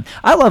he's done.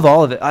 I love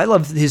all of it. I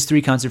love his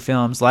three concert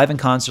films, Live in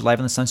Concert, Live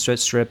on the Sunset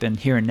Strip, and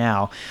Here and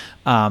Now.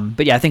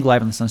 But yeah, I think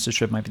Live on the Sunset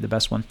Strip might be the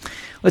best one.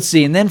 Let's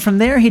see. And then from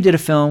there, he did a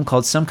film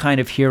called Some Kind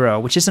of Hero,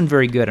 which isn't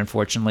very good,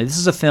 unfortunately. This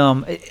is a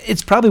film,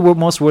 it's probably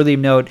most worthy of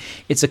note.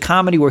 It's a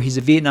comedy where he's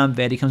a Vietnam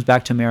vet. He comes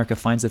back to America,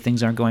 finds that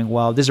things aren't going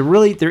well.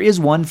 There is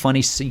one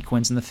funny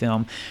sequence in the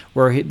film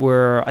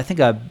where I think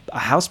a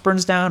house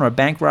burns down or a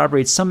bank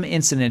robbery. Some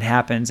incident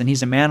happens, and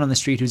he's a man on the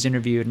street who's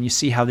interviewed, and you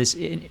see how this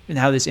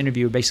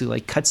interview basically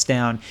like cuts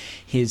down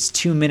his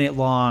 2-minute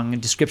long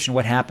description of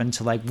what happened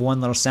to like one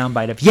little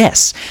soundbite of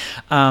yes.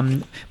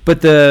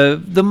 But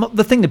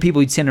the thing that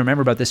people tend to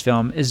remember about this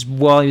film is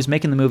while he was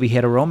making the movie, he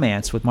had a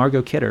romance with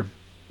Margot Kidder.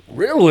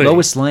 Really?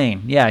 Lois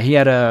Lane. Yeah, he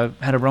had a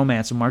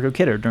romance with Margot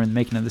Kidder during the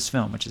making of this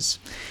film, which is.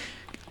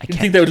 I didn't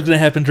think that was going to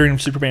happen during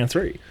Superman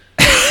 3.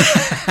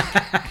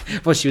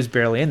 Well, she was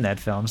barely in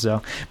that film,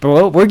 so.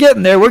 But we're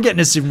getting there. We're getting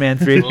to Superman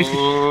 3.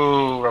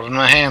 Ooh, rubbing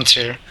my hands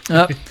here.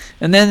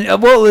 And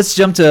then, let's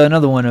jump to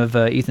another one of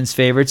Ethan's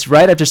favorites.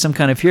 Right after Some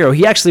Kind of Hero,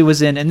 he actually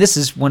was in, and this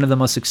is one of the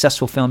most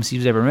successful films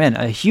he's ever in,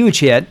 a huge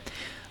hit.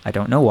 I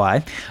don't know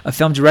why. A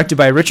film directed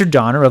by Richard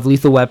Donner of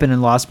Lethal Weapon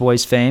and Lost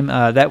Boys fame.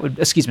 Not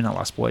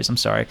Lost Boys, I'm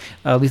sorry.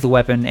 Lethal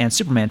Weapon and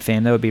Superman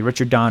fame. That would be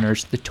Richard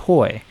Donner's The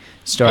Toy,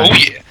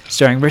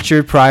 starring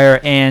Richard Pryor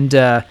and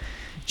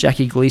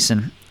Jackie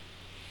Gleason.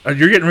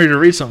 You're getting ready to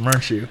read something,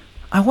 aren't you?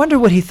 I wonder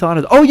what he thought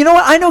of. Oh, you know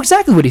what? I know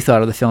exactly what he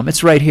thought of the film.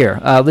 It's right here.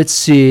 Let's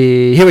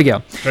see. Here we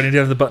go. Ready to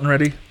have the button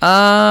ready?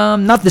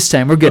 Not this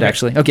time. We're good, Okay.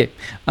 actually. Okay.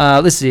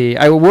 Let's see.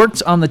 I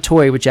worked on The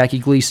Toy with Jackie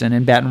Gleason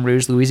in Baton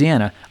Rouge,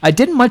 Louisiana. I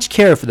didn't much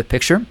care for the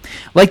picture.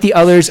 Like the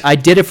others, I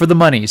did it for the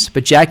monies.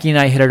 But Jackie and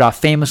I hit it off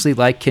famously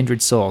like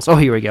kindred souls. Oh,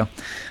 here we go.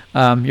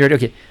 You're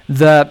okay.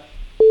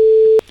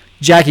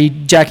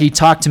 Jackie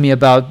talked to me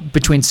about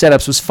between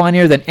setups was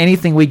funnier than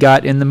anything we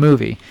got in the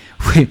movie.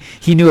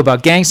 He knew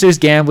about gangsters,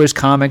 gamblers,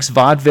 comics,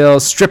 vaudeville,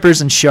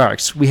 strippers, and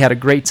sharks. We had a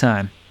great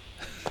time.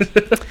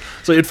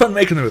 So you had fun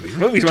making the movie. The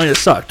movie might have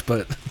sucked,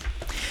 but...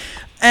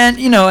 And,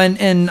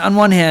 and on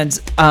one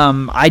hand,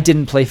 I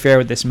didn't play fair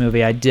with this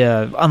movie.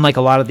 Unlike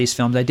a lot of these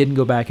films, I didn't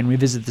go back and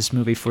revisit this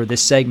movie for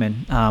this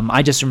segment.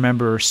 I just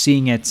remember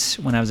seeing it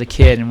when I was a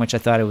kid, in which I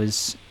thought it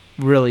was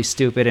really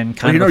stupid and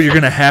kind of... you're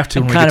going to have to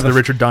when we get to the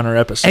Richard Donner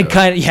episode. And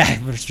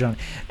Richard Donner.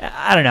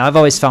 I don't know. I've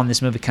always found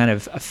this movie kind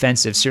of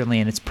offensive, certainly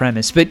in its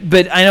premise. But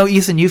I know,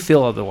 Ethan, you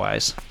feel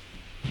otherwise.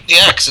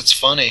 Yeah, because it's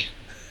funny.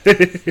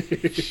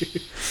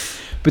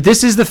 But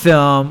this is the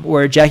film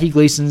where Jackie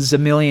Gleason's a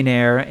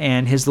millionaire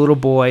and his little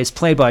boy is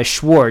played by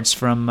Schwartz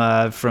from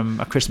A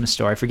Christmas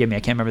Story. Forgive me, I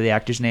can't remember the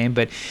actor's name,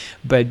 but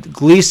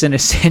Gleason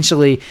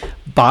essentially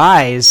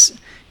buys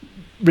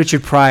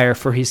Richard Pryor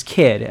for his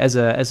kid as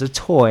a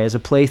toy, as a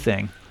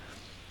plaything.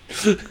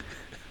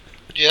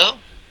 Yeah.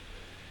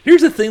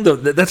 Here's the thing, though.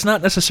 That's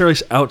not necessarily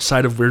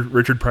outside of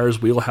Richard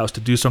Pryor's wheelhouse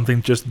to do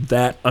something just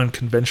that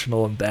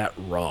unconventional and that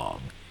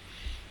wrong.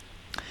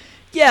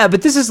 Yeah,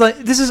 but this is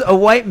a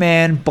white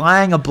man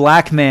buying a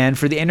black man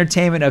for the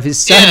entertainment of his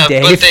son,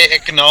 Dave. Yeah, but they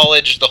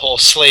acknowledge the whole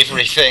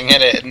slavery thing in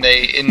it, and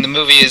they in the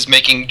movie is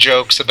making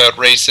jokes about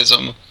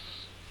racism.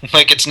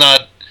 Like it's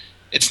not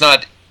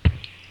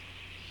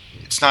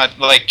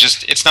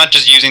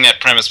just using that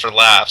premise for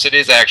laughs. It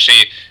is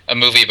actually a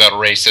movie about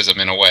racism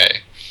in a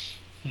way.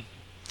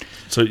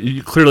 So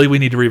clearly we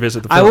need to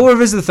revisit the film. I will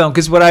revisit the film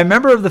because what I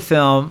remember of the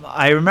film,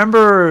 I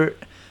remember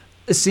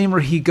a scene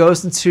where he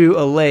goes into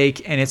a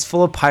lake and it's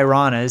full of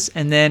piranhas,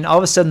 and then all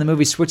of a sudden the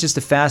movie switches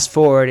to fast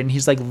forward and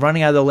he's like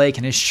running out of the lake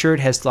and his shirt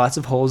has lots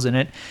of holes in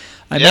it.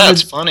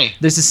 It's funny.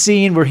 There's a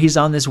scene where he's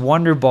on this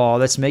wonder ball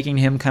that's making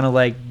him kind of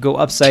like go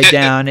upside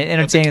down and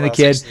entertaining the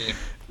kid. Scene.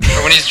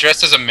 Or when he's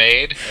dressed as a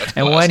maid.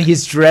 And when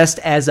he's dressed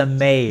as a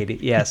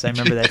maid. Yes, I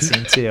remember that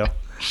scene too.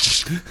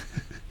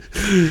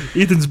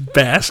 Ethan's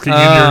basking in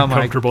your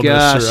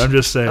uncomfortableness, sir. I'm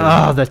just saying.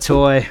 Oh, The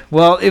Toy.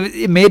 Well,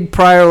 it made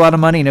Pryor a lot of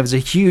money, and it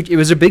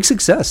was a big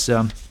success.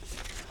 So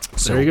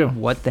there you go.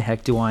 What the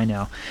heck do I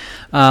know?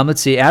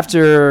 Let's see.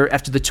 After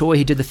The Toy,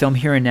 he did the film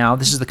Here and Now.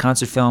 This is the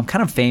concert film,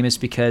 kind of famous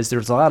because there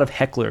was a lot of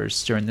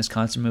hecklers during this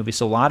concert movie.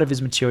 So a lot of his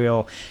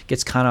material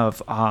gets kind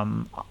of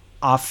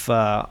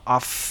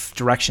off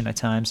direction at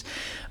times.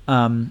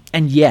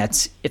 And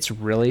yet, it's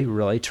really,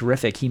 really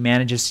terrific. He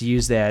manages to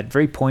use that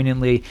very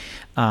poignantly.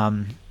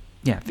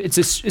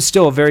 It's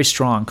still a very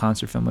strong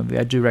concert film movie.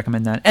 I do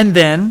recommend that. And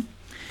then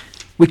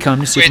we come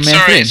to Superman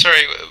 3.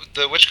 Sorry.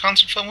 Which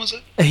concert film was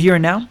it? Here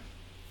and Now.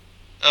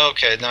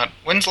 Okay,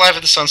 when's Live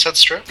at the Sunset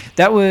Strip?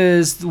 That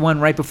was the one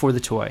right before The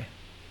Toy.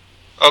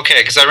 Okay,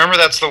 because I remember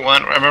that's the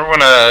one. I remember when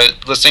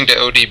listening to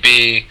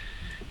ODB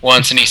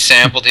once, and he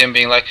sampled him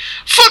being like,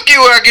 "Fuck you,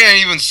 I can't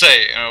even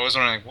say it." And I was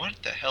wondering, what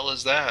the hell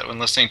is that? When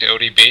listening to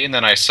ODB, and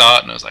then I saw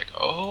it, and I was like,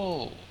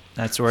 oh,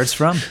 that's where it's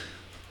from.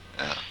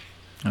 Yeah.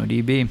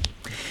 ODB.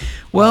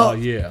 Well,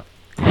 yeah.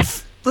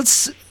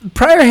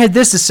 Pryor had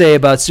this to say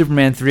about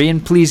Superman 3,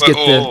 and please get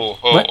we're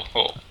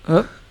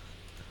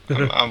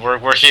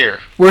here.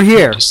 We're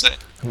here.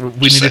 We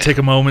need to take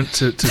a moment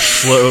to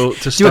stop.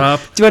 Do you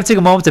want to take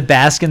a moment to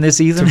bask in this,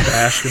 Ethan? To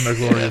bask in the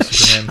glory of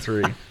Superman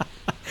 3.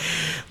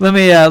 Let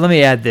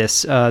me add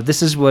this.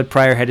 This is what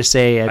Pryor had to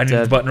say. I need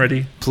the button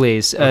ready.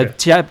 Please.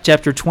 Okay.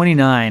 Chapter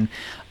 29.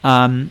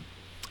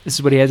 This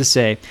is what he had to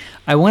say.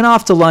 I went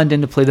off to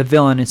London to play the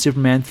villain in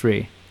Superman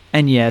 3.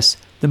 And yes,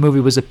 the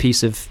movie was a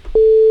piece of...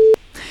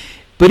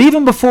 But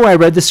even before I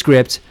read the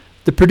script,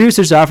 the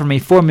producers offered me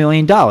 $4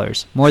 million,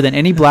 more than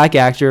any black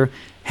actor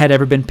had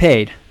ever been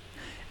paid.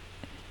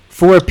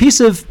 For a piece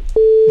of...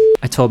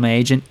 I told my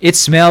agent, it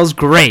smells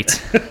great.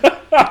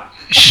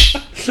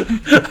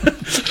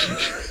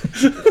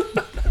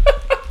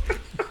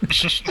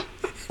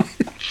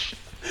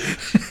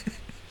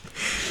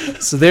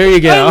 So there you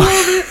go.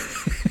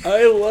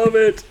 I love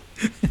it.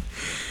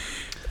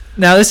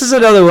 Now, this is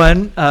another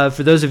one,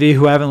 for those of you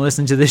who haven't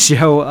listened to this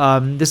show,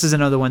 this is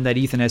another one that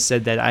Ethan has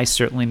said that I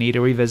certainly need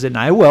to revisit, and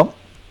I will,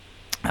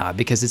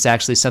 because it's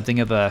actually something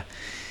of a...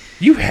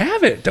 You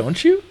have it,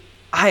 don't you?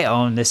 I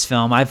own this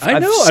film. I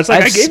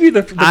gave you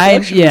the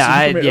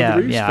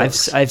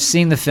collection. I've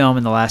seen the film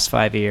in the last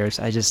 5 years.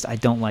 I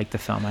don't like the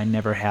film. I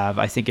never have.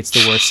 I think it's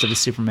the worst of the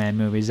Superman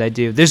movies. I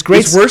do. There's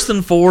great. It's worse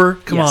than 4.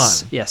 Come on.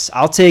 Yes,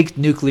 I'll take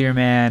Nuclear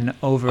Man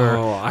over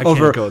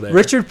can't go there.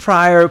 Richard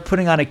Pryor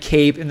putting on a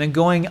cape and then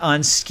going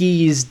on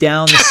skis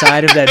down the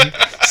side of that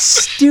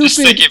stupid. Just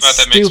thinking about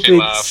that makes me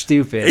laugh.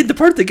 Stupid. The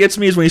part that gets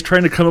me is when he's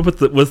trying to come up with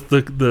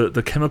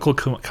the chemical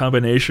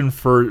combination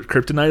for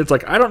kryptonite. It's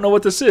like, I don't know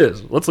what this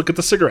is. Let's look at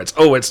the cigarettes.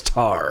 Oh, it's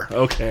tar.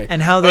 Okay.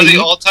 And how Or they.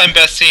 the all-time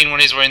best scene when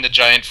he's wearing the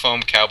giant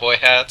foam cowboy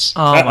hats.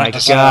 Oh my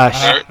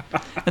gosh!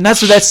 And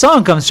that's where that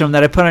song comes from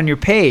that I put on your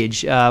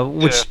page,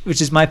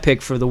 which is my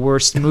pick for the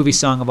worst movie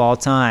song of all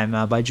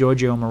time by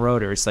Giorgio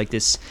Moroder. It's like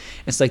this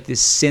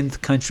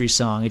synth country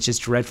song. It's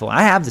just dreadful.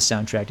 I have the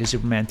soundtrack to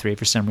Superman 3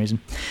 for some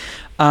reason.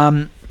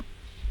 Yeah,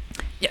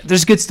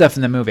 there's good stuff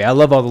in the movie. I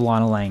love all the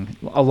Lana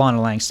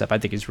Lang stuff. I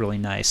think it's really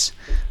nice.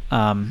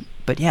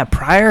 But yeah,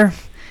 Pryor.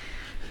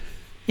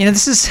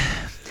 This is.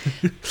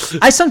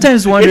 I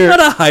sometimes wonder. It's not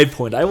a high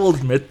point. I will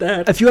admit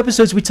that. A few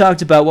episodes we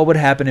talked about what would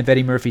happen if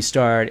Eddie Murphy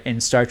starred in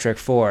Star Trek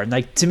 4. And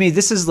like to me,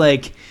 this is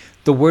like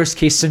the worst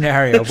case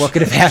scenario of what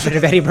could have happened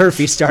if Eddie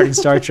Murphy starred in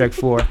Star Trek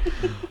 4.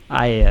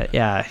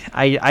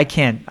 I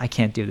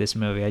can't do this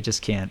movie. I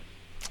just can't.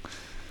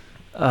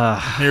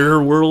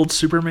 Mirror World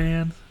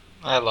Superman.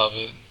 I love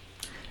it.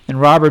 And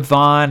Robert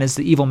Vaughn is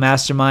the evil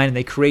mastermind, and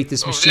they create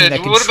this machine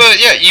that can. What about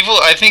evil?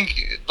 I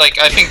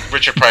think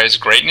Richard Pryor is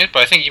great in it,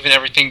 but I think even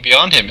everything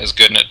beyond him is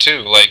good in it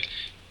too. Like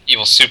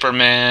Evil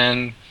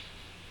Superman,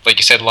 like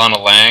you said, Lana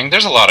Lang.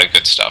 There's a lot of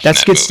good stuff. That's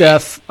in that good movie.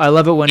 stuff. I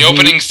love it when the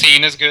opening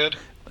scene is good.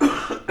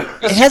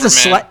 It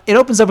has it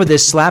opens up with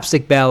this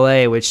slapstick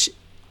ballet, which,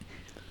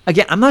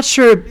 again, I'm not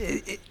sure.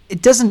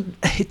 It doesn't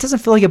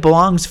feel like it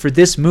belongs for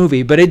this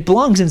movie, but it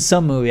belongs in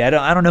some movie. I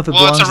don't know if it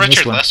belongs in this one. Well, it's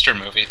a Richard Lester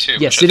movie too.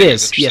 Yes, it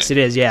is. Yes, it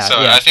is. Yeah.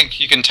 So yeah. I think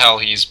you can tell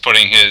he's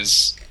putting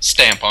his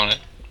stamp on it.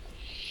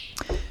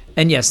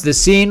 And yes, the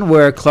scene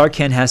where Clark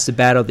Kent has to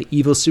battle the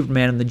evil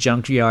Superman in the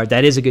junkyard,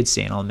 that is a good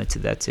scene. I'll admit to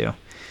that too.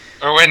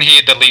 Or when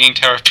the Leaning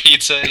Tower of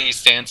Pizza, he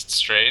stands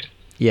straight.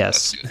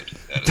 Yes.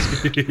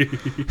 That's good.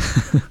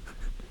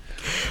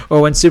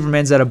 Or when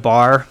Superman's at a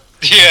bar.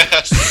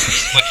 Yes,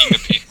 licking the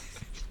pizza.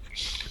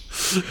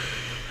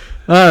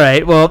 All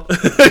right, well...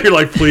 You're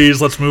like,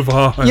 please, let's move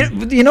on.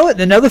 You know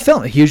what? Another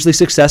film, hugely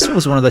successful,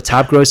 was one of the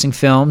top-grossing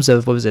films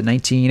of,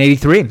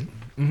 1983.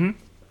 Mm-hmm.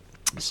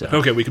 So.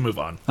 Okay, we can move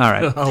on. All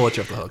right. I'll let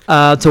you off the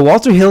hook. To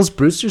Walter Hill's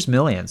Brewster's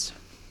Millions.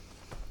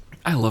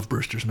 I love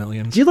Brewster's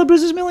Millions. Do you love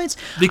Brewster's Millions?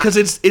 Because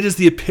it is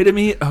the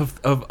epitome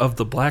of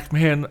the black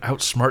man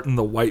outsmarting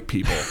the white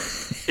people.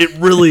 It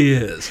really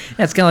is.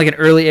 Yeah, it's kind of like an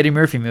early Eddie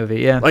Murphy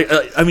movie, yeah. Like,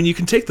 you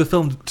can take the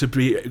film to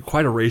be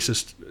quite a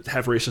racist,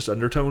 have racist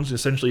undertones.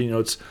 Essentially,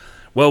 it's,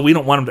 well, we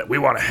don't want him to, we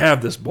want to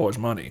have this boy's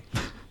money.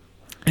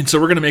 And so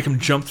we're going to make him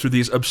jump through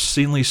these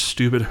obscenely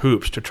stupid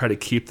hoops to try to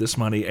keep this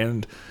money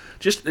and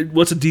just,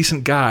 what's a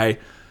decent guy,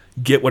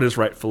 get what is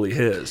rightfully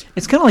his.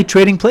 It's kind of like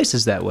Trading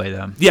Places that way,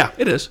 though. Yeah,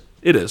 it is.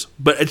 It is,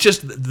 but it's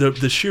just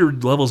the sheer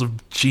levels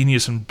of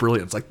genius and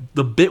brilliance. Like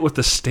the bit with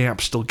the stamp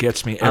still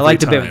gets me every time. I like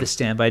the bit with the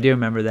stamp. I do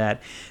remember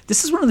that.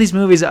 This is one of these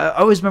movies I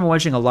always remember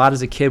watching a lot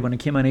as a kid when it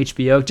came on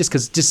HBO,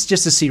 just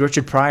to see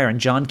Richard Pryor and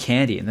John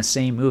Candy in the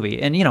same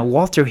movie. And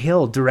Walter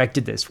Hill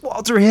directed this.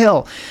 Walter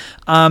Hill.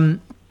 I've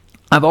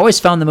always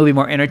found the movie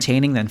more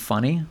entertaining than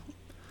funny.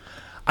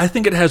 I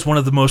think it has one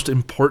of the most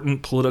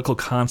important political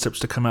concepts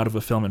to come out of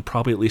a film in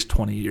probably at least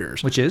 20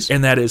 years. Which is?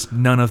 And that is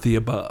none of the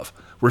above.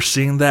 We're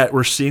seeing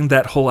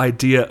that whole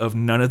idea of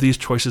none of these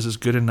choices is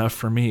good enough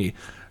for me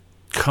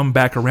come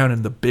back around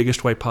in the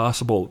biggest way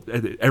possible.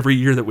 Every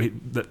year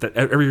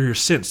every year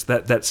since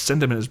that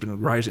sentiment has been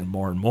rising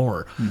more and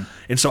more.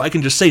 And so I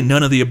can just say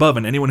none of the above,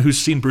 and anyone who's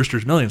seen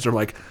Brewster's Millions, they're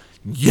like,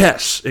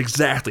 yes,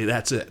 exactly,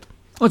 that's it.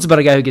 Well, it's about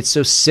a guy who gets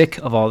so sick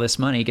of all this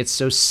money. He gets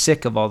so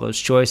sick of all those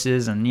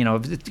choices, and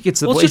it gets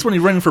the. Well, it's just when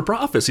he's running for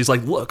office. He's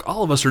like, "Look,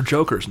 all of us are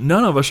jokers.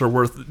 None of us are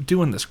worth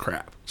doing this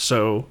crap."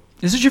 So,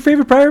 is this your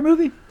favorite Pryor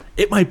movie?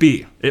 It might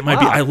be. It might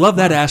be. I love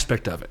that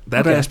aspect of it.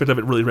 That aspect of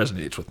it really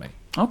resonates with me.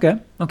 Okay.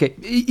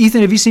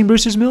 Ethan, have you seen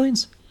Brewster's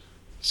Millions?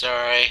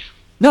 Sorry.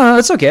 No,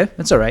 that's okay.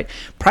 That's all right.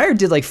 Pryor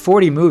did like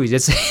 40 movies.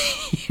 It's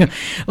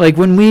like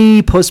when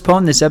we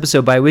postponed this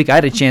episode by a week, I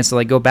had a chance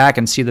to go back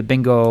and see the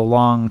Bingo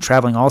Long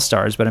Traveling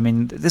All-Stars. But I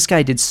mean, this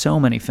guy did so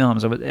many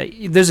films.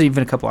 There's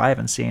even a couple I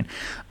haven't seen.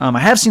 I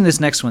have seen this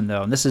next one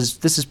though, and this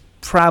is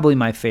probably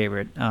my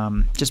favorite,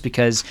 just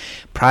because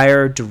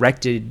Pryor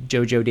directed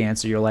JoJo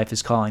Dancer, Your Life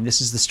is Calling.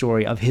 This is the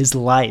story of his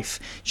life.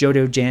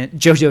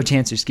 JoJo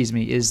Dancer,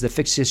 is the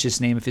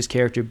fictitious name of his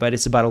character, but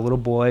it's about a little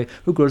boy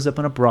who grows up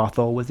in a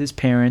brothel with his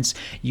parents.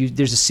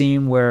 There's a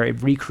scene where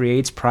it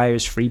recreates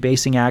Pryor's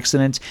freebasing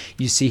accident.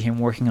 You see him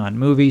working on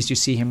movies. You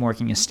see him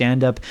working in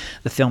stand-up.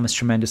 The film is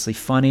tremendously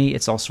funny.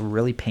 It's also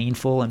really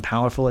painful and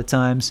powerful at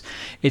times.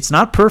 It's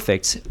not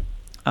perfect.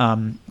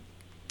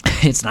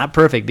 It's not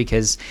perfect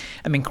because,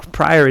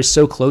 Pryor is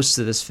so close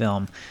to this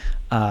film.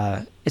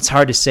 It's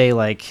hard to say,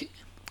 I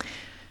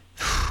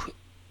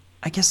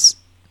guess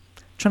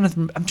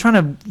I'm trying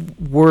to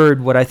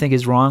word what I think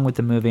is wrong with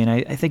the movie, and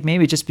I think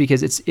maybe just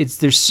because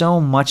there's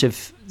so much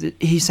of,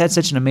 he's had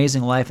such an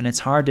amazing life, and it's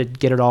hard to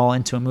get it all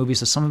into a movie,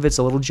 so some of it's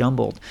a little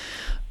jumbled.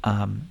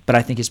 But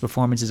I think his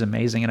performance is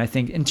amazing, and I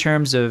think in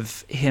terms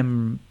of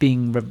him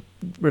being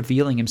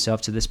revealing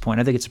himself to this point,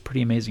 I think it's a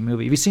pretty amazing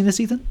movie. Have you seen this,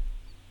 Ethan?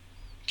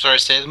 Sorry,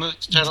 say the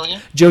title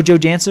again? JoJo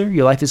Dancer,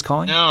 Your Life is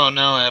Calling? No,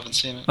 I haven't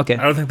seen it. Okay.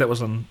 I don't think that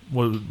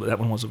that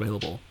one was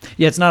available.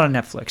 Yeah, it's not on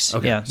Netflix.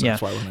 Okay, Yeah, so yeah.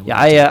 that's why I wasn't able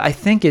Yeah, to I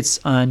think it's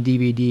on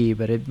DVD,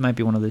 but it might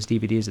be one of those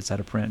DVDs that's out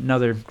of print.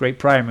 Another great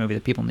Pryor movie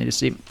that people need to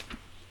see.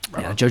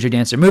 Yeah, JoJo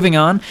Dancer. Moving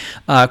on,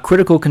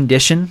 Critical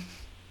Condition.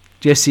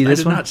 Did you guys see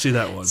this one? I did not see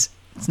that one.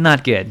 It's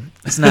not good.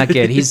 It's not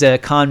good. He's a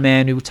con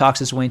man who talks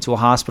his way into a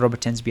hospital,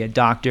 pretends to be a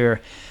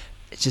doctor.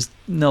 It's just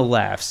no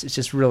laughs. It's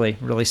just really,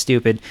 really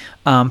stupid.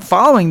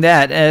 Following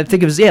that, I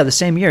think it was, the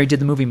same year, he did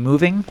the movie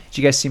Moving. Did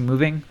you guys see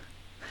Moving?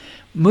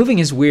 Moving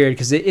is weird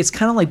because it's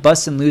kind of like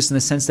Bustin' Loose in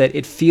the sense that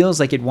it feels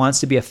like it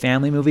wants to be a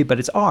family movie, but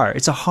it's R.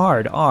 It's a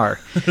hard R.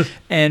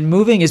 And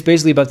Moving is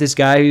basically about this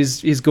guy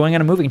who's going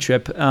on a moving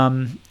trip,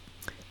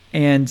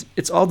 and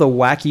it's all the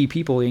wacky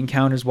people he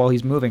encounters while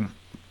he's moving.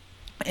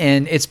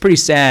 And it's pretty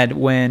sad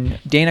when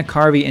Dana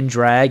Carvey in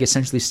drag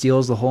essentially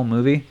steals the whole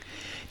movie.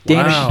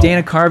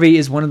 Dana Carvey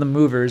is one of the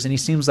movers, and he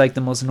seems like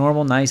the most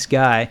normal, nice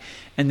guy.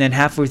 And then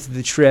halfway through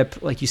the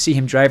trip, like you see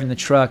him driving the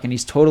truck, and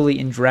he's totally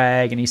in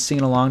drag, and he's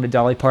singing along to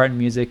Dolly Parton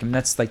music, and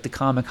that's like the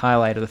comic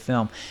highlight of the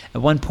film.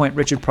 At one point,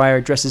 Richard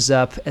Pryor dresses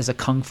up as a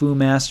kung fu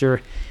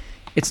master.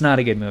 It's not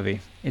a good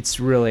movie. It's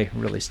really,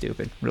 really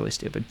stupid. Really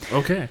stupid.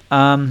 Okay.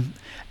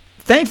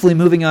 Thankfully,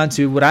 moving on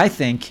to what I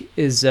think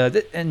is, no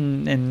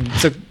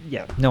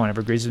one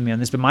ever agrees with me on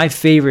this, but my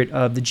favorite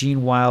of the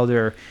Gene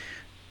Wilder,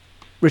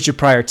 Richard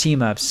Pryor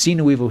team-ups, See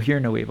No Evil, Hear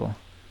No Evil.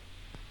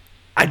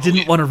 I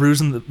didn't want to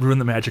ruin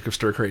the magic of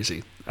Stir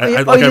Crazy.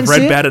 I've didn't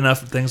read see bad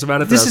enough things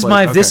about it. This is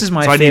my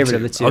favorite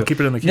of the two. I'll keep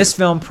it in the queue. In this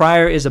film,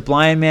 Pryor is a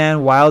blind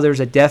man, Wilder's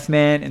a deaf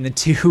man, and the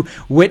two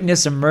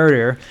witness a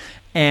murder.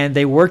 And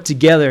they work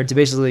together to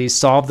basically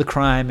solve the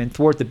crime and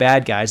thwart the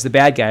bad guys. The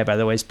bad guy, by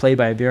the way, is played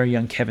by a very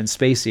young Kevin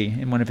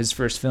Spacey in one of his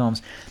first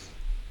films.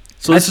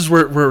 So this is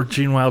where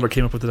Gene Wilder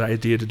came up with the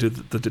idea to do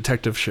the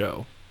detective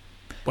show,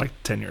 like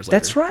 10 years later.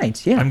 That's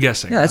right. Yeah, I'm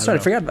guessing. Yeah, that's right.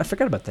 I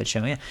forgot about that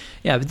show.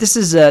 Yeah. But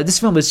this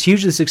film is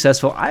hugely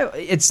successful.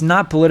 It's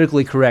not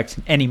politically correct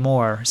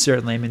anymore.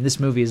 Certainly, I mean,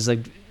 this movie is like.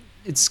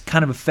 It's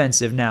kind of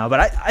offensive now,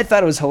 but I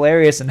thought it was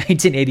hilarious in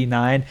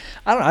 1989.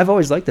 I don't know. I've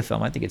always liked the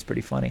film. I think it's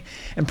pretty funny.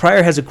 And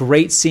Pryor has a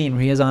great scene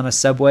where he is on a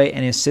subway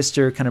and his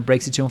sister kind of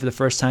breaks it to him for the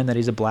first time that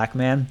he's a black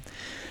man.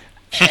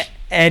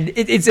 And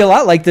it's a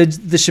lot like the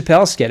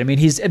Chappelle skit. I mean,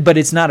 but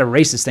it's not a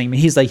racist thing. I mean,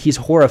 he's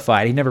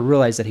horrified. He never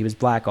realized that he was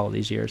black all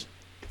these years.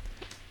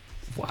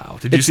 Wow.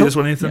 Did you see this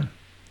one, Ethan? Yeah.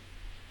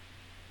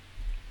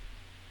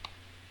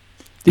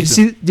 Did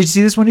you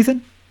see this one,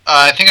 Ethan?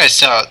 I think I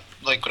saw it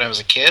like when I was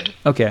a kid.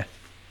 Okay.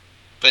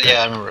 But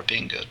yeah, I remember it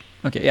being good.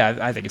 Okay, yeah,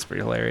 I think it's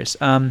pretty hilarious.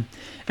 And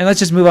let's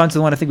just move on to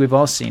the one I think we've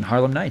all seen,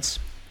 Harlem Nights.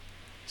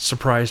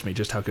 Surprised me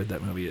just how good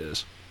that movie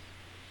is.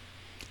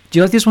 Do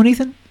you like this one,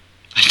 Ethan?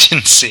 I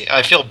didn't see.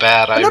 I feel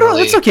bad. No,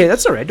 that's okay.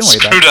 That's all right. Don't worry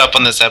about it. Screwed up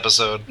on this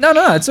episode. No,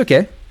 it's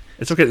okay.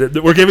 It's okay.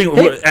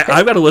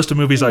 I've got a list of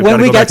movies I've got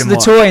to go back and watch. When we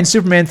got to the toy in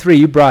Superman 3,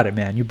 you brought it,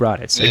 man. You brought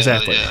it. So.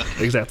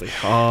 Exactly.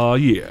 Oh,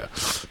 yeah.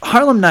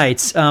 Harlem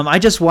Nights. I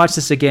just watched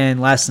this again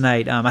last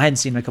night. I hadn't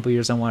seen it in a couple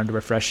years. I wanted to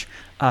refresh.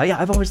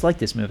 I've always liked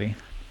this movie.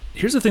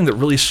 Here's the thing that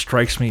really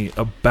strikes me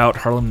about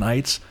Harlem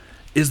Nights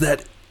is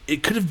that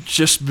it could have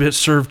just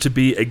served to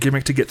be a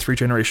gimmick to get three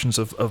generations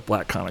of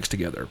black comics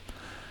together.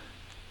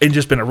 And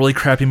just been a really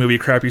crappy movie,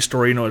 crappy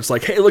story. It's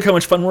like, hey, look how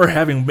much fun we're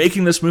having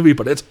making this movie,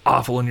 but it's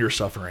awful and you're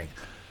suffering.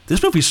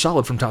 This movie's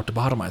solid from top to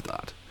bottom, I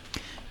thought.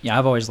 Yeah,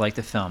 I've always liked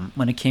the film.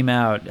 When it came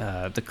out,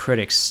 the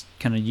critics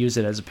kind of used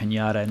it as a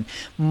piñata. And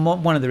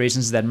one of the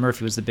reasons is that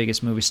Murphy was the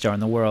biggest movie star in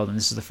the world, and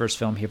this is the first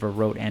film he ever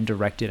wrote and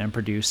directed and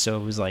produced. So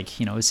it was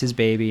like, it was his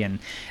baby. And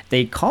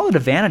they call it a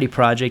vanity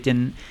project,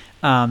 and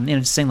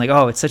just saying like,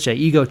 oh, it's such an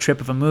ego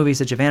trip of a movie,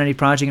 such a vanity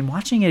project. And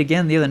watching it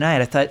again the other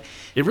night, I thought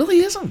it really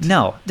isn't.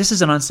 No, this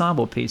is an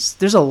ensemble piece.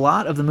 There's a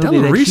lot of the movie.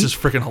 Della Reese is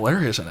freaking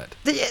hilarious in it.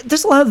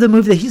 There's a lot of the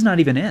movie that he's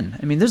not even in.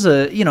 I mean, there's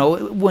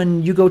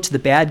when you go to the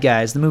bad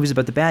guys, the movie's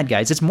about the bad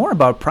guys. It's more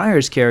about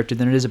Pryor's character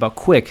than it is about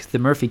Quick, the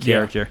Murphy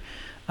character.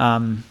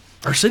 Yeah.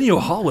 Arsenio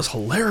Hall was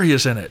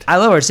hilarious in it. I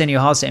love Arsenio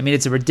Hall. I mean,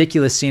 it's a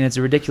ridiculous scene. It's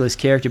a ridiculous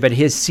character, but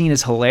his scene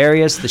is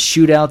hilarious. The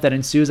shootout that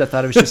ensues, I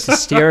thought it was just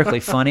hysterically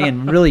funny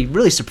and really,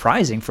 really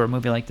surprising for a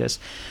movie like this.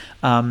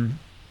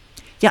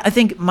 I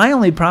think my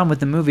only problem with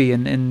the movie,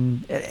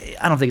 and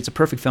I don't think it's a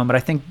perfect film, but I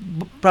think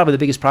probably the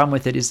biggest problem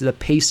with it is the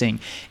pacing.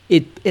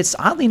 It's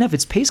oddly enough,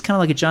 it's paced kind of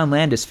like a John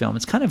Landis film.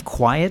 It's kind of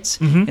quiet.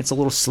 Mm-hmm. It's a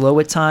little slow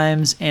at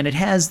times, and it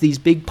has these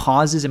big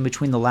pauses in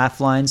between the laugh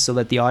lines so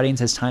that the audience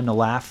has time to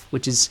laugh,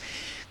 which is...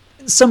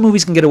 Some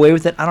movies can get away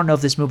with it. I don't know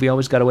if this movie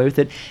always got away with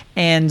it.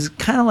 And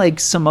kind of like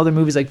some other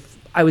movies, like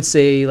I would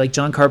say like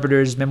John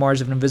Carpenter's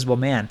Memoirs of an Invisible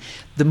Man,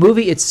 the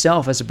movie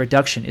itself as a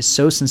production is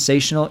so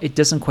sensational, it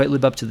doesn't quite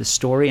live up to the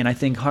story. And I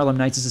think Harlem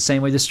Nights is the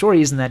same way. The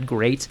story isn't that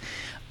great.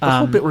 The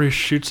whole bit where he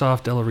shoots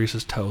off Della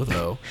Reese's toe,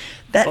 though.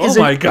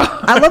 My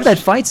God. I love that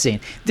fight scene.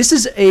 This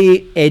is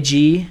a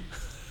edgy,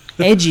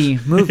 edgy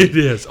movie. It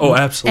is. Oh,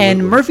 absolutely.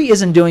 And Murphy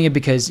isn't doing it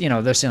because,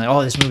 they're saying like,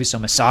 oh, this movie's so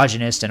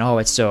misogynist and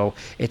it's so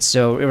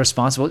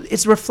irresponsible.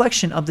 It's a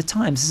reflection of the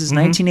times. This is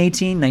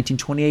 1918,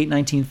 1928,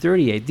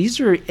 1938. These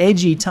are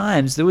edgy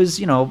times. There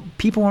was,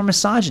 people were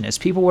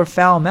misogynist, people were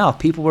foul-mouthed,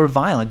 people were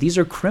violent. These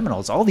are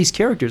criminals. All these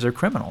characters are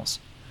criminals.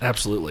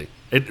 Absolutely.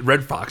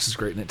 Red Fox is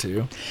great in it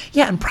too.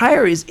 Yeah, and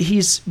Pryor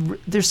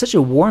there's such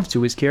a warmth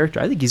to his character.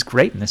 I think he's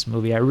great in this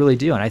movie. I really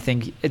do, and I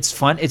think it's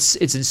fun.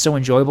 It's so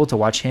enjoyable to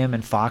watch him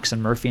and Fox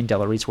and Murphy and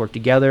Della Reese work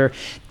together.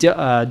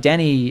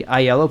 Danny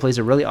Aiello plays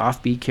a really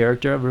offbeat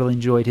character. I really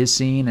enjoyed his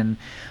scene, and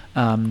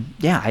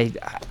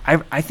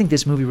I think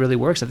this movie really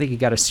works. I think it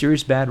got a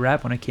serious bad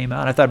rap when it came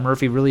out. I thought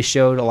Murphy really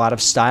showed a lot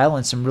of style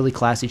and some really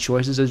classy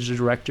choices as a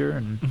director.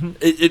 And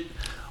it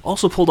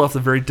also pulled off the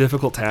very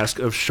difficult task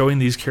of showing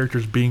these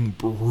characters being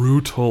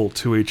brutal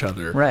to each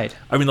other. Right.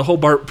 I mean, the whole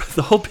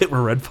bit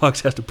where Red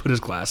Fox has to put his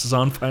glasses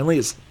on finally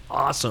is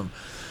awesome.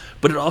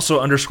 But it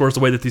also underscores the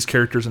way that these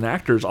characters and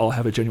actors all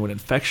have a genuine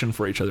affection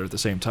for each other at the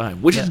same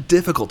time, which is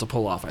difficult to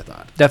pull off, I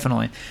thought.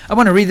 Definitely. I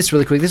want to read this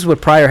really quick. This is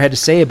what Pryor had to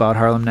say about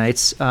Harlem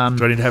Nights. Do I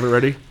need to have it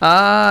ready?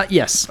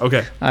 Yes.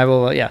 Okay. I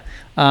will,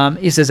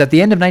 he says, at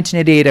the end of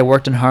 1988, I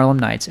worked on Harlem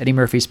Nights, Eddie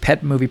Murphy's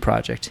pet movie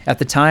project. At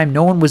the time,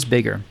 no one was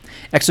bigger.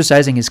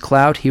 Exercising his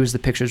clout, he was the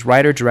picture's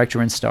writer,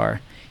 director, and star.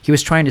 He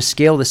was trying to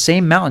scale the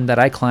same mountain that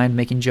I climbed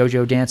making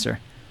JoJo Dancer.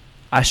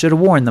 I should have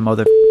warned the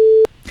mother.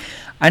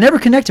 I never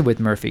connected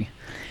with Murphy.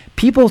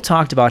 People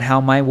talked about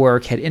how my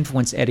work had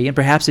influenced Eddie, and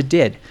perhaps it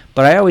did,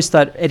 but I always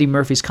thought Eddie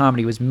Murphy's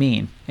comedy was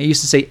mean. I used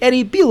to say,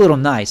 Eddie, be a little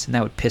nice, and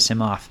that would piss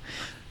him off.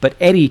 But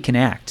Eddie can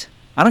act.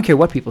 I don't care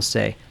what people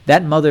say.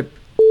 That mother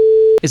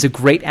is a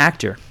great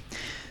actor.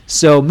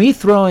 So me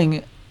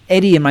throwing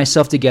Eddie and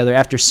myself together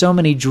after so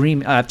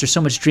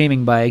much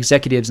dreaming by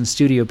executives and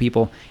studio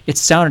people, it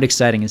sounded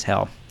exciting as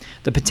hell.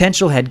 The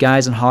potential had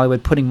guys in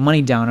Hollywood putting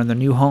money down on their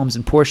new homes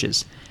and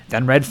Porsches.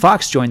 Then Red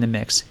Fox joined the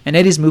mix, and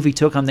Eddie's movie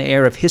took on the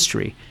air of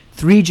history.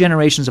 3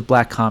 generations of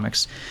black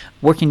comics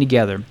working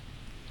together.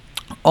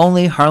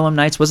 Only Harlem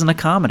Nights wasn't a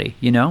comedy,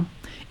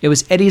 It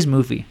was Eddie's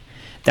movie.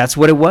 That's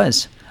what it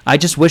was. I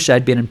just wish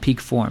I'd been in peak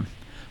form.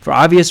 For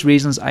obvious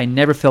reasons, I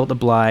never felt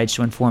obliged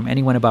to inform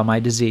anyone about my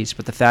disease,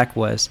 but the fact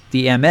was,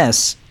 the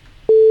MS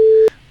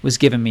was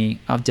giving me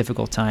a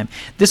difficult time.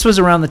 This was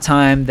around the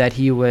time that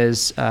he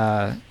was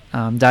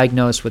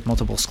diagnosed with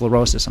multiple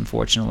sclerosis,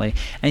 unfortunately,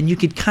 and you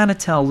could kind of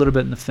tell a little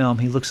bit in the film.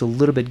 He looks a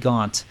little bit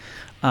gaunt.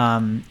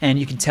 And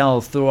you can tell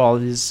through all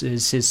his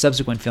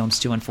subsequent films,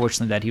 too,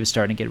 unfortunately, that he was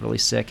starting to get really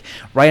sick.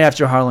 Right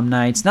after Harlem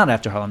Nights, not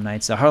after Harlem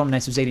Nights, Harlem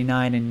Nights was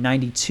 89, and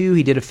 92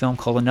 he did a film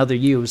called Another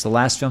You. It was the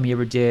last film he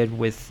ever did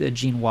with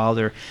Gene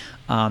Wilder.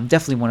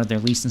 Definitely one of their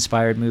least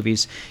inspired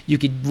movies. You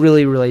could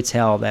really, really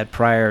tell that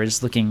Pryor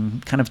is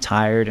looking kind of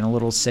tired and a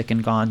little sick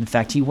and gone. In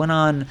fact, he went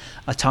on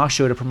a talk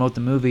show to promote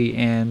the movie,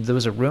 and there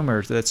was a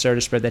rumor that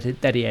started to spread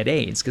that he had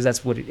AIDS, because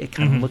that's what it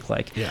kind of looked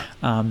like. Yeah.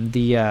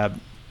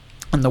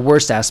 And the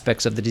worst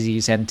aspects of the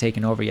disease hadn't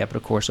taken over yet, but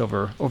of course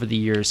over the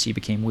years he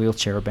became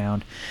wheelchair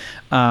bound.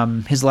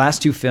 His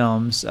last 2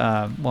 films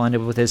will end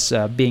up with this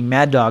being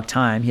Mad Dog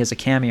Time. He has a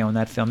cameo in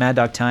that film, Mad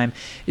Dog Time.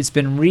 It's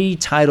been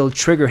retitled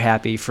Trigger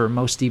Happy for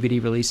most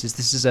DVD releases.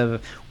 This is a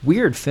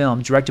weird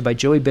film directed by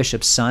Joey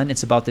Bishop's son.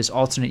 It's about this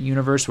alternate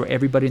universe where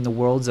everybody in the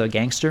world's a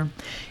gangster.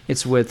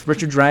 It's with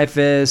Richard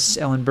Dreyfuss,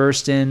 Ellen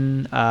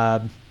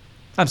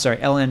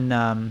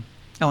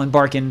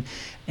Barkin,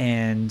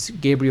 and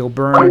Gabriel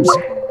Byrne.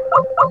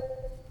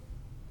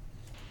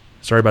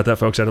 Sorry about that,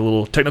 folks. I had a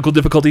little technical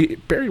difficulty.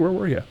 Barry, where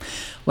were you?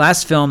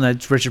 Last film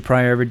that Richard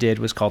Pryor ever did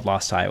was called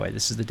Lost Highway.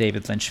 This is the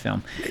David Lynch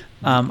film.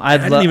 I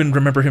didn't even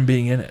remember him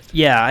being in it.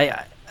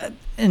 Yeah,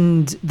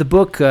 and the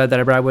book that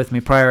I brought with me,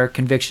 Pryor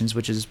Convictions,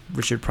 which is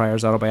Richard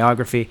Pryor's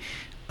autobiography,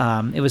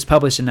 it was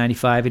published in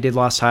 95. He did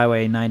Lost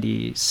Highway in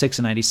 96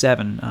 and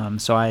 97.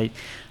 So I'd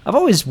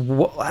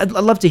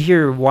love to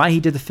hear why he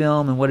did the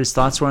film and what his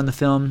thoughts were on the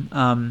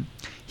film.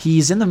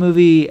 He's in the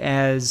movie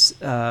as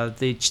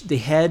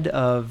the head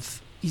of...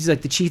 He's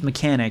like the chief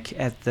mechanic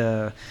at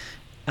the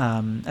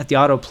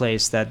auto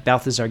place that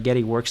Balthazar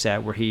Getty works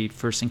at, where he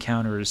first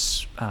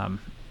encounters,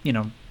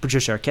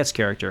 Patricia Arquette's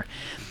character.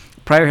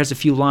 Pryor has a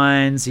few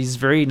lines. He's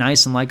very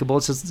nice and likable.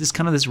 It's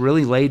kind of this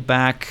really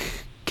laid-back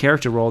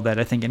character role that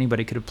I think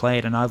anybody could have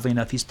played, and oddly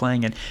enough, he's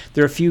playing it.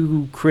 There are a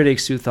few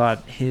critics who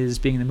thought his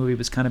being in the movie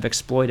was kind of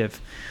exploitive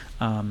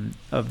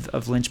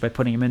of Lynch by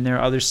putting him in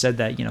there. Others said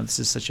that this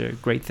is such a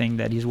great thing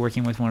that he's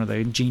working with one of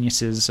the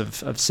geniuses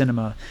of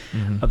cinema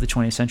of the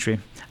 20th century.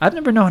 I've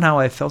never known how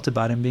I felt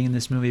about him being in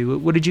this movie.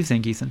 What did you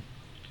think, Ethan?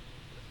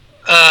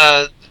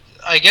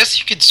 I guess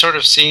you could sort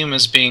of see him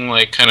as being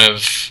like kind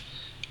of,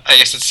 I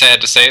guess it's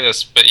sad to say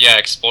this, but yeah,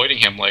 exploiting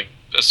him like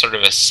a sort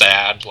of a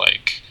sad,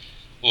 like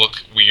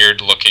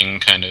weird looking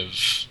kind of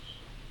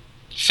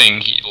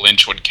thing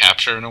Lynch would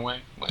capture in a way.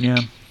 Like,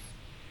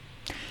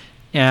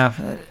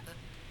 yeah.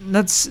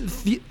 That's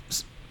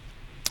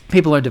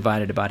people are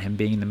divided about him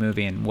being in the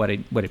movie and what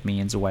it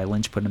means and why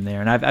Lynch put him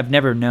there. And I've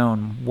never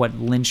known what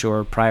Lynch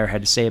or Pryor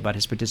had to say about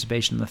his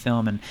participation in the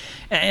film.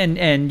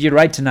 And you're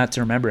right to not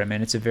to remember him.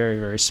 And it's a very,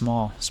 very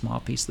small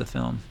piece of the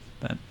film.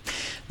 But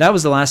that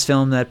was the last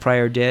film that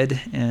Pryor did.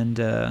 And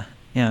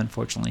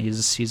unfortunately,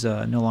 he's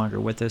no longer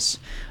with us.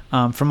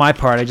 For my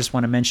part, I just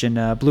want to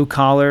mention Blue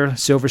Collar,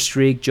 Silver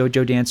Streak,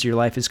 JoJo Dancer, Your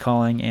Life is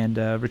Calling, and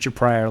Richard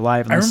Pryor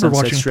live on the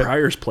Sunset Strip. I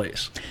remember watching Pryor's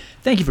Place.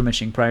 Thank you for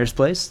mentioning Pryor's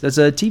Place. That's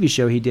a TV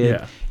show he did.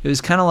 Yeah. It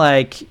was kind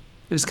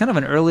of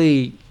an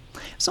early,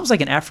 it's almost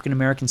like an African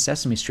American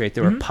Sesame Street.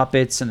 There were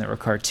puppets and there were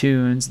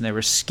cartoons and there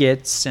were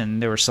skits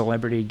and there were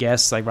celebrity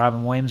guests. Like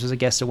Robin Williams was a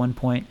guest at one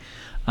point.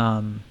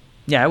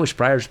 I wish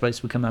Pryor's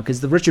Place would come out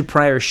because the Richard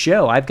Pryor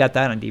Show, I've got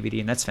that on DVD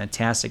and that's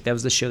fantastic. That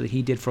was the show that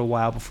he did for a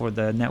while before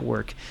the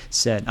network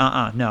said,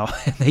 no,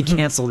 they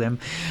canceled him.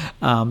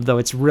 Though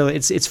it's really,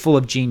 it's full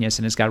of genius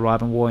and it's got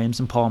Robin Williams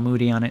and Paul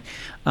Moody on it.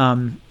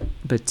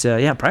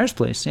 Pryor's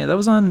Place, that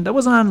was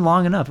on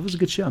long enough. It was a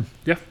good show.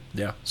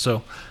 Yeah.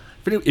 So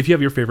if you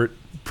have your favorite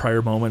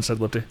Pryor moments, I'd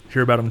love to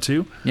hear about them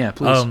too. Yeah,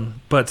 please.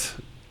 But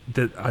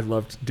I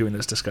loved doing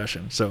this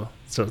discussion. So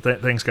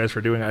thanks guys for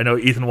doing it. I know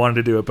Ethan wanted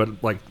to do it,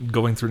 but like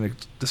going through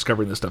and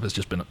discovering this stuff has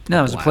just been a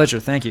it was a pleasure.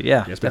 Thank you.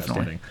 Yeah, it's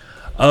definitely.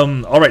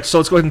 All right, so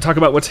let's go ahead and talk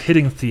about what's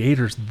hitting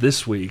theaters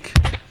this week.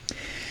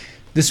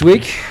 This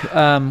week,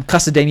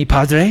 Casa de mi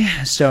Padre,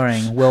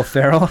 starring Will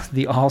Ferrell,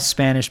 the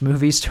all-Spanish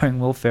movie starring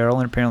Will Ferrell,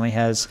 and apparently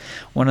has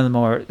one of the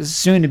more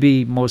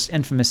soon-to-be most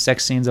infamous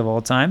sex scenes of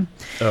all time.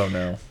 Oh,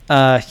 no.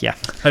 Yeah.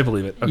 I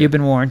believe it. Okay. You've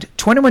been warned.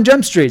 21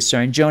 Jump Street,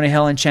 starring Jonah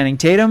Hill and Channing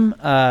Tatum.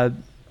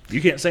 You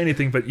can't say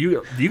anything, but did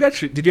you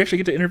actually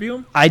get to interview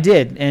him? I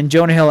did, and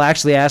Jonah Hill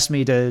actually asked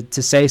me to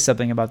say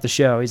something about the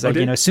show. He's like,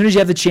 as soon as you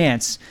have the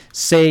chance,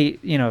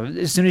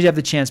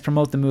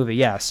 promote the movie.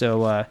 Yeah,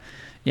 so...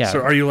 Yeah.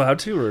 So are you allowed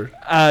to,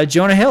 or?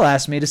 Jonah Hill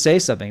asked me to say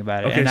something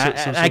about it, okay,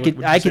 and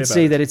I could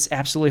say that it's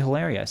absolutely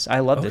hilarious. I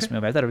love this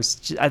movie. I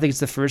think it's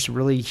the first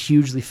really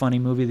hugely funny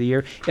movie of the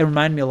year. It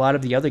reminded me a lot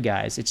of the other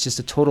guys. It's just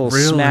a total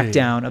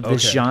smackdown of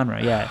this genre.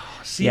 Yeah.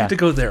 See, you have to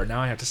go there. Now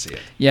I have to see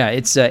it. Yeah,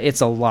 it's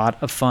a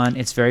lot of fun.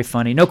 It's very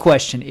funny. No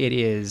question. It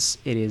is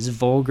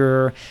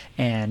vulgar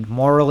and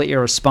morally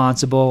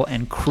irresponsible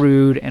and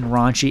crude and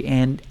raunchy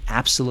and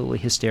absolutely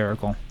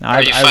hysterical.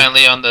 Are you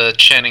finally on the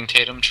Channing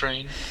Tatum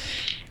train?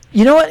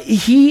 You know what?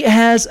 He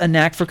has a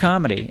knack for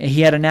comedy.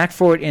 He had a knack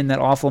for it in that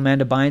awful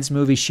Amanda Bynes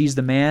movie, She's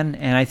the Man,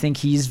 and I think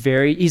he's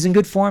in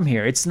good form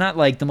here. It's not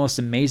like the most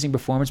amazing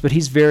performance, but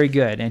he's very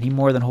good, and he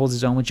more than holds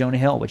his own with Jonah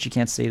Hill, which you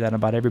can't say that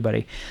about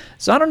everybody.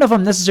 So I don't know if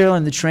I'm necessarily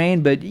on the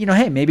train, but,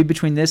 hey, maybe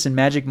between this and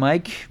Magic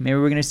Mike, maybe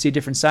we're going to see a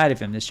different side of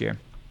him this year.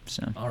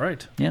 So, all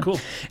right. Yeah. Cool.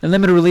 In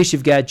limited release,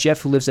 you've got Jeff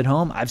Who Lives at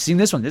Home. I've seen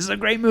this one. This is a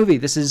great movie.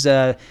 This is,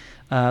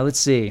 let's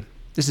see.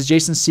 This is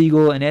Jason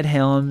Segel and Ed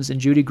Helms and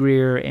Judy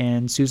Greer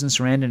and Susan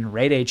Sarandon and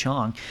Ray Day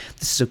Chong.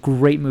 This is a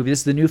great movie. This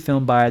is the new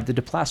film by the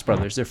Duplass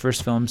brothers, their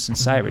first film since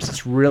Cyrus.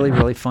 It's really,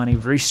 really funny,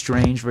 very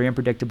strange, very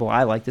unpredictable.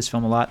 I like this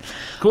film a lot.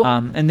 Cool.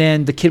 And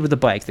then The Kid with the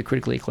Bike, the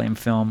critically acclaimed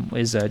film,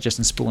 is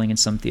Justin Spooling in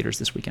some theaters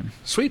this weekend.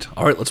 Sweet.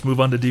 All right, let's move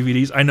on to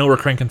DVDs. I know we're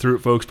cranking through it,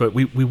 folks, but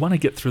we want to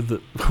get through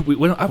the...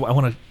 I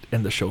want to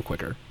end the show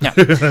quicker. Yeah.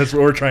 That's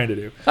what we're trying to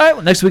do. All right,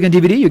 well, next week on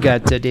DVD, you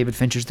got David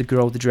Fincher's The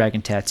Girl with the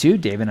Dragon Tattoo.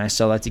 David and I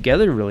saw that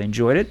together. Really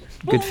enjoyed it.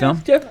 Good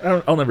film.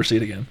 Yeah, I'll never see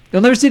it again.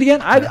 You'll never see it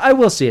again? I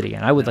will see it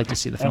again. I would like to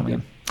see the film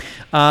again.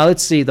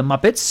 Let's see, The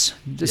Muppets.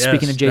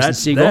 Speaking of Jason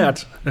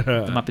Segel, The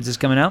Muppets is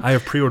coming out. I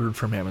have pre-ordered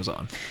from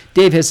Amazon.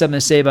 Dave has something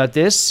to say about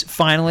this.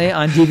 Finally,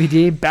 on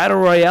DVD, Battle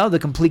Royale, the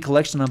complete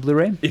collection on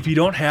Blu-ray. If you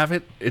don't have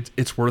it,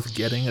 it's worth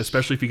getting,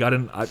 especially if you got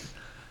it.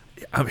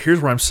 Here's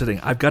where I'm sitting.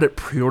 I've got it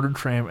pre-ordered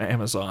from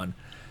Amazon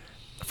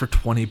for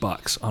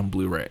 $20 on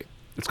Blu-ray.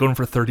 It's going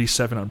for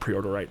 $37 on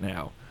pre-order right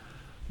now.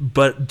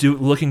 But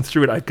looking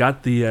through it, I've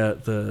got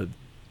the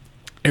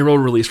Arrow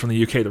release from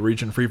the UK, the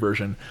region-free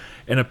version,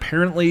 and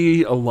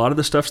apparently a lot of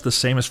the stuff's the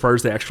same as far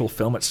as the actual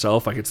film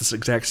itself. Like, it's this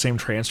exact same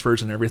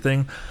transfers and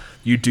everything.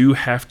 You do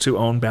have to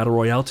own Battle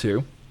Royale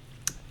 2.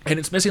 And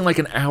it's missing like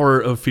an hour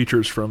of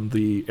features from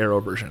the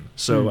Arrow version.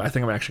 So I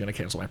think I'm actually going to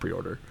cancel my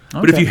pre-order.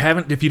 Okay. But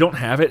if you don't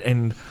have it,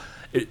 and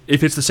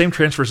if it's the same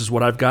transfers as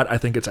what I've got, I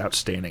think it's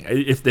outstanding.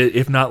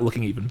 If not,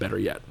 looking even better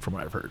yet, from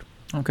what I've heard.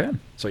 Okay.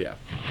 So yeah.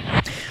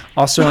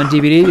 Also on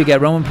DVD, we got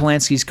Roman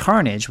Polanski's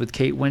Carnage with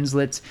Kate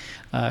Winslet,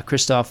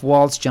 Christoph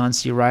Waltz, John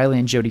C. Reilly,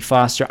 and Jodie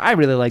Foster. I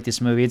really like this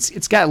movie.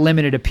 It's got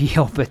limited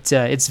appeal, but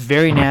it's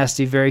very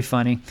nasty, very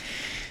funny.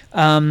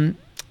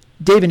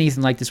 Dave and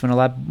Ethan like this one a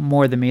lot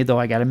more than me, though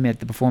I got to admit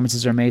the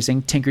performances are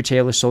amazing. Tinker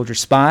Tailor Soldier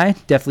Spy,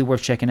 definitely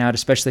worth checking out,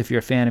 especially if you're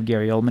a fan of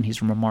Gary Oldman.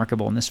 He's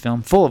remarkable in this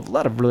film, full of a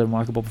lot of really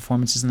remarkable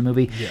performances in the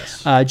movie.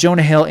 Yes.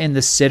 Jonah Hill in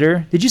The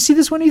Sitter. Did you see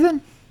this one,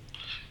 Ethan?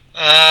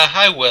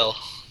 I will.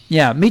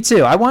 Yeah, me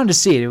too. I wanted to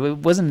see it. It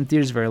wasn't in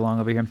theaters very long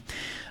over here.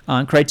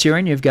 On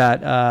Criterion, you've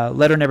got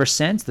Letter Never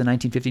Sent, the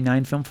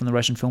 1959 film from the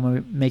Russian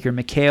filmmaker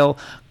Mikhail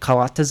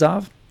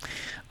Kalatazov.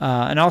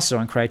 And also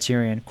on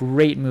Criterion,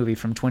 great movie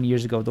from 20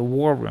 years ago, The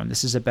War Room.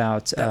 This is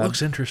about... That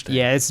looks interesting.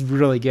 Yeah, it's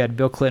really good.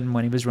 Bill Clinton,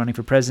 when he was running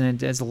for president,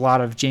 there's a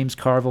lot of James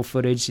Carville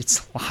footage.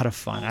 It's a lot of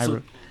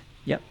fun.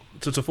 Yep.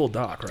 So it's a full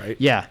doc, right?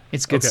 Yeah,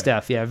 it's good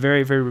stuff. Yeah,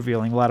 very, very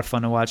revealing. A lot of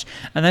fun to watch.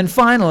 And then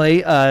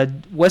finally,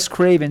 Wes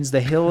Craven's The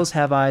Hills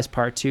Have Eyes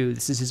Part 2.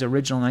 This is his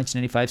original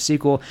 1995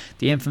 sequel,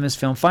 the infamous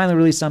film finally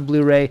released on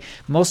Blu-ray,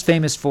 most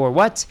famous for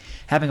what?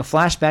 Having a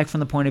flashback from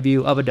the point of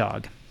view of a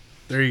dog.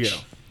 There you go.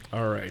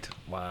 All right.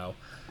 Wow.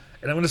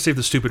 And I'm going to save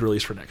the stupid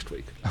release for next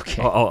week.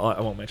 Okay. I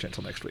won't mention it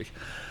until next week.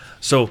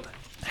 So,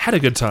 had a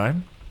good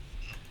time.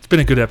 It's been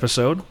a good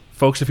episode.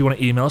 Folks, if you want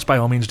to email us, by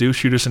all means do.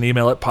 Shoot us an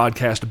email at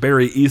podcast,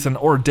 Barry, Ethan,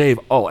 or Dave,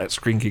 all at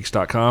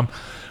screengeeks.com.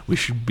 We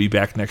should be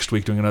back next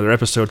week doing another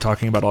episode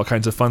talking about all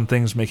kinds of fun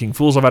things, making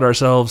fools of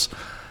ourselves.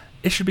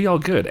 It should be all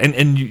good.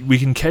 And we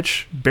can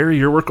catch, Barry,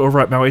 your work over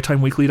at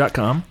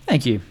MauiTimeWeekly.com.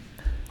 Thank you.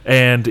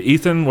 And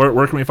Ethan,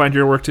 where can we find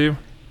your work too?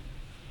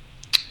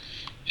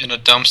 In a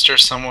dumpster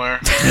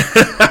somewhere.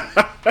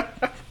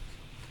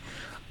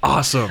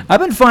 Awesome.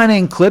 I've been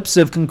finding clips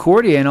of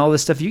Concordia and all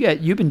this stuff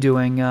you've been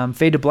doing,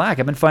 Fade to Black.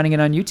 I've been finding it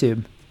on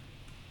YouTube.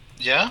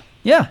 Yeah?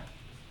 Yeah.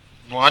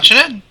 Watching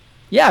it?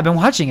 Yeah, I've been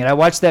watching it. I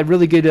watched that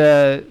really good,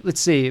 let's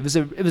see, it was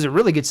a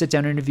really good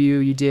sit-down interview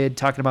you did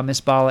talking about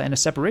Miss Bala and A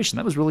Separation.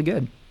 That was really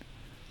good.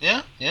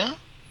 Yeah.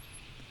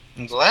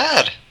 I'm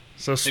glad.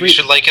 So sweet. Maybe you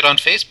should like it on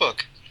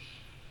Facebook.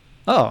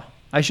 Oh,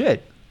 I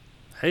should.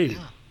 Hey,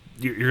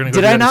 you're going to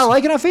go Did I not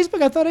like it on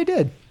Facebook? I thought I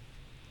did.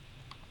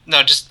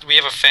 No, just we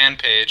have a fan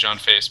page on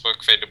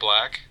Facebook, Fade to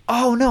Black.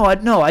 Oh, no,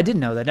 I didn't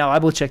know that. No, I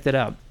will check that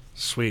out.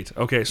 Sweet.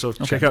 Okay, so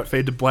check out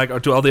Fade to Black.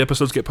 Do all the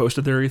episodes get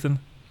posted there, Ethan?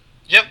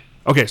 Yep.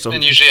 Okay, so...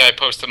 And usually I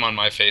post them on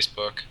my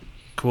Facebook.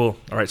 Cool.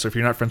 All right, so if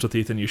you're not friends with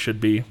Ethan, you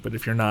should be. But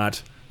if you're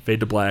not, Fade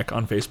to Black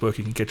on Facebook.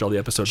 You can catch all the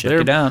episodes there.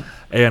 Check it out.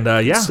 And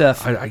yeah,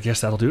 stuff. I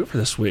guess that'll do it for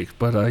this week.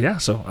 But yeah,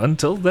 so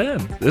until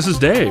then, this is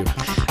Dave.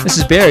 This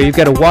is Barry. You've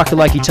got to walk it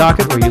like you talk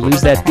it or you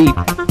lose that beat.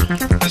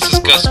 This is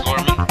Gus